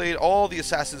all the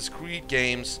Assassin's Creed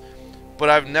games, but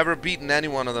I've never beaten any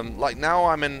one of them. Like now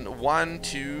I'm in 1,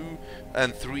 2,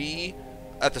 and 3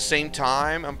 at the same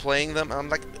time. I'm playing them. I'm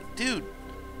like, dude,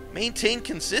 maintain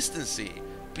consistency.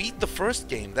 Beat the first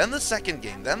game, then the second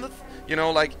game, then the you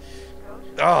know, like,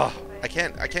 I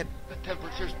can't. The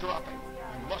temperature's dropping.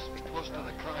 We must be close to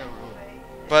the cryo room.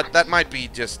 But that might be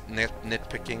just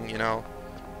nitpicking, you know.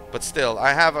 But still,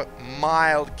 I have a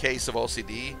mild case of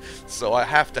OCD, so I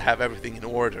have to have everything in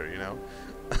order, you know.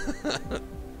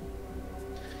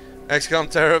 XCOM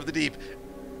Terror of the Deep.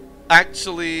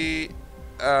 Actually,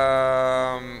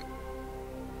 Terror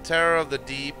of the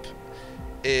Deep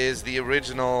is the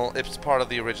original. It's part of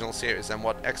the original series, and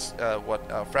what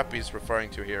Freppy is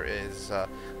referring to here is the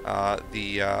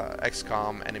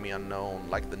XCOM Enemy Unknown,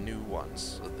 like the new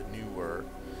ones, the newer.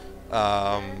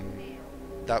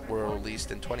 That were released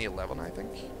in 2011, I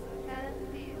think.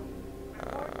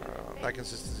 That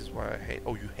consistency is why I hate.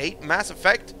 Oh, you hate Mass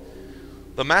Effect?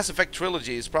 The Mass Effect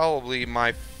trilogy is probably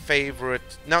my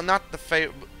favorite. No, not the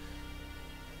favorite.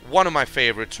 One of my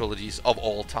favorite trilogies of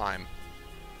all time.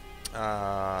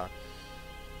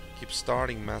 Keep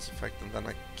starting Mass Effect and then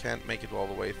I can't make it all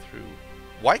the way through.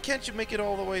 Why can't you make it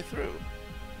all the way through?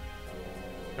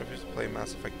 I refuse to play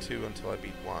Mass Effect 2 until I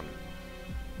beat 1.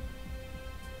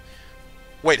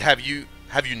 Wait, have you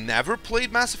never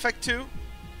played Mass Effect 2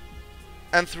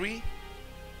 and 3?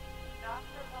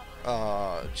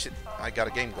 Shit, I got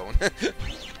a game going.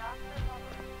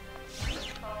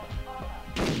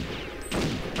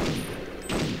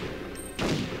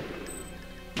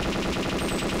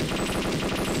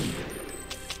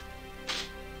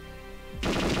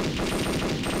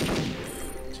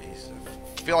 Jeez, I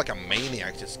feel like a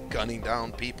maniac just gunning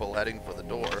down people heading for the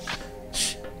door.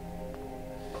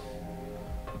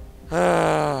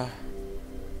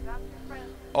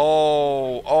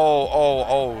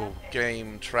 Oh,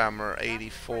 Game Tremor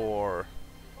 84.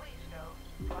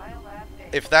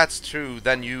 If that's true,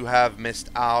 then you have missed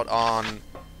out on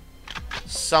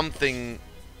something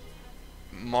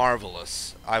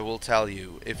marvelous, I will tell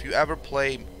you. If you ever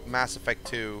play Mass Effect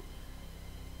 2,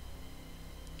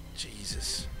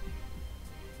 Jesus.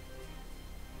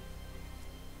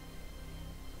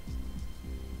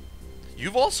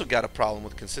 You've also got a problem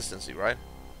with consistency, right?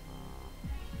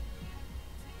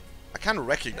 I kind of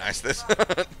recognize this,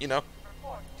 you know.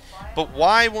 But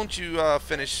why won't you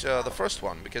finish the first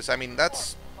one? Because I mean,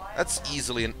 that's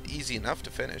easy enough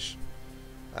to finish.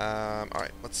 All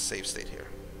right, let's save state here.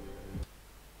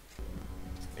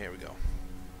 Here we go.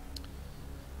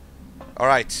 All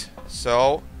right,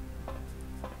 so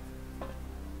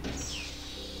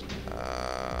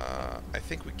I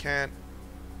think we can.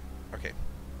 Okay.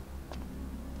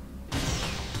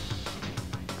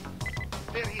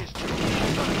 There he is.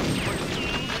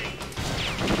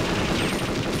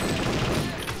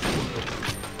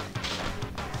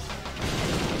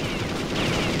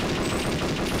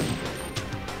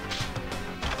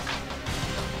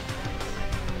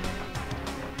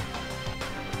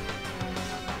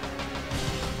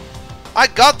 I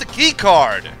got the key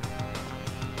card.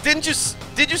 Did you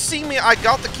see me? I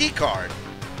got the key card.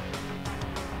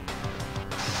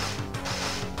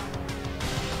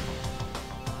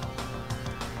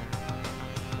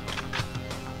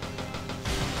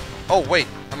 Oh wait,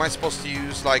 am I supposed to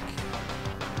use like?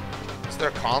 Is there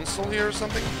a console here or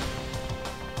something?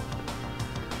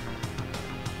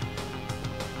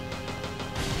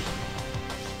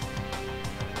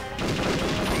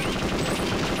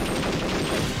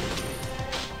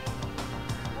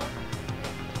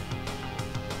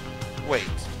 Wait.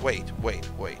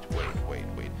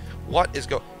 What is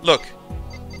Look.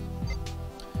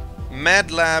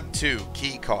 MedLab 2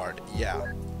 key card.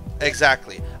 Yeah.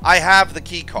 Exactly. I have the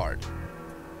key card.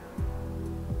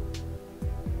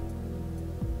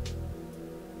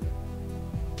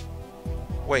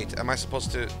 Wait, am I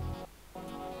supposed to...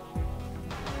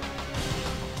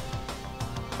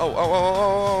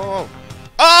 Oh!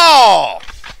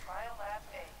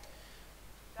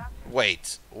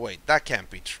 Wait, that can't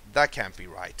be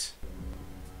right.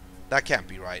 That can't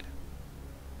be right.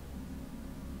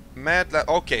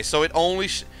 Okay, so it only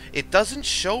it doesn't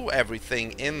show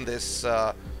everything in this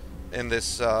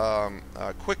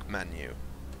quick menu.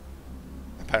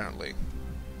 Apparently.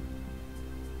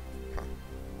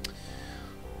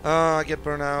 I get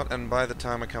burnt out, and by the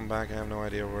time I come back, I have no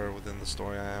idea where within the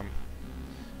story I am.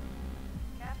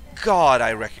 God,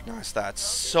 I recognize that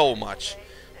so much.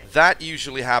 That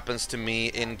usually happens to me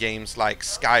in games like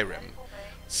Skyrim.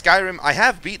 Skyrim, I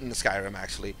have beaten Skyrim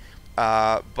actually,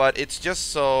 but it's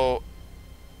just so...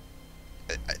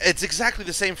 it's exactly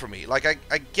the same for me. Like,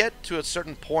 I get to a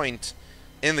certain point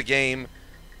in the game,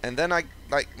 and then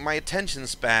my attention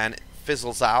span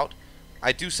fizzles out.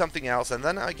 I do something else, and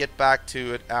then I get back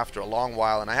to it after a long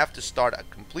while, and I have to start a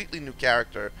completely new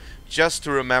character just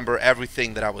to remember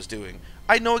everything that I was doing.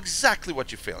 I know exactly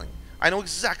what you're feeling. I know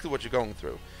exactly what you're going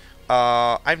through.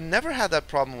 I've never had that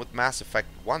problem with Mass Effect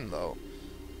 1, though.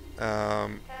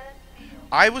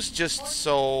 I was just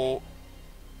so...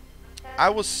 I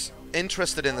was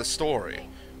interested in the story.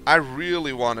 I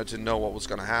really wanted to know what was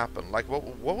going to happen. Like, what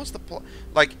was the plot?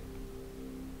 Like,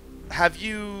 have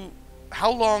you...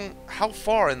 How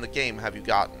far in the game have you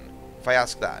gotten? If I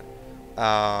ask that.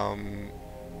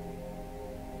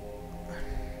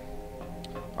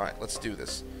 Alright, let's do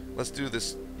this. Let's do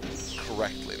this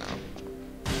correctly now.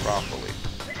 Properly.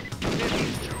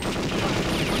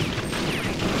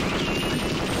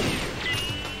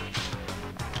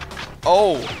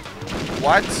 Oh!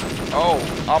 What? Oh,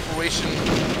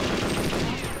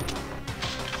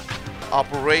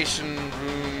 Operation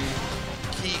Room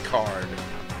Key Card.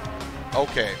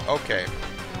 Okay, okay.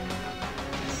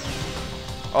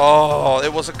 Oh,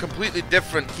 it was a completely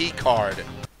different key card.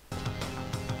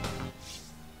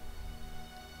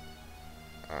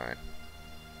 Alright.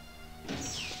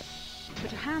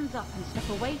 Put your hands up and step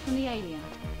away from the alien.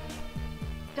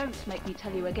 Don't make me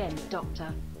tell you again,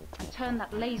 Doctor. And turn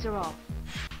that laser off.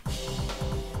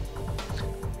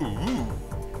 Ooh.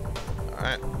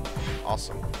 Alright.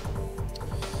 Awesome.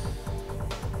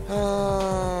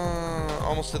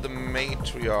 Almost to the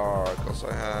matriarch. Also,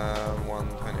 I have one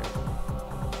tiny.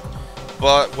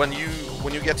 But when you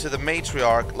get to the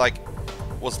matriarch, like,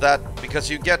 was that because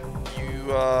you get to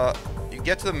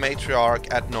the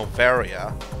matriarch at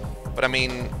Noveria? But I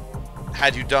mean,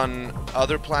 had you done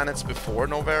other planets before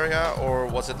Noveria, or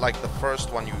was it like the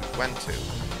first one you went to?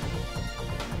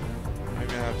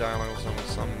 Maybe I have dialogue with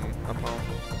some unknown.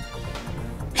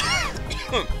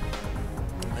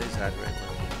 I just had right now.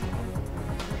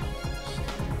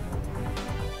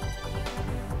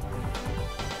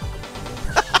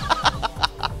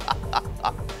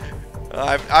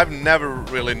 I've never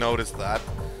really noticed that.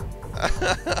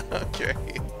 Okay.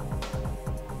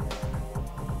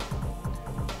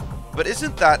 But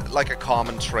isn't that like a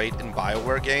common trait in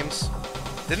BioWare games?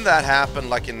 Didn't that happen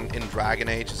like in Dragon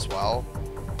Age as well?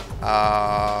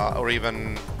 Or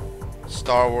even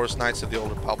Star Wars Knights of the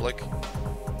Old Republic?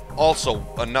 Also,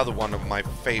 another one of my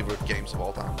favorite games of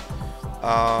all time.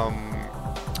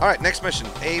 Alright, next mission.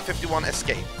 A51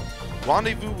 Escape.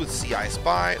 Rendezvous with CI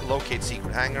Spy, locate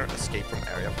secret hangar, escape from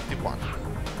Area 51.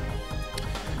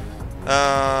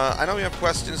 I know you have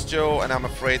questions, Joe, and I'm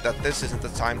afraid that this isn't the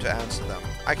time to answer them.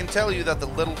 I can tell you that the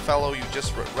little fellow you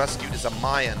just rescued is a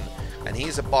Mayan, and he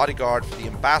is a bodyguard for the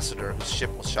ambassador whose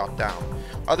ship was shot down.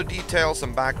 Other details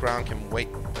and background can wait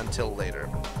until later.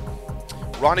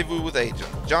 Rendezvous with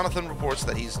Agent. Jonathan reports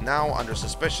that he's now under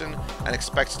suspicion and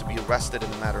expects to be arrested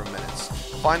in a matter of minutes.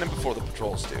 Find him before the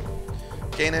patrols do.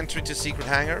 Gain entry to secret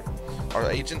hangar.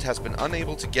 Our agent has been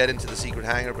unable to get into the secret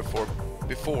hangar before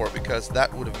because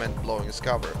that would have meant blowing his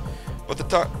cover. But the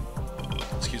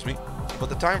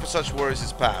time for such worries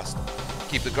is past.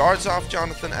 Keep the guards off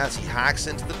Jonathan as he hacks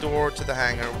into the door to the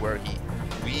hangar where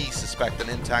we suspect an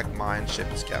intact Mayan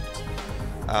ship is kept.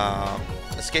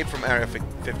 Escape from Area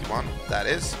 51, that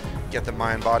is. Get the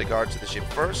Mayan bodyguard to the ship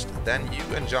first, then you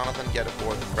and Jonathan get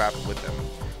aboard the craft with them.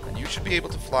 And you should be able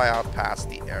to fly out past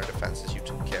the air defenses you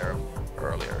took care of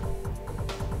earlier.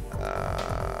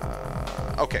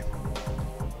 Okay.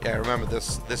 Yeah, I remember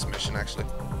this mission actually. They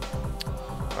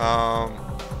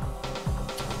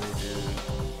do.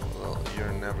 Well,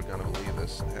 you're never gonna believe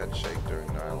this. Head shake during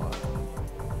dialogue.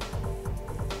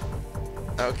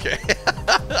 Okay.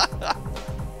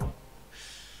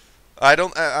 I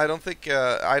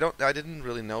didn't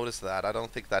really notice that. I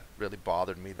don't think that really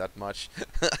bothered me that much.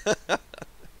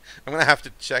 I'm gonna have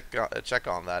to check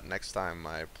on that next time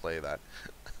I play that.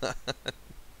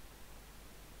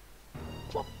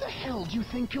 What the hell do you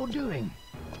think you're doing?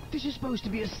 This is supposed to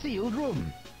be a sealed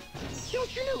room.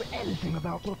 Don't you know anything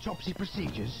about autopsy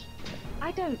procedures?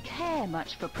 I don't care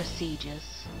much for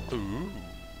procedures. Ooh.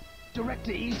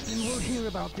 Director Easton will hear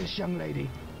about this, young lady.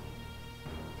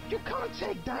 You can't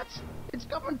take that. It's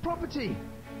government property.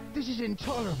 This is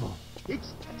intolerable.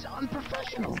 It's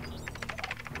unprofessional.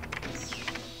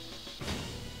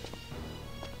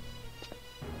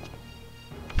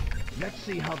 Let's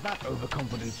see how that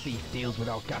overconfident thief deals with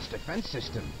our gas defense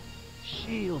system.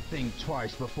 She'll think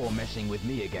twice before messing with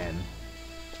me again.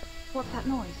 What's that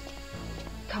noise?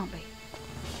 Can't be.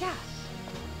 Gas.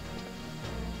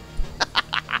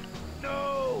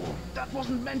 No! That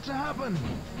wasn't meant to happen!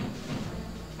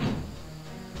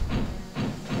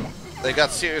 They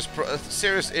got serious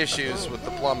issues with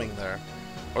the plumbing there,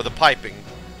 or the piping.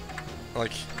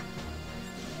 Like,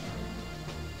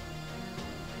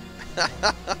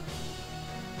 all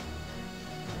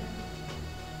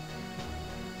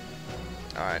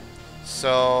right.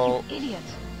 So, You idiot!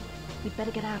 We'd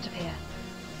better get out of here.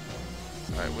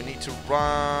 all right, we need to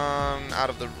run out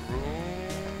of the room.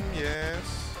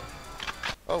 Yes.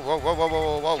 Oh, whoa, whoa, whoa,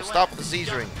 whoa, whoa, whoa! Stop with the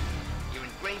seizuring. You're in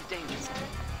grave danger.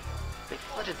 They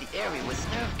flooded the area with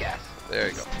nerve gas. There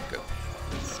you go. Good.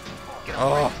 Get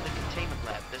right to the containment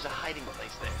lab. There's a hiding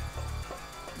place there.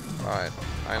 All right,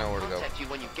 I know where to go. Contact you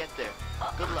when you get there.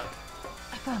 Good luck.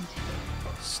 Affirmative.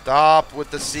 Stop with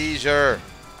the seizure.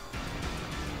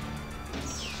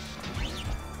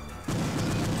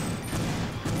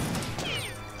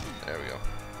 There we go.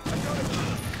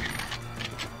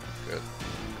 Good.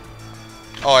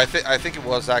 Oh, I think it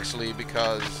was actually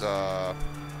because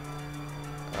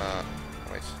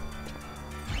wait.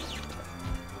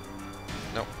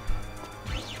 No.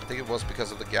 I think it was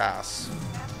because of the gas.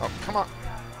 Oh, come on.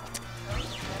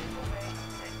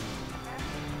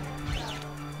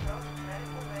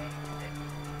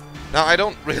 Now, I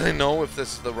don't really know if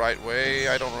this is the right way.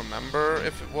 I don't remember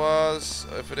if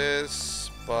it is,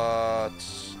 but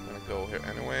I'm gonna go here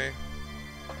anyway.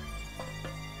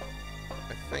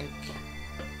 I think.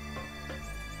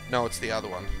 No, it's the other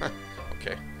one.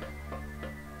 Okay.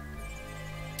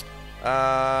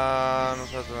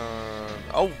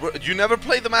 Oh, you never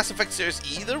played the Mass Effect series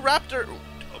either, Raptor?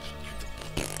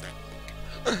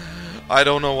 I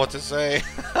don't know what to say.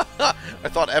 I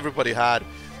thought everybody had.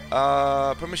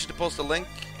 Permission to post a link?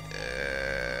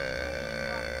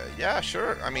 Yeah,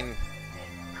 sure. I mean,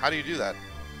 how do you do that?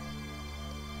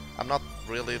 I'm not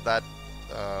really that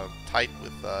tight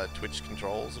with Twitch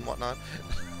controls and whatnot.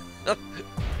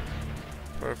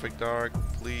 Perfect Dark,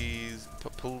 please.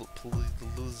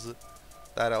 Please.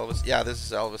 That Elvis. Yeah, this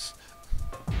is Elvis.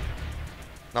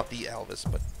 Not the Elvis,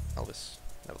 but Elvis,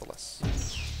 nevertheless.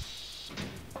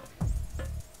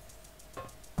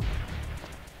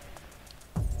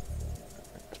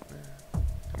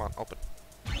 Come on, open.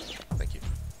 Thank you.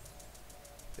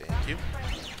 Thank you.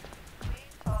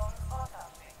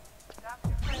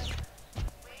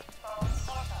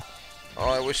 Oh,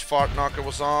 I wish Fart Knocker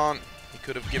was on. He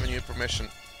could have given you permission.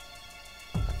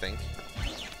 I think.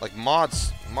 Like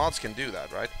mods can do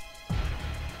that, right?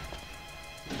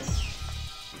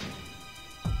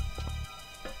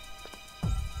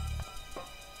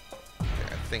 Okay,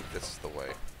 I think this is the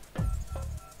way.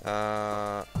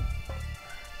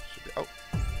 Should be, oh.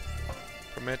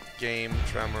 Permit game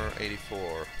Tremor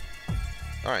 84.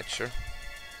 Alright, sure.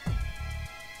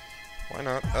 Why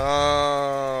not?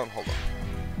 Hold on.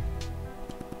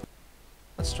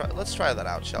 Let's try that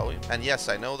out, shall we? And yes,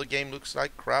 I know the game looks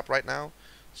like crap right now.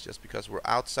 It's just because we're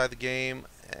outside the game.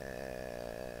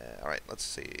 Alright, let's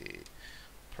see.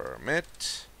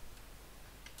 Permit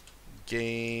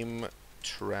game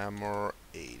Tremor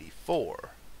 84.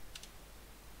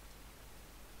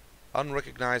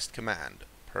 Unrecognized command.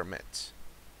 Permit.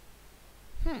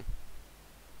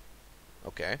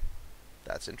 Okay.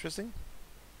 That's interesting.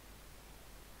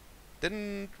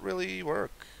 Didn't really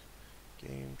work.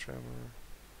 Game Tremor.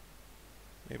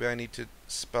 Maybe I need to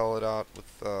spell it out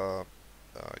with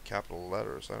capital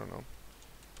letters. I don't know.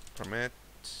 Permit.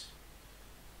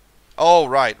 Oh,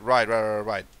 right.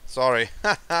 Sorry.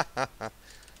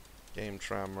 Game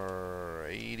Tremor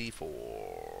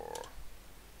 84.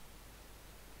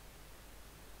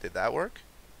 Did that work?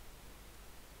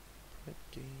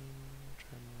 Game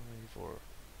Tremor 84.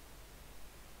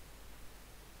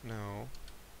 No.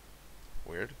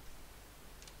 Weird.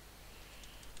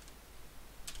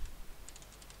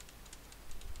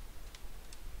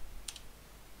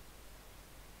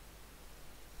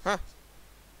 Huh.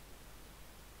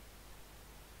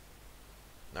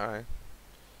 Alright.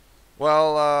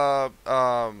 Well,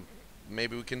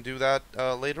 maybe we can do that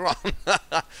later on.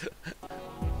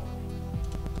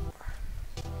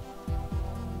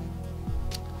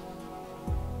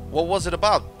 What was it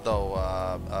about, though?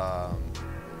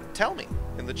 Tell me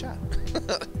in the chat.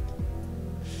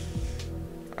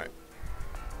 Alright.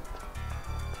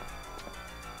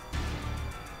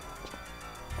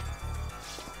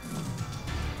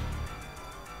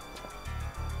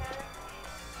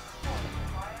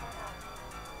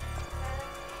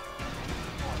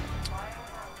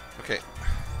 Okay.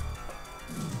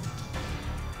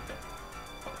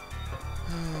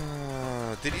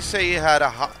 Did he say he had a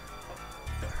hot...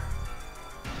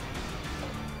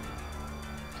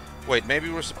 Wait, maybe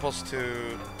we're supposed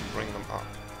to bring them up.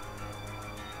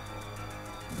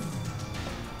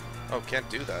 Oh, can't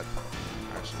do that,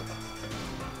 actually.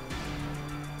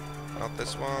 Not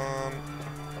this one.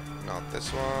 Not this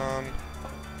one.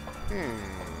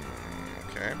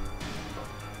 Okay.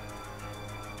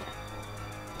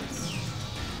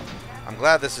 I'm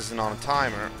glad this isn't on a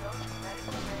timer.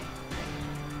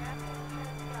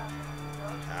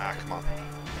 Ah, come on.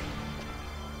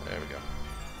 There we go.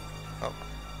 Oh.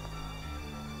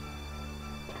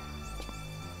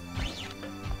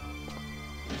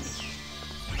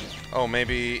 Oh,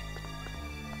 maybe...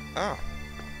 Ah.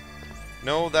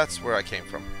 No, that's where I came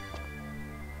from.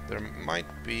 There might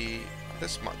be...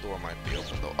 This door might be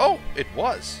open, though. Oh! It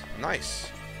was!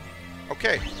 Nice.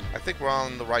 Okay. I think we're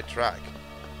on the right track.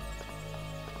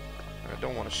 I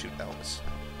don't want to shoot Elvis.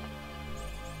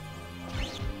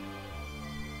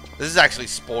 This is actually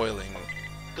spoiling.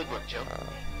 Good work, Joe.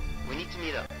 We need to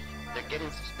meet up. They're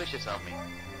getting suspicious of me.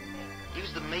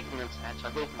 Use the maintenance hatch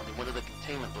I've opened in one of the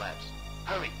containment labs.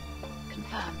 Hurry!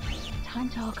 Confirmed. Time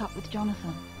to hook up with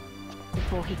Jonathan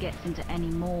before he gets into any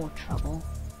more trouble.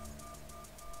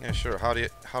 Yeah, sure. How do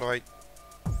I...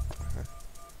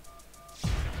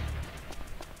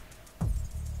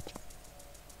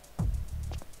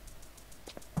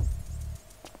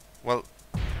 Well,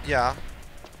 yeah.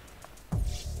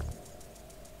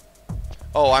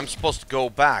 Oh, I'm supposed to go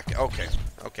back. Okay,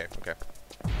 okay, okay.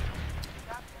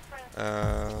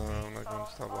 I'm not going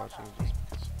to stop watching just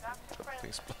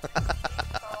because...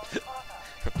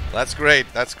 That's great.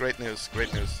 That's great news.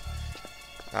 Great news.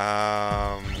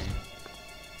 I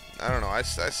don't know. I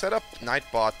set up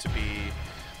Nightbot to be...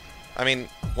 I mean,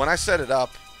 when I set it up,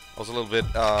 I was a little bit,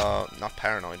 not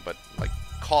paranoid, but, like,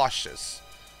 cautious.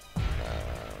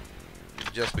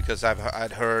 Just because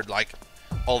I'd heard, like,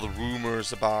 all the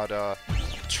rumors about,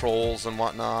 trolls and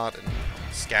whatnot, and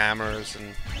scammers,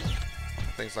 and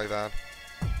things like that.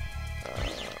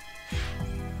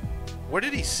 Where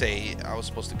did he say I was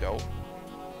supposed to go?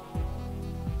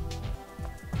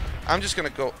 I'm just gonna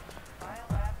go...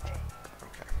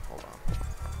 Okay, hold on.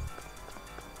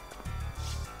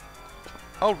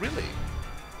 Oh, really?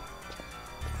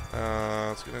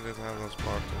 It's gonna have those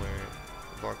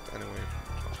blocked anyway.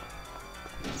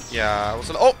 Yeah, I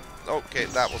was... Oh! Okay,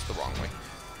 that was the wrong way.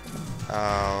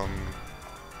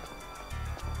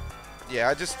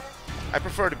 Yeah, I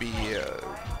prefer to be,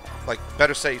 like,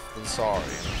 better safe than sorry.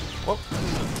 Whoa.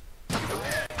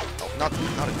 Oh, not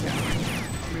again.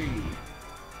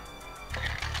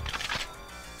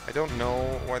 I don't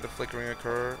know why the flickering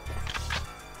occur.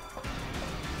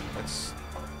 It's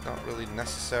not really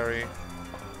necessary.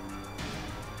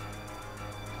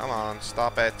 Come on,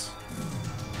 stop it.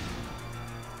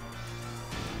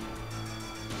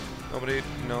 Nobody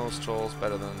knows trolls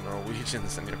better than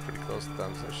Norwegians, and you're pretty close to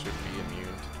them, so should be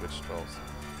immune to Twitch trolls.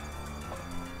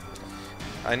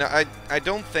 I know. I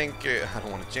don't think... I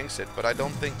don't want to jinx it, but I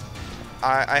don't think...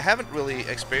 I haven't really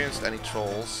experienced any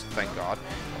trolls, thank God.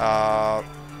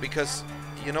 Because,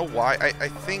 you know why? I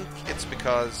think it's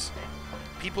because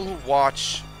people who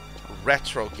watch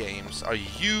retro games are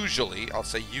usually, I'll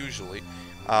say usually,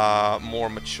 more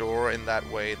mature in that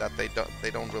way that they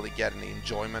don't really get any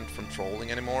enjoyment from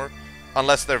trolling anymore,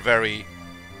 unless they're very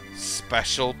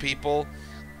special people.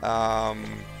 But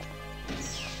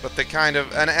they kind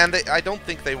of I don't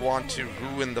think they want to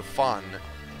ruin the fun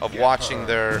of watching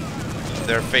their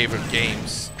favorite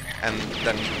games and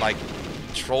then like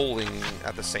trolling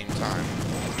at the same time.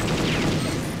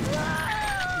 That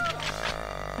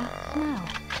smell.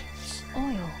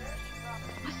 Oil.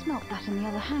 I smelt that in the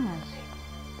other hangars.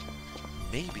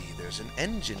 Maybe there's an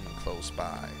engine close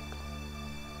by.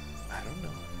 I don't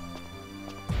know.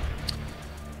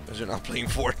 Because you're not playing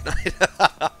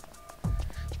Fortnite.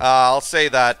 I'll say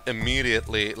that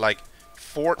immediately. Like,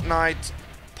 Fortnite,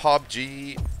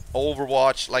 PUBG,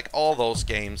 Overwatch, like all those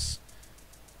games.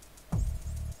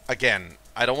 Again,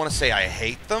 I don't want to say I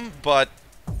hate them, but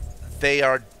they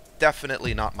are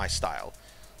definitely not my style.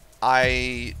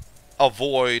 I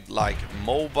avoid, like,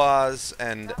 MOBAs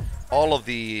and all of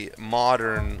the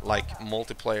modern, like,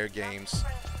 multiplayer games.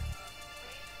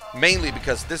 Mainly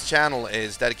because this channel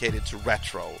is dedicated to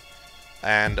retro.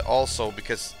 And also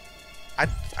because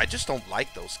I just don't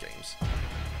like those games.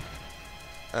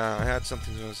 I had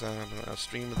something to say. A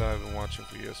streamer that I've been watching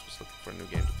for years was looking for a new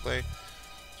game to play.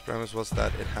 His premise was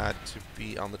that it had to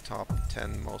be on the top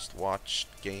 10 most watched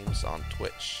games on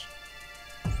Twitch.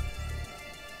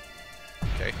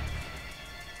 Okay.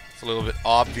 It's a little bit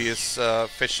obvious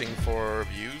fishing for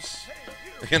views,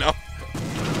 you know?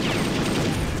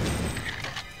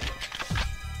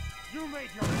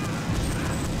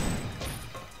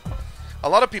 A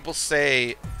lot of people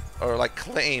say, or like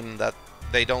claim, that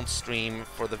they don't stream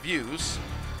for the views,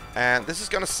 and this is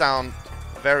gonna sound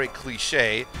very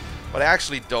cliche, but I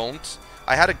actually don't.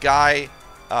 I had a guy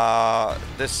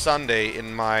this Sunday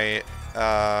in my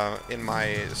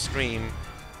stream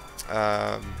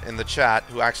in the chat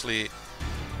who actually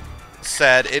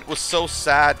said it was so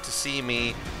sad to see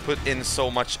me put in so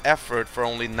much effort for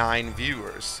only 9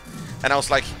 viewers. And I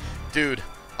was like, dude,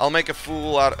 I'll make a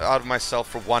fool out of myself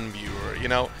for 1 viewer, you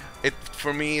know?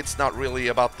 For me, it's not really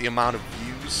about the amount of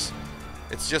views.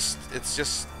 It's just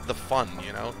the fun,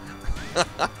 you know?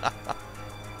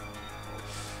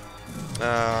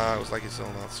 I was like, it's still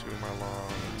not screw my long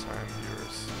time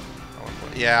viewers.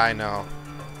 Yeah, I know.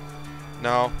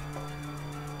 No.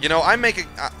 You know, I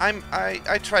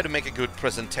try to make a good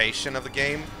presentation of the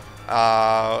game.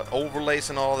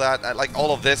 Overlays and all that. Like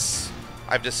all of this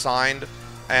I've designed,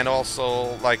 and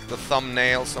also like the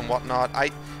thumbnails and whatnot.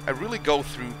 I really go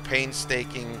through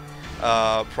painstaking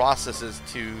processes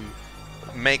to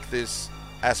make this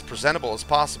as presentable as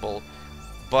possible,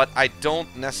 but I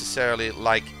don't necessarily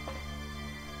like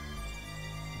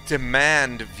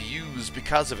demand views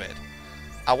because of it.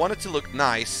 I want it to look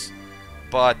nice,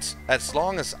 but as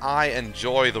long as I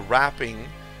enjoy the wrapping,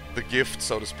 the gift,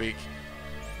 so to speak,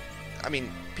 I mean,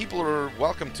 people are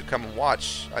welcome to come and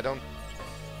watch. I don't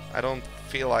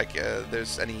feel like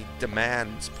there's any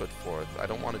demands put forth. I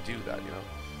don't want to do that, you know.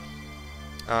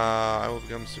 I will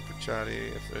become super chatty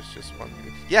if there's just one.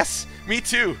 Yes, me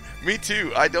too. Me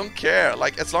too. I don't care.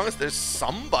 Like, as long as there's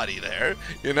somebody there,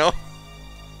 you know.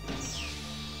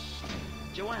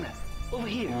 Joanna, over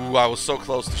here. Ooh, I was so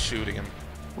close to shooting him.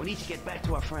 We need to get back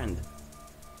to our friend.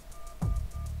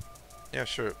 Yeah,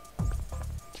 sure.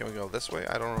 Can we go this way?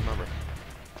 I don't remember.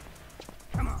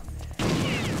 Come on.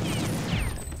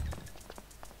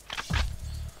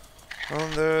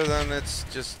 Other than it's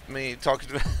just me talking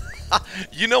to...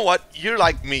 You know what? You're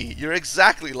like me. You're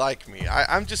exactly like me.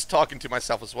 I'm just talking to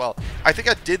myself as well. I think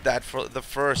I did that for the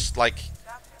first, like,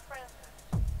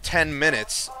 10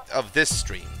 minutes of this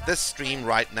stream. This stream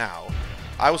right now.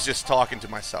 I was just talking to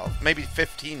myself. Maybe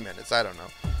 15 minutes. I don't know.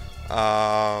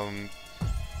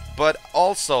 But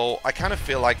also, I kind of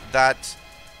feel like that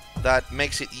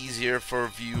makes it easier for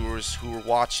viewers who are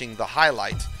watching the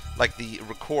highlight, like the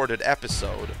recorded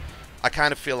episode. I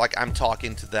kind of feel like I'm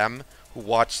talking to them who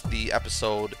watched the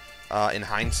episode in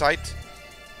hindsight.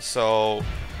 So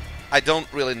I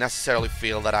don't really necessarily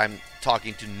feel that I'm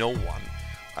talking to no one.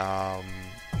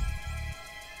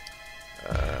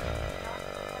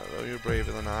 Though you're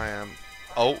braver than I am.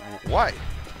 Oh, why?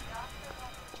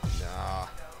 Nah.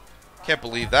 Can't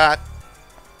believe that.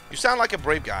 You sound like a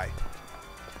brave guy.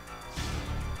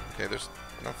 Okay, there's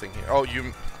nothing here. Oh,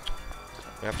 we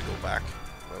have to go back.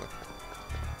 Really?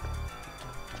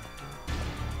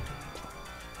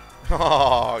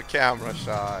 Oh, camera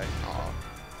shy. Oh.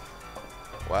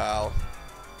 Well,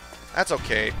 that's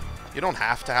okay. You don't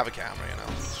have to have a camera, you know.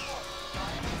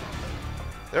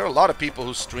 There are a lot of people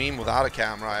who stream without a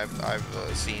camera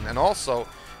I've seen. And also,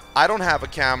 I don't have a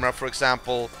camera, for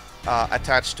example,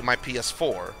 attached to my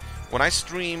PS4. When I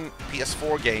stream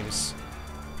PS4 games,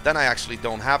 then I actually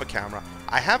don't have a camera.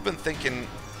 I have been thinking,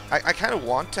 I kind of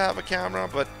want to have a camera,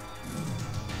 but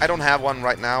I don't have one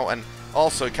right now. And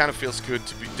also, it kind of feels good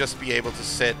to just be able to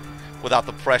sit without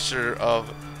the pressure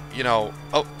of, you know,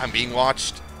 oh, I'm being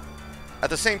watched. At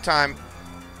the same time,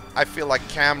 I feel like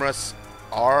cameras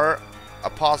are a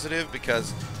positive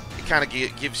because it kind of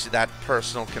gives you that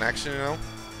personal connection, you know.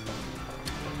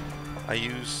 I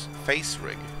use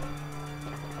FaceRig.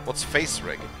 What's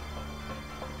FaceRig?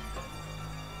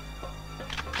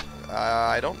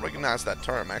 I don't recognize that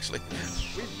term, actually.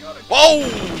 Whoa!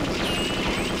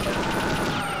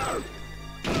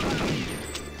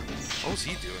 What was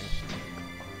he doing?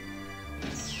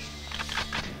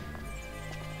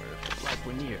 Like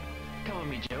we're near. Come with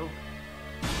me, Joe.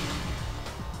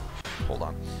 Hold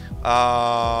on.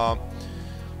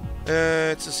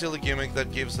 It's a silly gimmick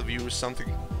that gives the viewers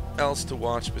something else to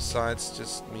watch besides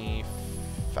just me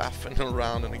faffing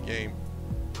around in a game.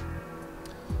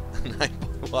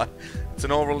 What? It's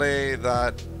an overlay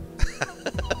that...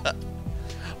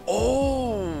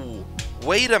 Oh!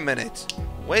 Wait a minute.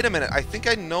 Wait a minute. I think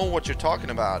I know what you're talking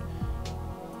about.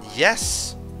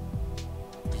 Yes.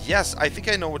 Yes, I think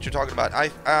I know what you're talking about.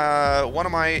 One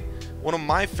of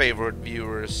my favorite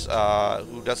viewers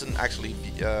who doesn't actually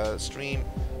stream.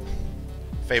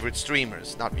 Favorite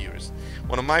streamers, not viewers.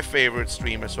 One of my favorite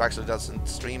streamers who actually doesn't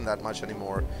stream that much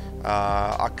anymore,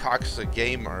 Akaxa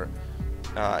Gamer.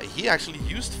 He actually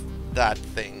used that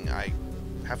thing. I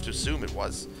have to assume it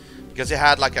was because he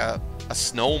had like a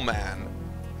snowman,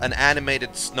 an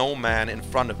animated snowman in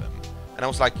front of him, and I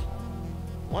was like,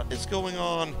 "What is going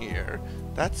on here?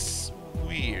 That's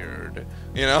weird,"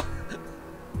 you know.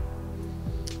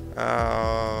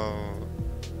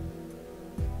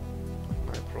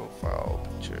 profile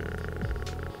picture.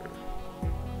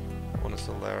 That one is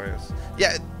hilarious.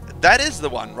 Yeah, that is the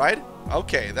one, right?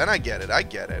 Okay, then I get it. I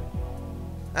get it.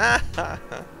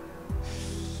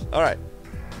 Alright.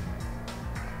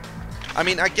 I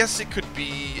mean, I guess it could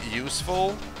be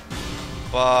useful,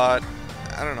 but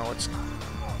I don't know.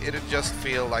 It'd just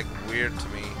feel like weird to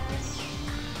me.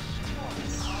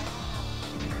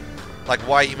 Like,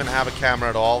 why even have a camera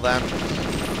at all then?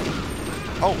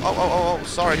 Oh,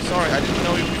 sorry. I didn't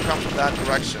know you could come from that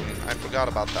direction. I forgot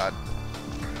about that.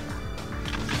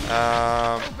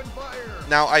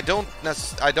 Now, I don't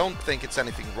think it's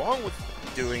anything wrong with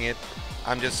doing it.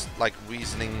 I'm just, like,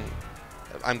 reasoning.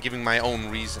 I'm giving my own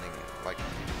reasoning. Like,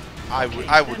 I wouldn't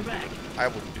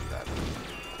do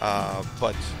that.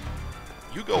 But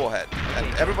you go ahead.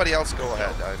 And everybody else go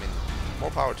ahead. I mean,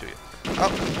 more power to you. Oh.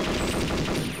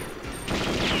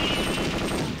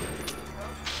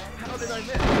 How did I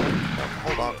miss? Oh,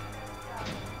 hold on.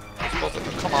 I'm supposed to...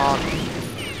 Come on.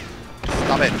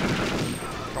 Stop it.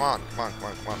 Come on. Come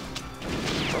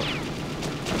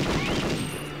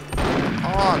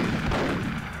on.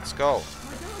 Let's go.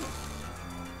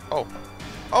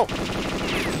 Oh.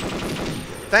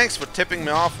 Thanks for tipping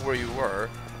me off where you were.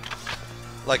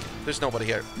 Like, there's nobody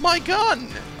here. My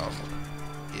gun! Oh,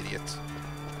 idiot.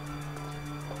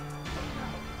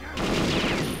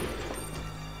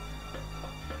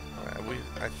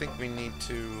 I think we need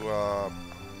to,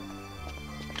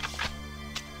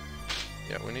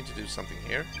 yeah, we need to do something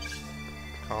here.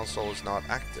 Console is not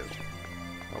active.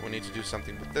 We need to do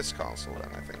something with this console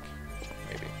then, I think.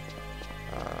 Maybe.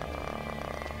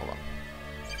 Hold on.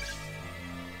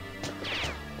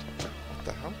 What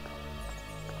the hell?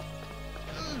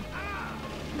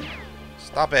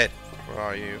 Stop it! Where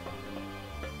are you?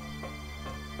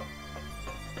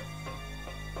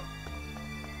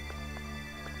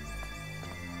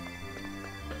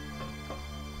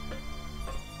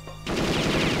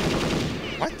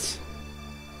 What?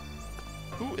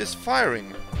 Who is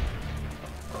firing?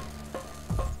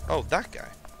 Oh, that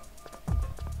guy.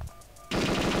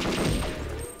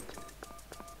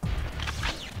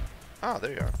 Ah,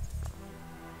 there you are.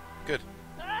 Good.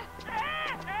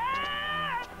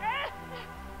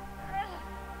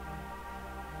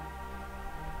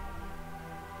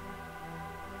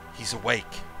 He's awake.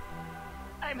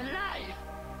 I'm alive.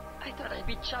 I thought I'd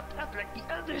be chopped up like the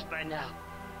others by now.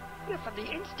 You're from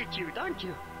the Institute, aren't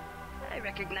you? I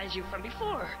recognize you from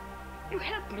before. You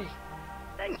helped me.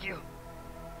 Thank you.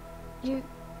 You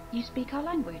speak our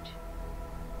language?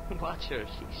 Watch her,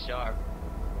 she's sharp.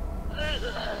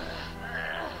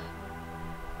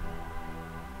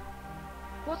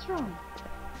 What's wrong?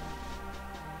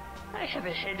 I have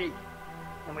a headache.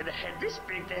 And with a head this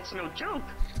big, that's no joke.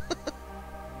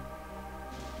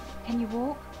 Can you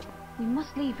walk? We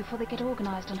must leave before they get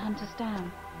organized and hunt us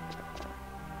down.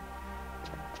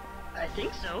 I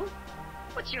think so.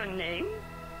 What's your name?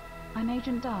 I'm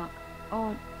Agent Dark.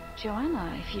 Or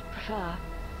Joanna, if you'd prefer.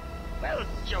 Well,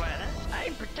 Joanna,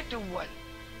 I'm Protector 1.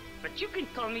 But you can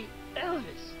call me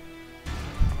Elvis.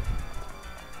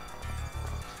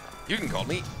 You can call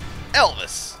me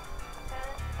Elvis.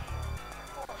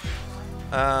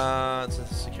 It's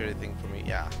a security thing for me.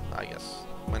 Yeah, I guess.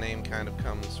 My name kind of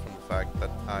comes from the fact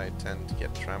that I tend to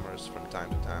get tremors from time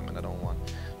to time, and I don't want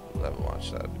people to ever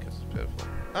watch that because it's pitiful.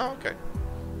 Oh, okay.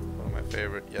 One of my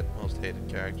favorite yet most hated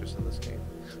characters in this game.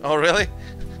 Oh, really?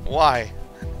 Why?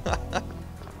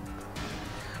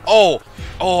 Oh,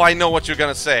 I know what you're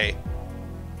gonna say.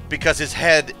 Because his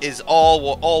head is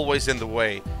always in the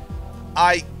way.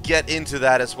 I get into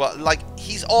that as well. Like,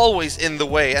 he's always in the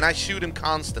way, and I shoot him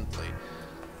constantly.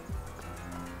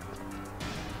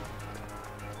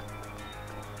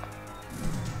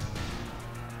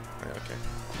 Okay.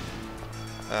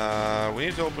 We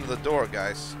need to open the door,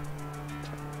 guys.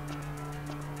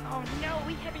 Oh no,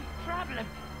 we have a problem.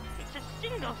 It's a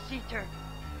single-seater.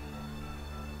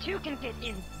 2 can get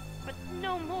in, but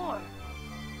no more.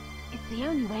 It's the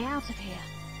only way out of here.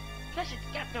 Plus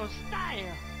it's got no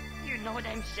style. You know what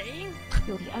I'm saying?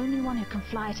 You're the only one who can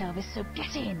fly it, Elvis, so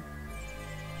get in.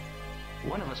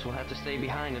 One of us will have to stay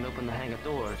behind and open the hangar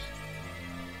doors.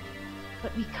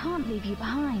 But we can't leave you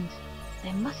behind.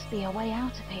 There must be a way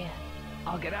out of here.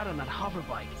 I'll get out on that hover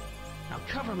bike. Now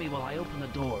cover me while I open the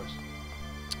doors.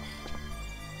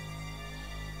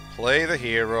 Play the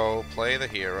hero. Play the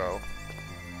hero.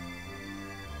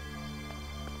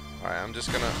 Alright, I'm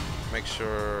just gonna make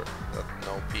sure that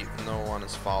no one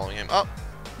is following him. Oh!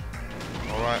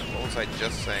 Alright, what was I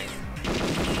just saying?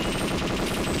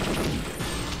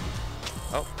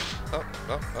 Oh.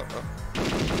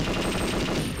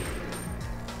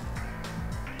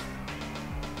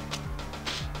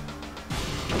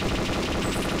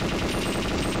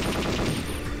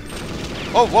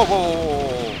 Oh, whoa, whoa, whoa, whoa,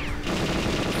 whoa.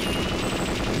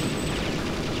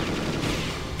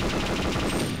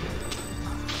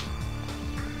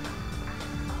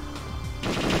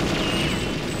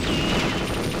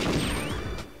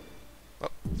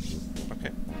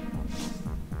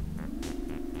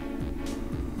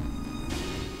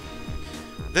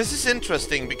 This is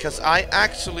interesting because I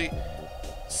actually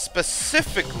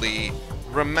specifically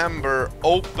remember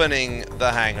opening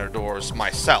the hangar doors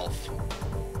myself.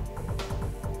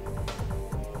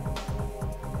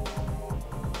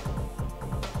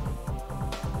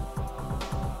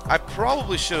 I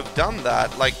probably should have done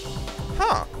that, like,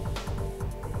 huh.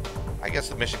 I guess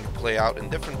the mission can play out in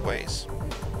different ways.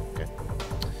 Okay.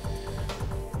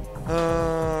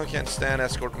 Can't stand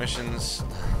escort missions.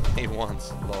 He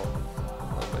wants low.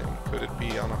 Could it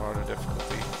be on a harder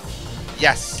difficulty?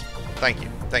 Yes! Thank you.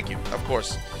 Thank you. Of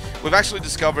course. We've actually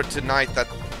discovered tonight that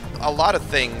a lot of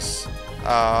things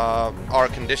are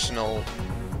conditional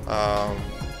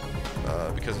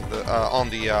because of the on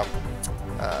the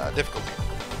difficulty.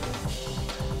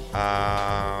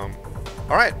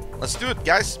 Alright, let's do it,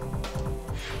 guys.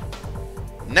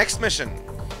 Next mission.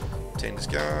 Obtain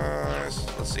disguise.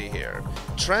 Let's see here.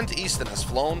 Trent Easton has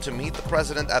flown to meet the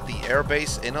president at the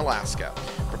airbase in Alaska,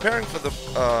 preparing for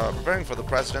the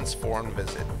president's foreign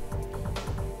visit.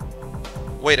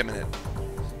 Wait a minute.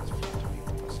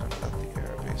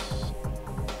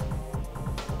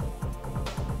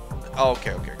 Oh,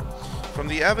 okay. From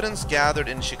the evidence gathered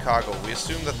in Chicago, we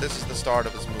assume that this is the start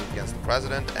of his move against the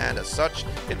president, and as such,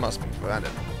 it must be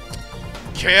prevented.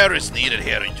 Care is needed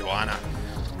here in Joanna.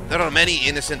 There are many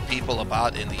innocent people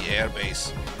about in the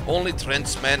airbase. Only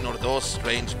Trent's men or those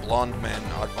strange blonde men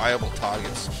are viable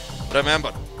targets.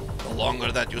 Remember, the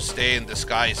longer that you stay in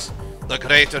disguise, the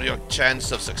greater your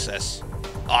chance of success.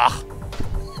 Ah!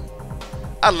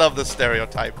 I love the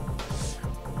stereotype.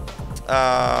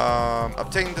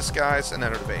 Obtain disguise and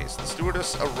enter the base. The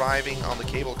stewardess arriving on the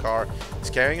cable car is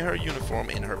carrying her uniform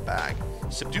in her bag.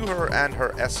 Subdue her and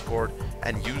her escort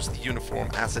and use the uniform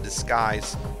as a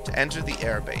disguise to enter the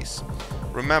airbase.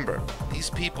 Remember, these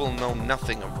people know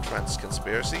nothing of Trent's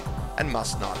conspiracy and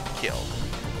must not be killed.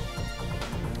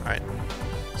 Alright.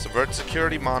 Subvert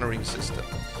security monitoring system.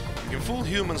 You can fool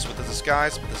humans with the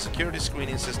disguise, but the security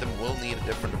screening system will need a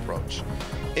different approach.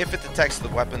 If it detects the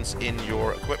weapons in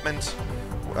your equipment,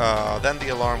 then the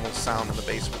alarm will sound and the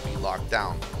base will be locked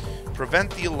down.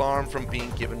 Prevent the alarm from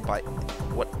being given by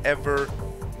whatever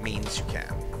means you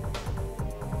can.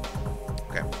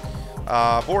 Okay.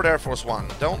 Board Air Force One.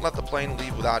 Don't let the plane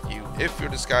leave without you. If your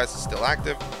disguise is still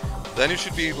active, then you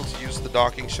should be able to use the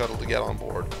docking shuttle to get on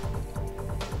board.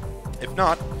 If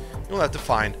not, you'll have to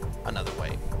find another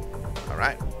way.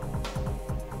 Alright.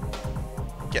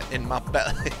 Get in my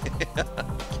belly.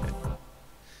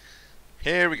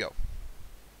 Here we go.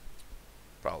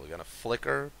 Probably gonna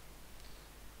flicker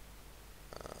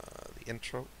the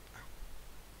intro.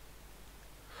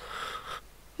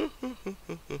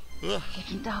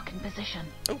 Getting dark in position.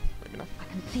 Oh, maybe not. I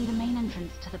can see the main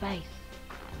entrance to the base.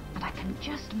 And I can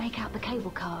just make out the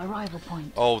cable car arrival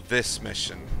point. Oh, this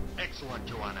mission. Excellent,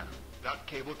 Joanna. That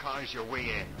cable car is your way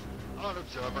in. Our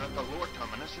observer at the lower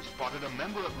terminus has spotted a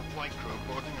member of the flight crew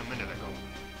boarding a minute ago.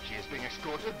 She is being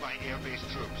escorted by airbase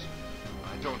troops.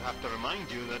 I don't have to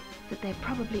remind you that they're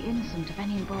probably innocent of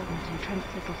any involvement in Trent's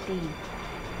little scheme.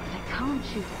 But I can't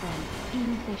shoot at them,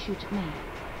 even if they shoot at me.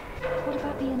 What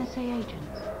about the NSA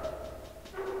agents?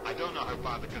 I don't know how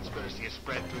far the conspiracy is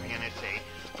spread through the NSA,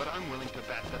 but I'm willing to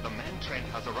bet that the men Trent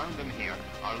has around him here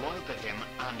are loyal to him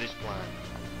and his plan.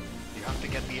 You have to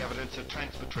get the evidence of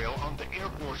Trent's betrayal onto Air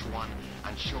Force One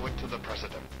and show it to the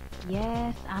President.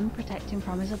 Yes, and protect him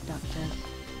from his abductors.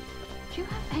 Do you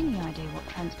have any idea what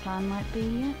Trent's plan might be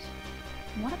yet?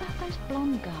 What about those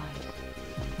blonde guys?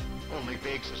 Only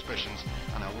vague suspicions,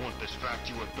 and I won't distract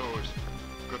you with those.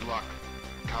 Good luck.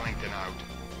 Carrington out.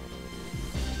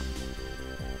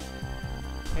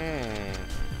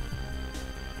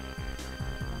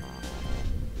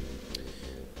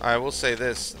 I will say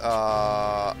this,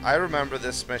 I remember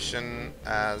this mission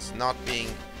as not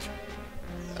being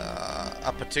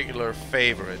a particular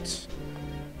favorite.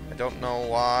 I don't know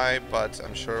why, but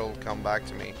I'm sure it'll come back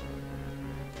to me.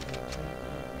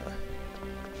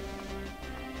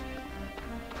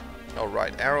 Oh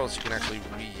right, arrows you can actually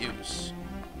reuse,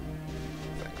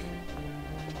 I think.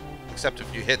 Except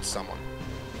if you hit someone,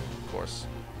 of course.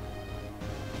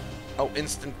 Oh,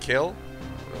 instant kill?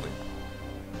 Really?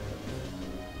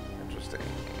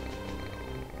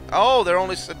 Oh, they're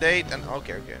only sedate and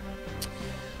okay.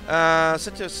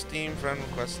 Set your Steam friend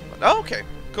request. Oh, okay,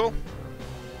 cool.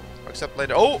 Accept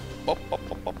later. Oh,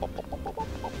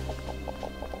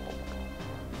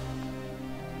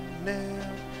 Let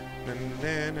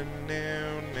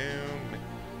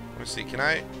me see, can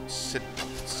I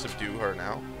subdue her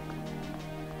now?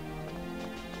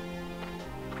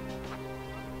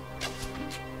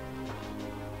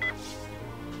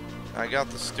 I got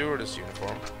the stewardess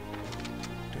uniform.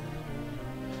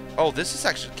 Oh, this is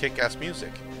actually kick-ass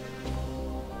music.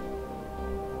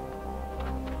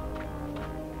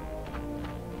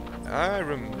 I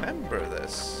remember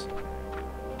this.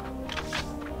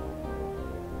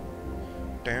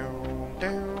 Down,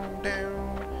 down,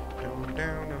 down, down,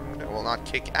 down, down, down. Well, not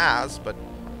kick-ass, but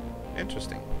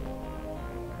interesting.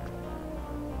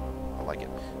 I like it.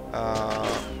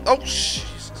 Oh,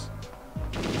 Jesus.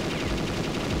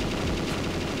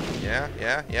 Yeah,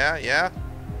 yeah, yeah, yeah.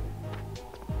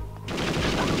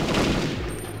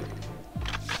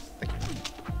 Thank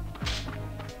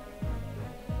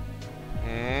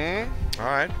you.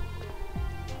 Alright.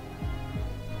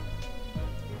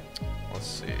 Let's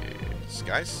see.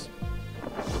 Disguise.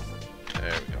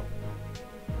 There we go.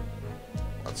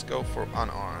 Let's go for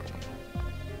unarmed.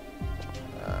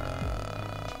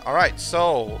 Alright,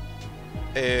 so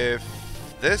if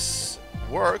this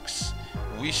works,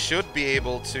 we should be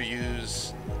able to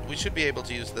use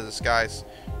the disguise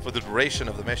for the duration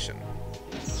of the mission.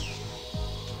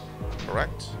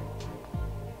 Correct?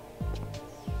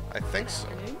 I think so.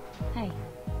 Hey.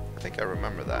 I think I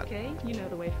remember that. Okay, you know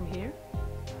the way from here.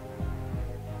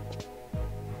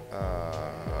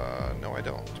 No I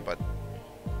don't, but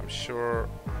I'm sure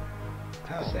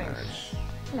How's things?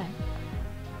 Hello.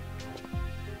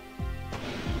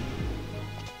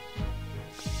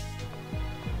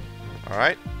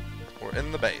 Alright, we're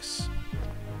in the base.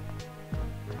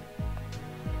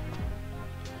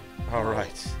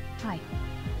 Alright. Hi.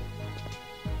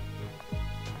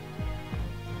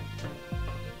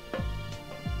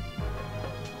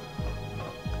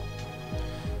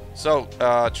 So,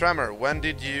 Tremor, when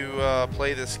did you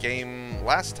play this game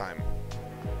last time?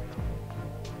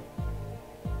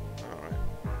 Alright.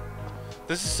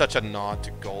 This is such a nod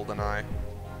to GoldenEye,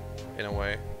 in a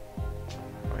way.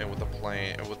 I mean, with the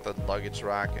plane, with the luggage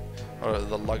rack, or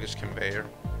the luggage conveyor.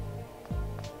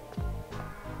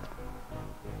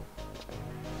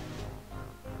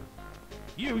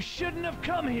 You shouldn't have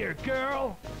come here,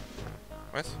 girl!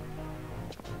 What?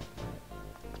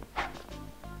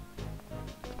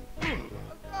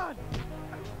 God,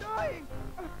 I'm dying.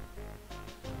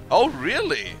 Oh,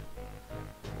 really?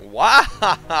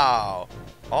 Wow!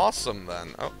 Awesome,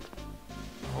 then. Oh.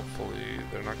 Hopefully,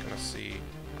 they're not gonna see.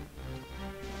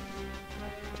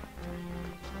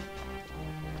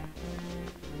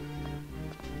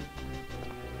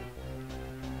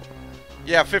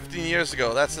 Yeah, 15 years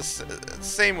ago. That's the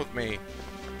same with me.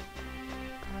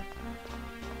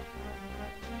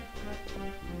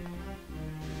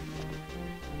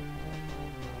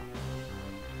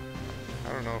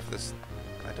 I don't know if this...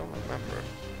 I don't remember.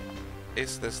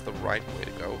 Is this the right way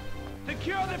to go?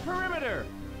 Secure the perimeter!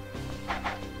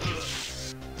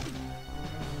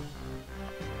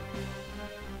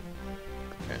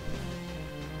 Okay.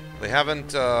 They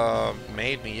haven't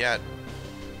made me yet.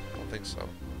 I don't think so.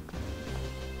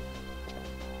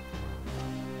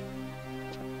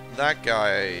 That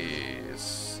guy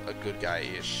is a good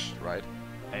guy-ish, right?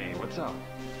 Hey, what's up?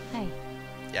 Hey.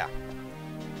 Yeah.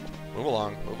 Move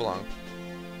along, move along.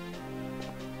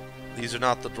 These are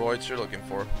not the droids you're looking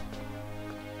for.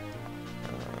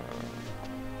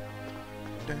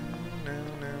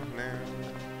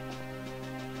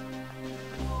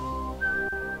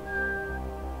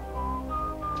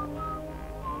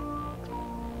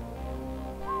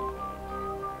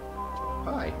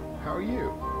 Hi, how are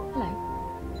you? Hello.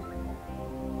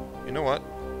 You know what?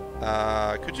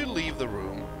 Could you leave the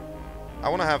room? I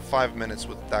want to have 5 minutes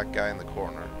with that guy in the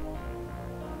corner.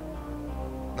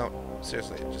 No,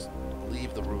 seriously, just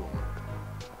leave the room.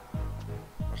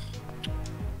 Ugh.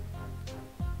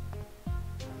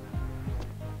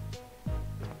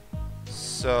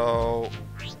 So,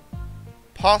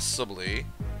 possibly,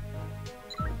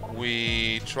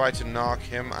 we try to knock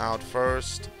him out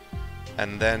first,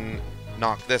 and then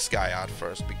knock this guy out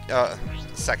first.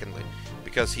 Secondly,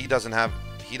 because he doesn't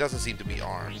seem to be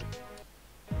armed.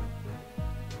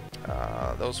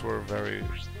 Those were very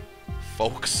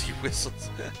folksy whistles.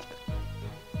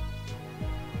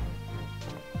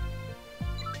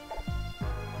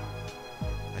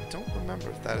 I don't remember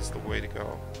if that is the way to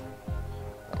go.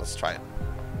 Now, let's try it.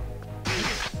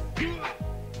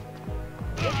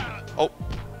 Oh.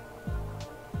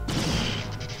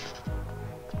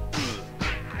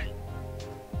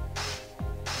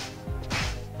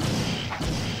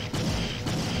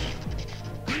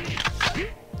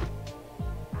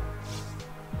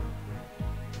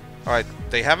 Alright,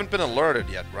 they haven't been alerted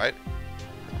yet, right?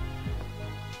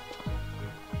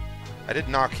 I did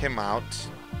knock him out.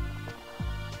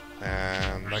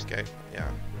 And that guy,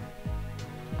 yeah.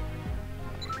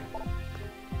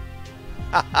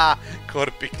 Haha!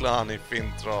 Korpiklani,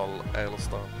 Fintroll,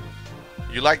 Elston.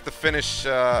 You like the Finnish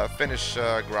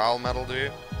growl metal, do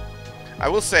you? I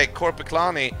will say,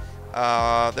 Korpiklani,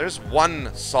 there's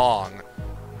one song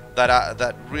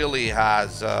that really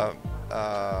has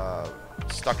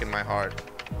stuck in my heart.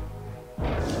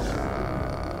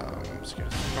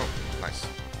 Excuse me. Oh, nice.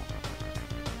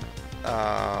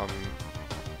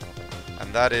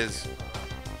 And that is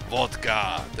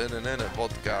vodka.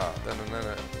 Vodka.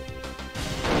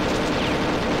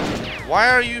 Why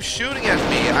are you shooting at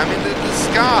me? I'm in the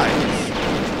skies.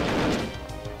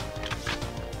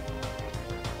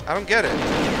 I don't get it.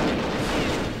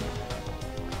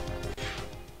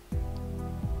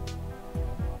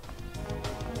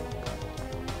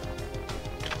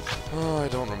 Oh, I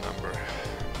don't remember.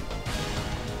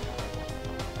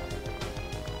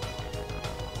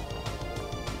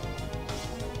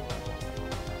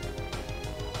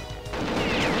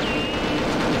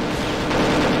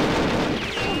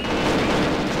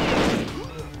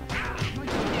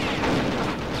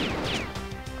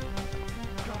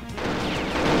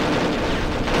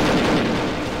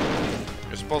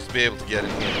 You're supposed to be able to get in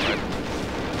here, right?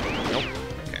 Nope.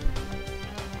 Okay.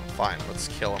 Fine, let's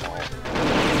kill them all.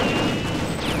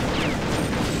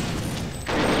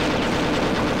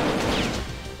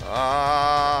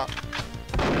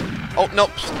 Oh,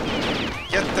 nope.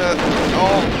 Get the...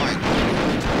 Oh, my...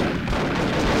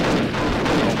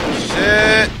 Oh,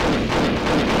 shit.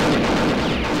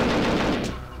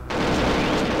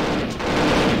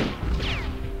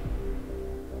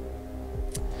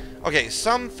 Okay,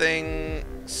 something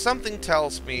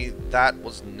tells me that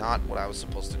was not what I was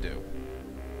supposed to do.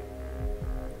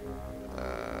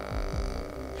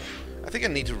 I think I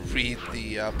need to read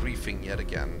the briefing yet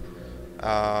again.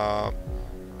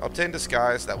 Obtain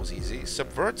disguise, that was easy.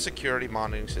 Subvert security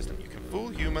monitoring system. You can fool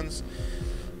humans.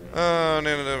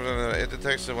 It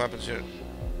detects the weapons here.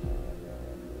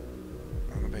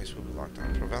 The base will be locked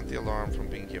down. Prevent the alarm from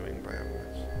being given by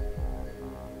enemies.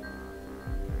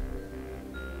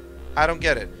 I don't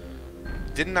get it.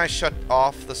 Didn't I shut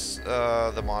off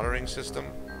the monitoring system?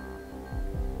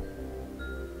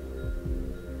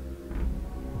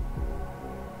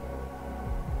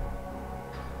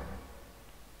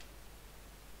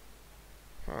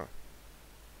 Huh.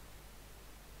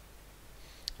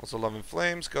 Also, Love in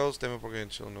Flames, Ghost, Demo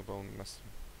Potential, No Bone,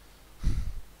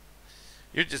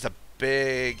 You're just a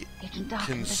big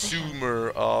consumer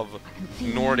of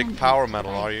Nordic power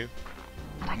metal, are you?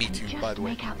 Me too, by the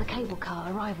way. Make out the cable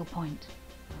car arrival point.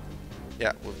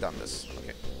 Yeah, we've done this.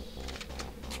 Okay.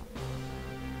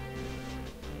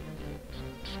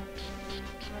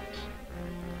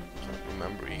 Can't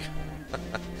remember.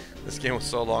 This game was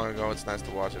so long ago, it's nice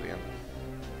to watch it again.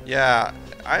 Yeah,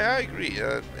 I agree.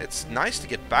 It's nice to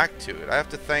get back to it. I have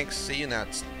to thank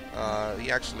CNET.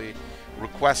 He actually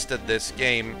requested this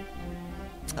game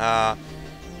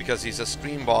because he's a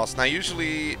stream boss. Now,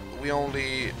 usually we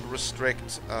only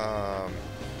restrict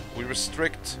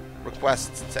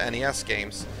requests to NES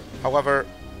games. However,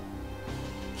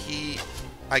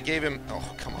 I gave him,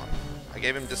 oh come on, I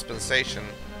gave him dispensation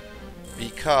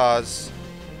because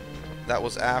that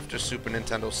was after Super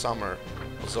Nintendo Summer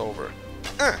was over.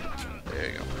 There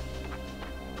you go.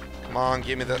 Come on,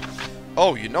 give me the...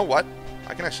 Oh, you know what?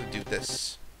 I can actually do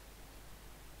this.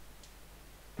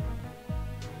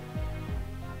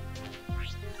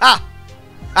 Ha!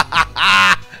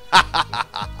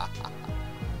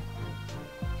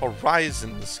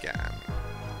 Horizon scan.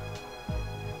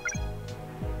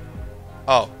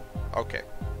 Oh, okay.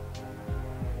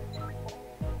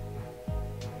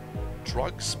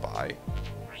 Drug spy.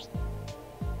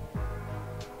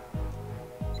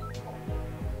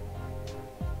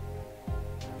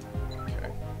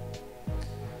 Okay.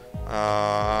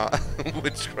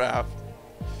 Witchcraft.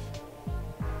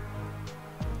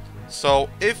 So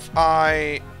if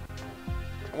I,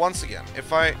 once again,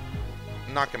 if I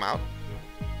knock him out.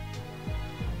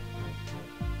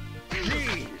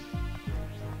 Jeez.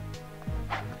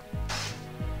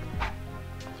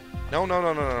 No, no,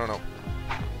 no, no, no, no.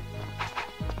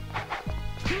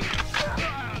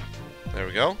 There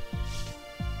we go.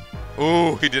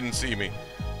 Ooh, he didn't see me.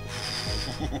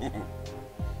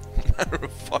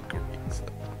 Motherfuckeries.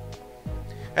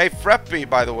 Hey, Freppy,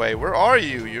 by the way, where are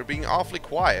you? You're being awfully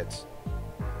quiet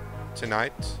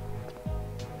tonight.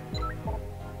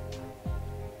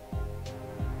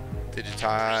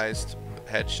 Digitized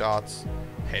headshots,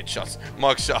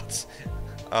 mugshots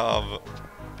of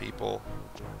people.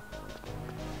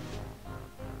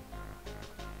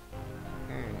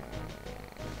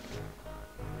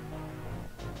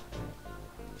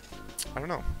 I don't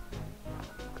know.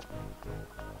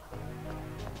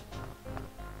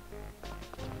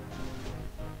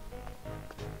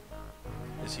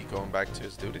 Is he going back to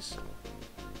his duties?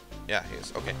 Yeah, he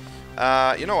is. Okay.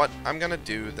 You know what? I'm gonna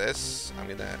do this. I'm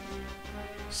gonna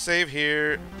save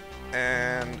here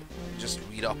and just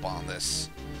read up on this.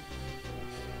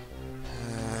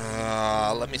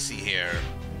 Let me see here.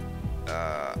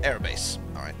 Airbase.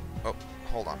 Alright. Oh,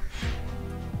 hold on.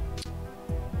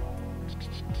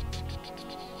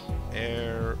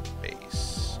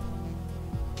 Airbase.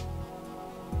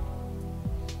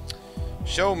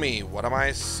 Show me. What am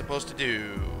I supposed to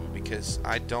do? Because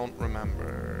I don't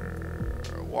remember.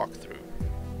 Walkthrough.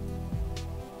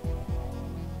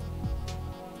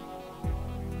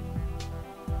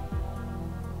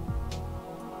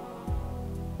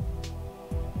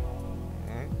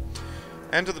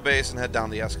 Enter the base and head down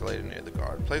the escalator near the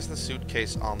guard. Place the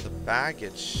suitcase on the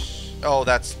baggage. Oh,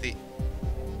 that's the...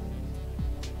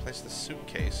 Place the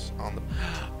suitcase on the...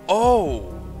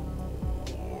 Oh!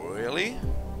 Really?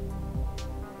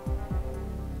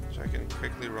 So I can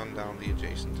quickly run down the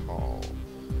adjacent hall.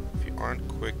 If you aren't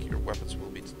quick, your weapons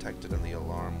will be detected and the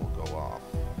alarm will go off.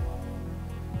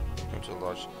 Come to the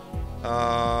lodge.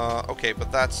 Okay, but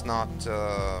that's not...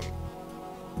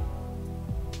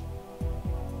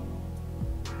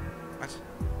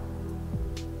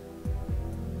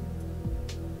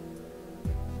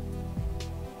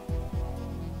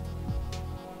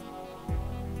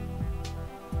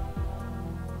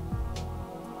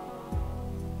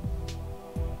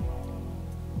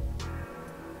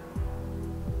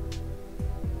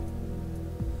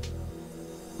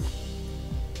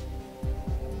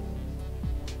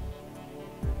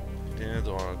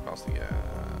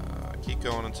 Keep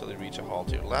going until you reach a hall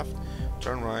to your left.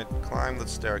 Turn right, climb the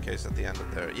staircase at the end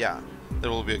of there. Yeah, there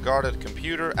will be a guarded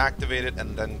computer, activate it,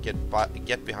 and then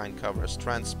get behind cover as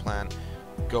Trent's plan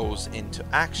goes into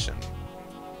action.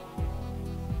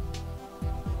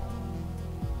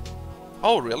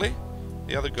 Oh, really?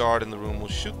 The other guard in the room will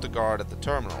shoot the guard at the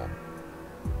terminal.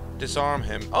 Disarm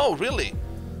him. Oh, really?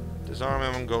 Disarm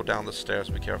him and go down the stairs.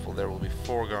 Be careful, there will be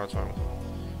 4 guards armed.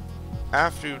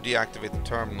 After you deactivate the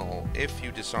terminal, if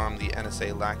you disarm the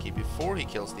NSA lackey before he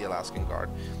kills the Alaskan guard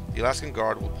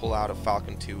will pull out a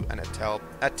Falcon 2 and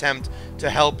attempt to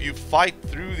help you fight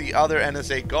through the other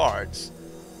NSA guards.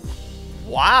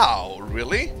 Wow,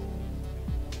 really?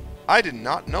 I did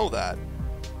not know that.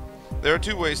 There are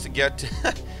 2 ways to get to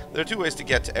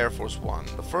Air Force One.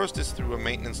 The first is through a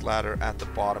maintenance ladder at the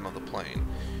bottom of the plane.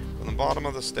 From the bottom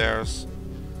of the stairs,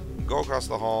 go across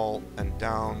the hall and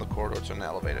down the corridor to an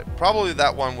elevator. Probably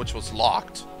that one which was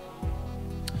locked.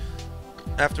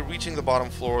 After reaching the bottom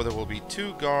floor, there will be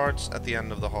 2 guards at the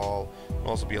end of the hall. There will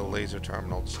also be a laser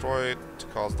terminal. Destroy it to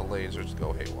cause the lasers to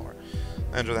go haywire.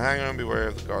 Enter the hangar and beware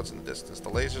of the guards in the distance. The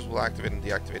lasers will activate and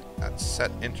deactivate at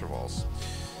set intervals.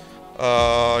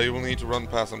 You will need to run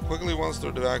past them quickly once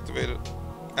they're deactivated.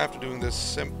 After doing this,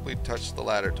 simply touch the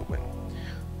ladder to win.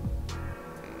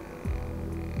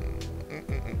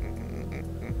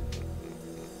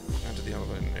 Enter the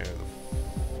elevator near the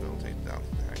filtrate down to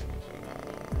the hangar.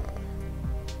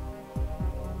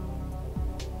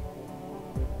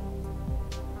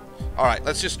 Alright,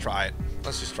 let's just try it.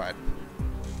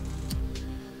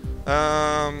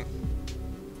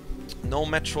 No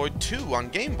Metroid 2 on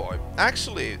Game Boy.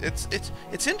 Actually,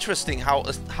 it's interesting how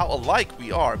alike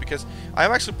we are, because I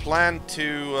have actually planned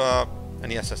to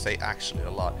and yes, I say actually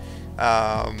a lot.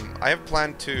 I have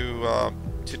planned to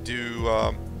do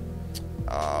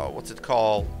what's it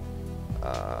called?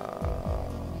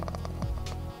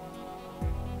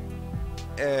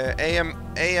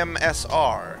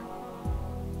 AMSR.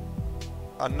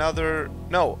 Another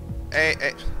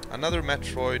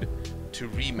Metroid 2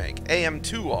 remake,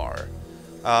 AM2R,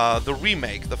 the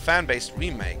remake, the fan-based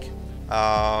remake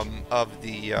of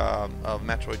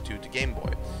Metroid 2 to Game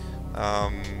Boy.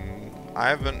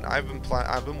 I've been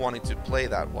wanting to play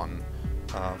that one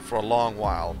for a long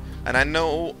while, and I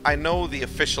know the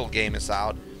official game is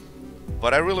out,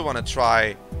 but I really want to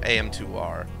try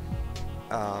AM2R.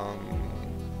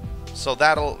 So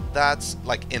that's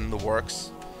like in the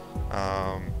works.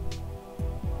 Oh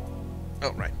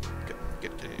right,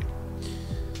 good.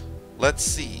 Let's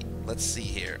see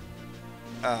here.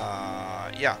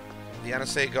 Yeah, the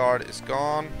NSA guard is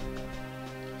gone.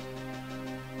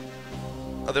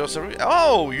 Oh, there was a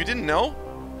oh, you didn't know?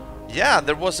 Yeah,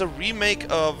 there was a remake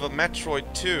of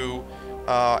Metroid 2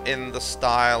 in the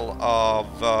style of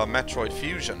Metroid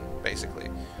Fusion,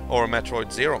 basically, or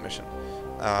Metroid Zero Mission.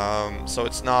 So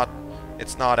it's not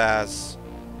as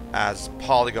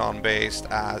polygon based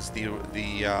as the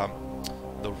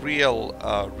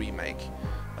real remake.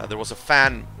 There was a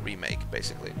fan remake,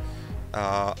 basically.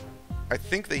 I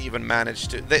think they even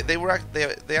managed to.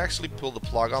 They actually pulled the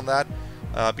plug on that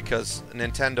because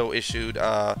Nintendo issued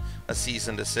a cease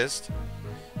and desist.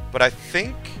 But I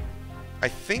think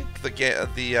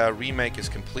the remake is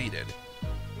completed,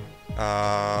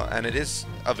 and it is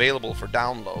available for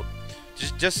download.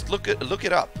 Just look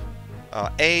it up.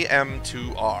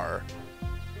 AM2R.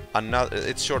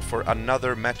 It's short for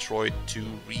Another Metroid 2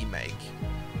 Remake.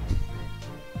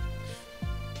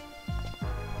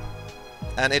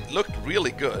 And it looked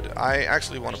really good. I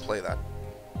actually want to play that.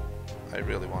 I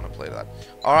really want to play that.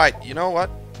 Alright, you know what?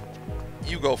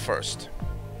 You go first.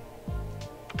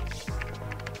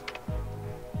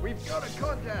 We've got a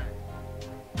contact.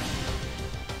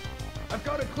 I've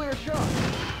got a clear shot.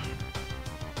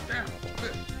 Damn,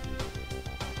 this.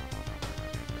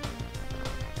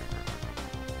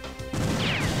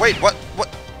 Wait, what?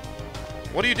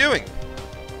 What are you doing?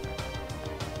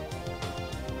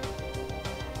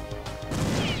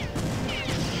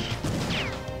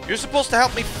 You're supposed to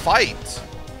help me fight.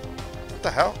 What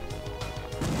the hell?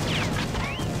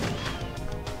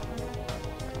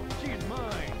 She's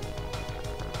mine.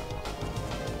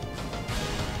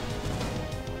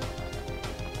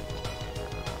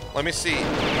 Let me see.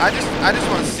 I just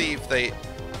want to see if they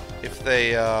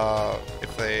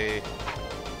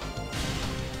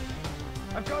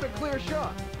I've got a clear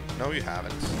shot. No, you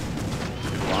haven't.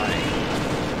 You're lying.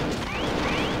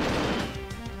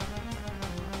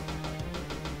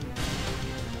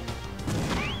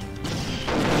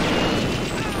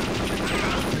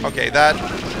 Okay, that.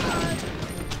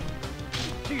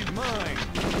 She's mine.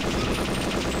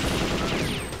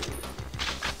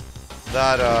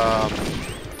 That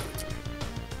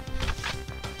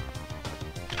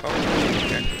Oh,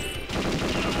 okay.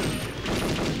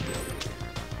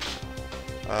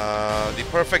 The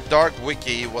Perfect Dark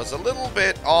wiki was a little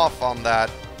bit off on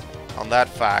that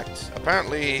fact.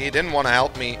 Apparently, he didn't want to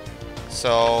help me,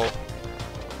 so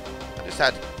I just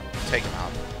had to take him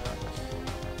out.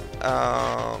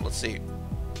 Let's see.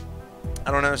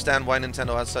 I don't understand why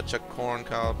Nintendo has such a corn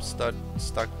cob stuck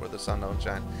where the sun don't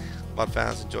shine, but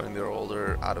fans enjoying their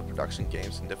older, out-of-production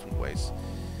games in different ways.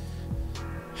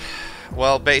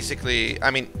 Well, basically,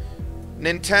 I mean,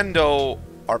 Nintendo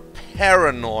are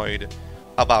paranoid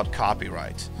about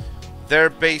copyright. They're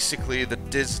basically the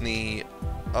Disney,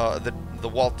 the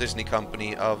Walt Disney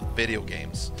Company of video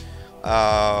games.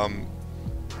 I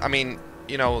mean,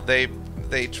 you know, they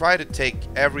try to take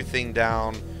everything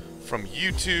down from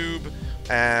YouTube,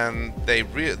 and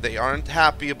they aren't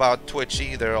happy about Twitch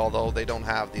either, although they don't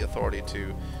have the authority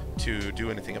to do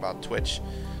anything about Twitch.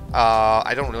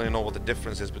 I don't really know what the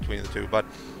difference is between the two, but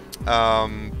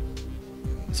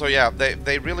so yeah,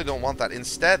 they really don't want that.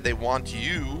 Instead, they want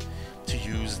you to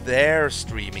use their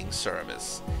streaming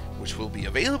service, which will be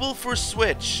available for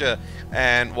Switch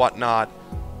and whatnot.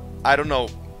 I don't know,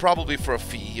 probably for a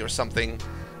fee or something.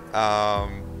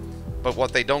 But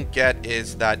what they don't get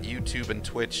is that YouTube and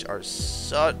Twitch are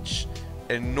such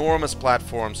enormous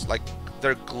platforms, like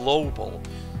they're global.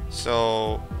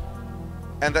 So,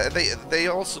 and they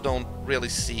also don't really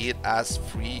see it as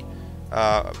free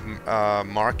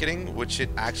marketing, which it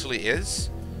actually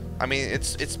is. I mean,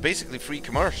 it's basically free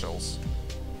commercials.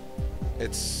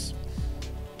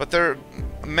 But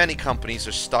many companies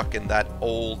are stuck in that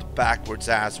old backwards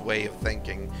ass way of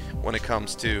thinking when it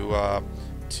comes to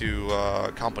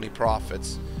company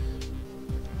profits.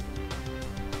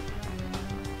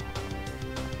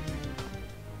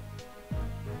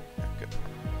 Good.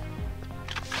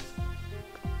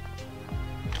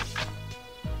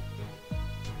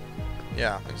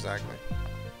 Yeah, exactly.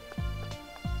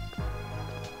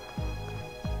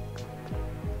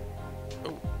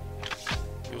 Oh,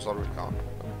 he was already gone.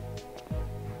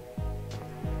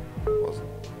 Wasn't?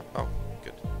 Oh,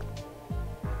 good.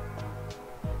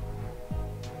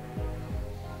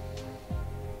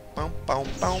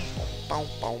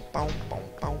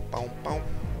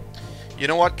 You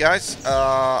know what, guys?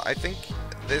 I think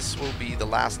this will be the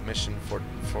last mission for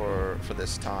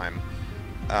this time.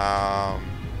 I'm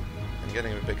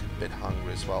getting a bit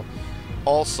hungry as well.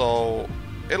 Also,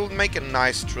 it'll make a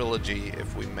nice trilogy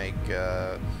if we make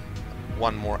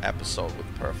one more episode with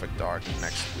Perfect Dark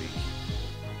next week.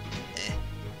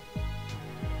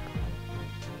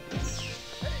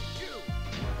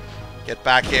 Get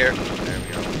back here. There we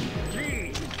go.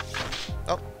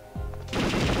 Oh.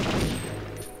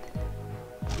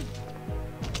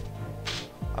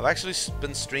 I've actually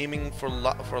been streaming for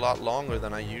a lot longer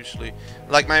than I usually.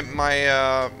 Like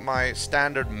my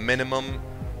standard minimum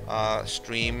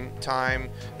stream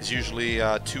time is usually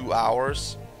 2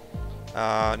 hours.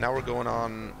 Now we're going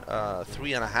on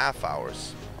 3.5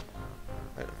 hours.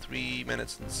 3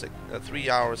 minutes and 3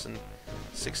 hours and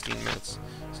 16 minutes.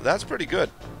 So that's pretty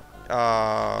good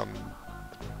for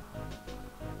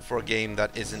a game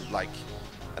that isn't like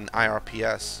an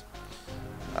IRPS.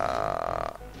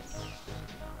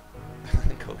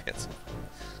 Go get some.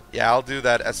 Yeah, I'll do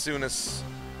that as soon as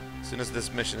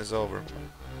this mission is over.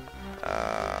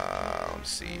 Let's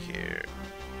see here.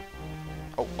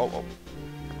 Oh.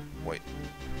 Wait.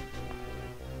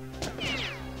 Air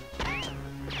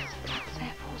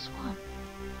Force One.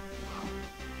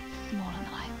 Smaller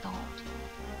than I thought.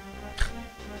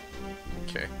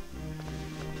 Okay.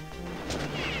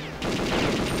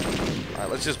 Alright,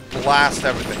 let's just blast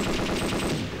everything.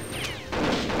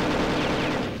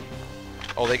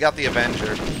 Oh, they got the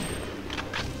Avenger.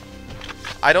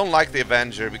 I don't like the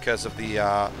Avenger because of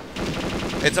the,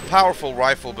 it's a powerful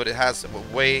rifle, but it has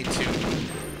way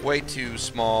too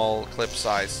small clip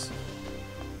size.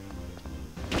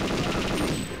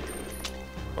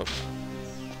 Oops.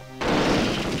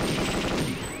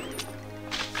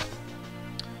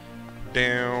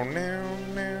 Down,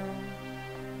 down, down.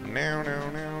 Now, now,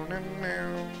 now, now,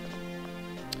 now.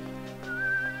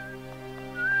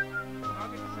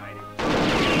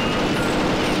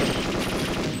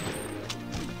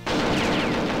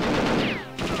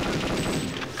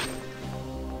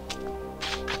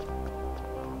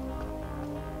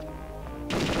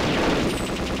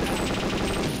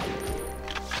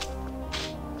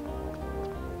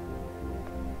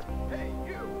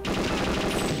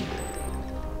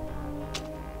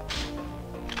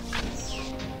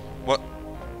 What?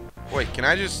 Wait, can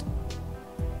I just...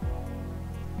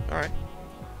 Alright.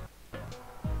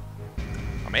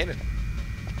 I made it.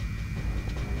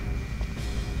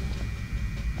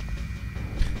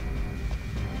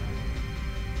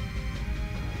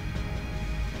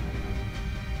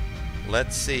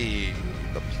 Let's see.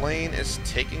 The plane is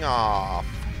taking off.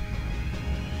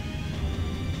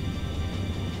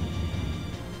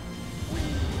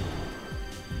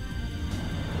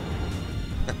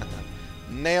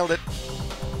 Nailed it.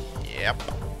 Yep.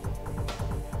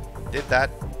 Did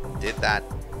that. Did that.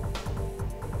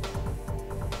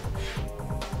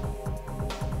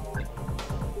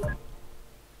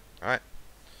 Alright.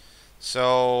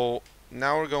 So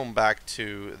now we're going back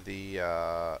to the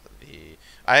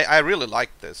I really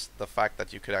like this, the fact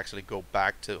that you could actually go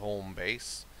back to home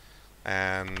base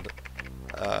and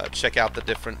check out the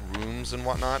different rooms and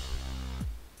whatnot.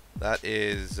 That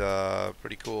is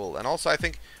pretty cool. And also I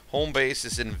think home base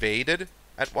is invaded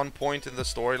at one point in the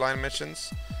storyline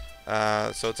missions.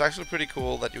 So it's actually pretty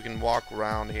cool that you can walk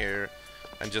around here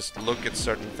and just look at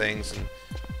certain things and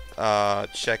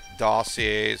check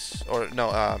dossiers, or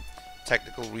no,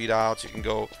 technical readouts. You can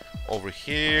go over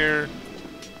here.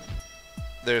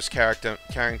 There's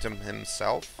Carrington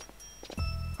himself.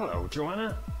 Hello,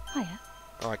 Joanna. Hiya.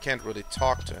 Oh, I can't really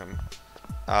talk to him.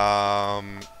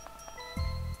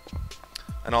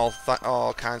 And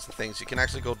all kinds of things. You can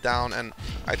actually go down and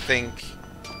I think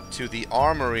to the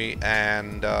armory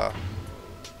and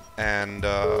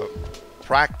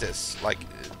practice, like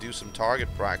do some target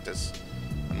practice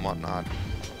and whatnot.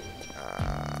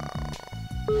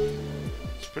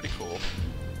 It's pretty cool.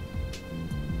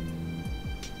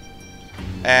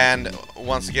 And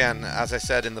once again, as I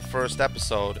said in the first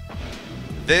episode,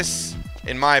 this,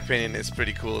 in my opinion, is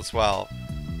pretty cool as well.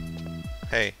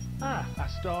 Hey. Ah, a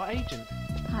Star Agent.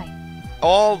 Hi.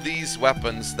 All these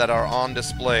weapons that are on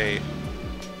display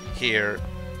here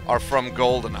are from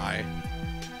GoldenEye.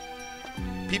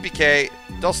 PPK,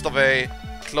 Dostave,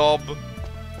 Club,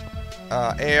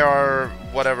 AR,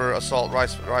 whatever, assault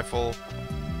rifle,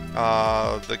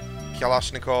 the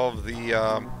Kalashnikov, the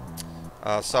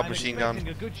submachine gun,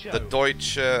 the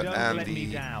Deutsche, and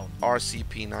the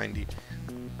RCP-90.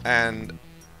 And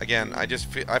again, I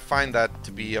find that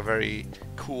to be a very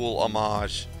cool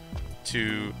homage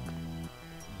to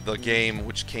the game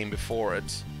which came before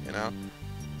it, you know?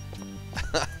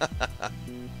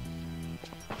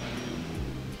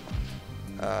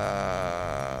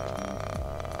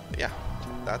 Yeah,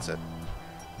 that's it.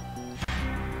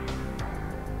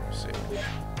 Let's see,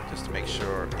 just to make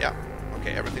sure. Yeah,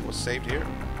 okay, everything was saved here.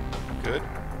 Good.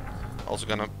 Also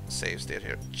gonna save state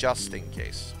here, just in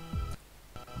case.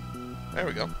 There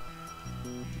we go.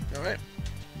 Alright.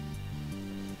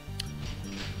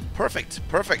 Perfect,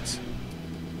 perfect.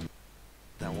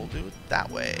 Then we'll do it that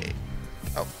way.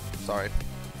 Oh, sorry.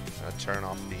 I'm gonna turn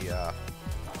off the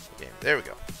game. There we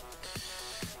go.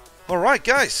 Alright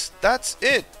guys, that's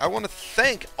it. I want to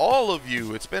thank all of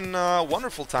you. It's been a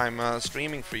wonderful time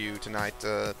streaming for you tonight.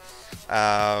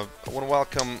 I want to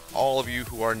welcome all of you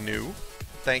who are new.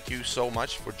 Thank you so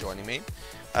much for joining me.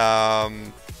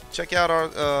 Check out our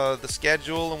the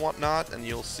schedule and whatnot, and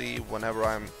you'll see whenever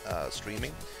I'm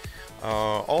streaming.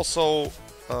 Also,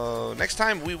 next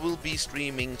time we will be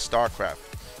streaming StarCraft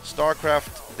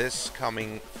this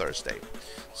coming Thursday.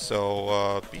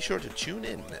 So be sure to tune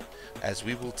in, as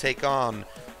we will take on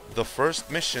the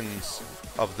first missions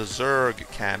of the Zerg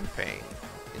campaign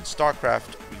in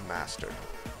StarCraft Remastered.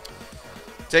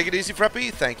 Take it easy,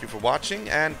 Freppy. Thank you for watching.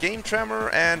 And Game Tremor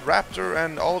and Raptor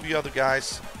and all of you other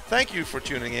guys, thank you for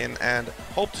tuning in, and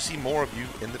hope to see more of you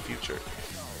in the future.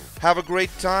 Have a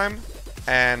great time,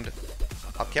 and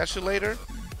I'll catch you later.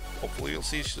 Hopefully you'll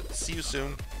see you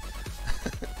soon.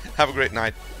 Have a great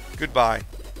night. Goodbye,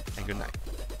 and good night.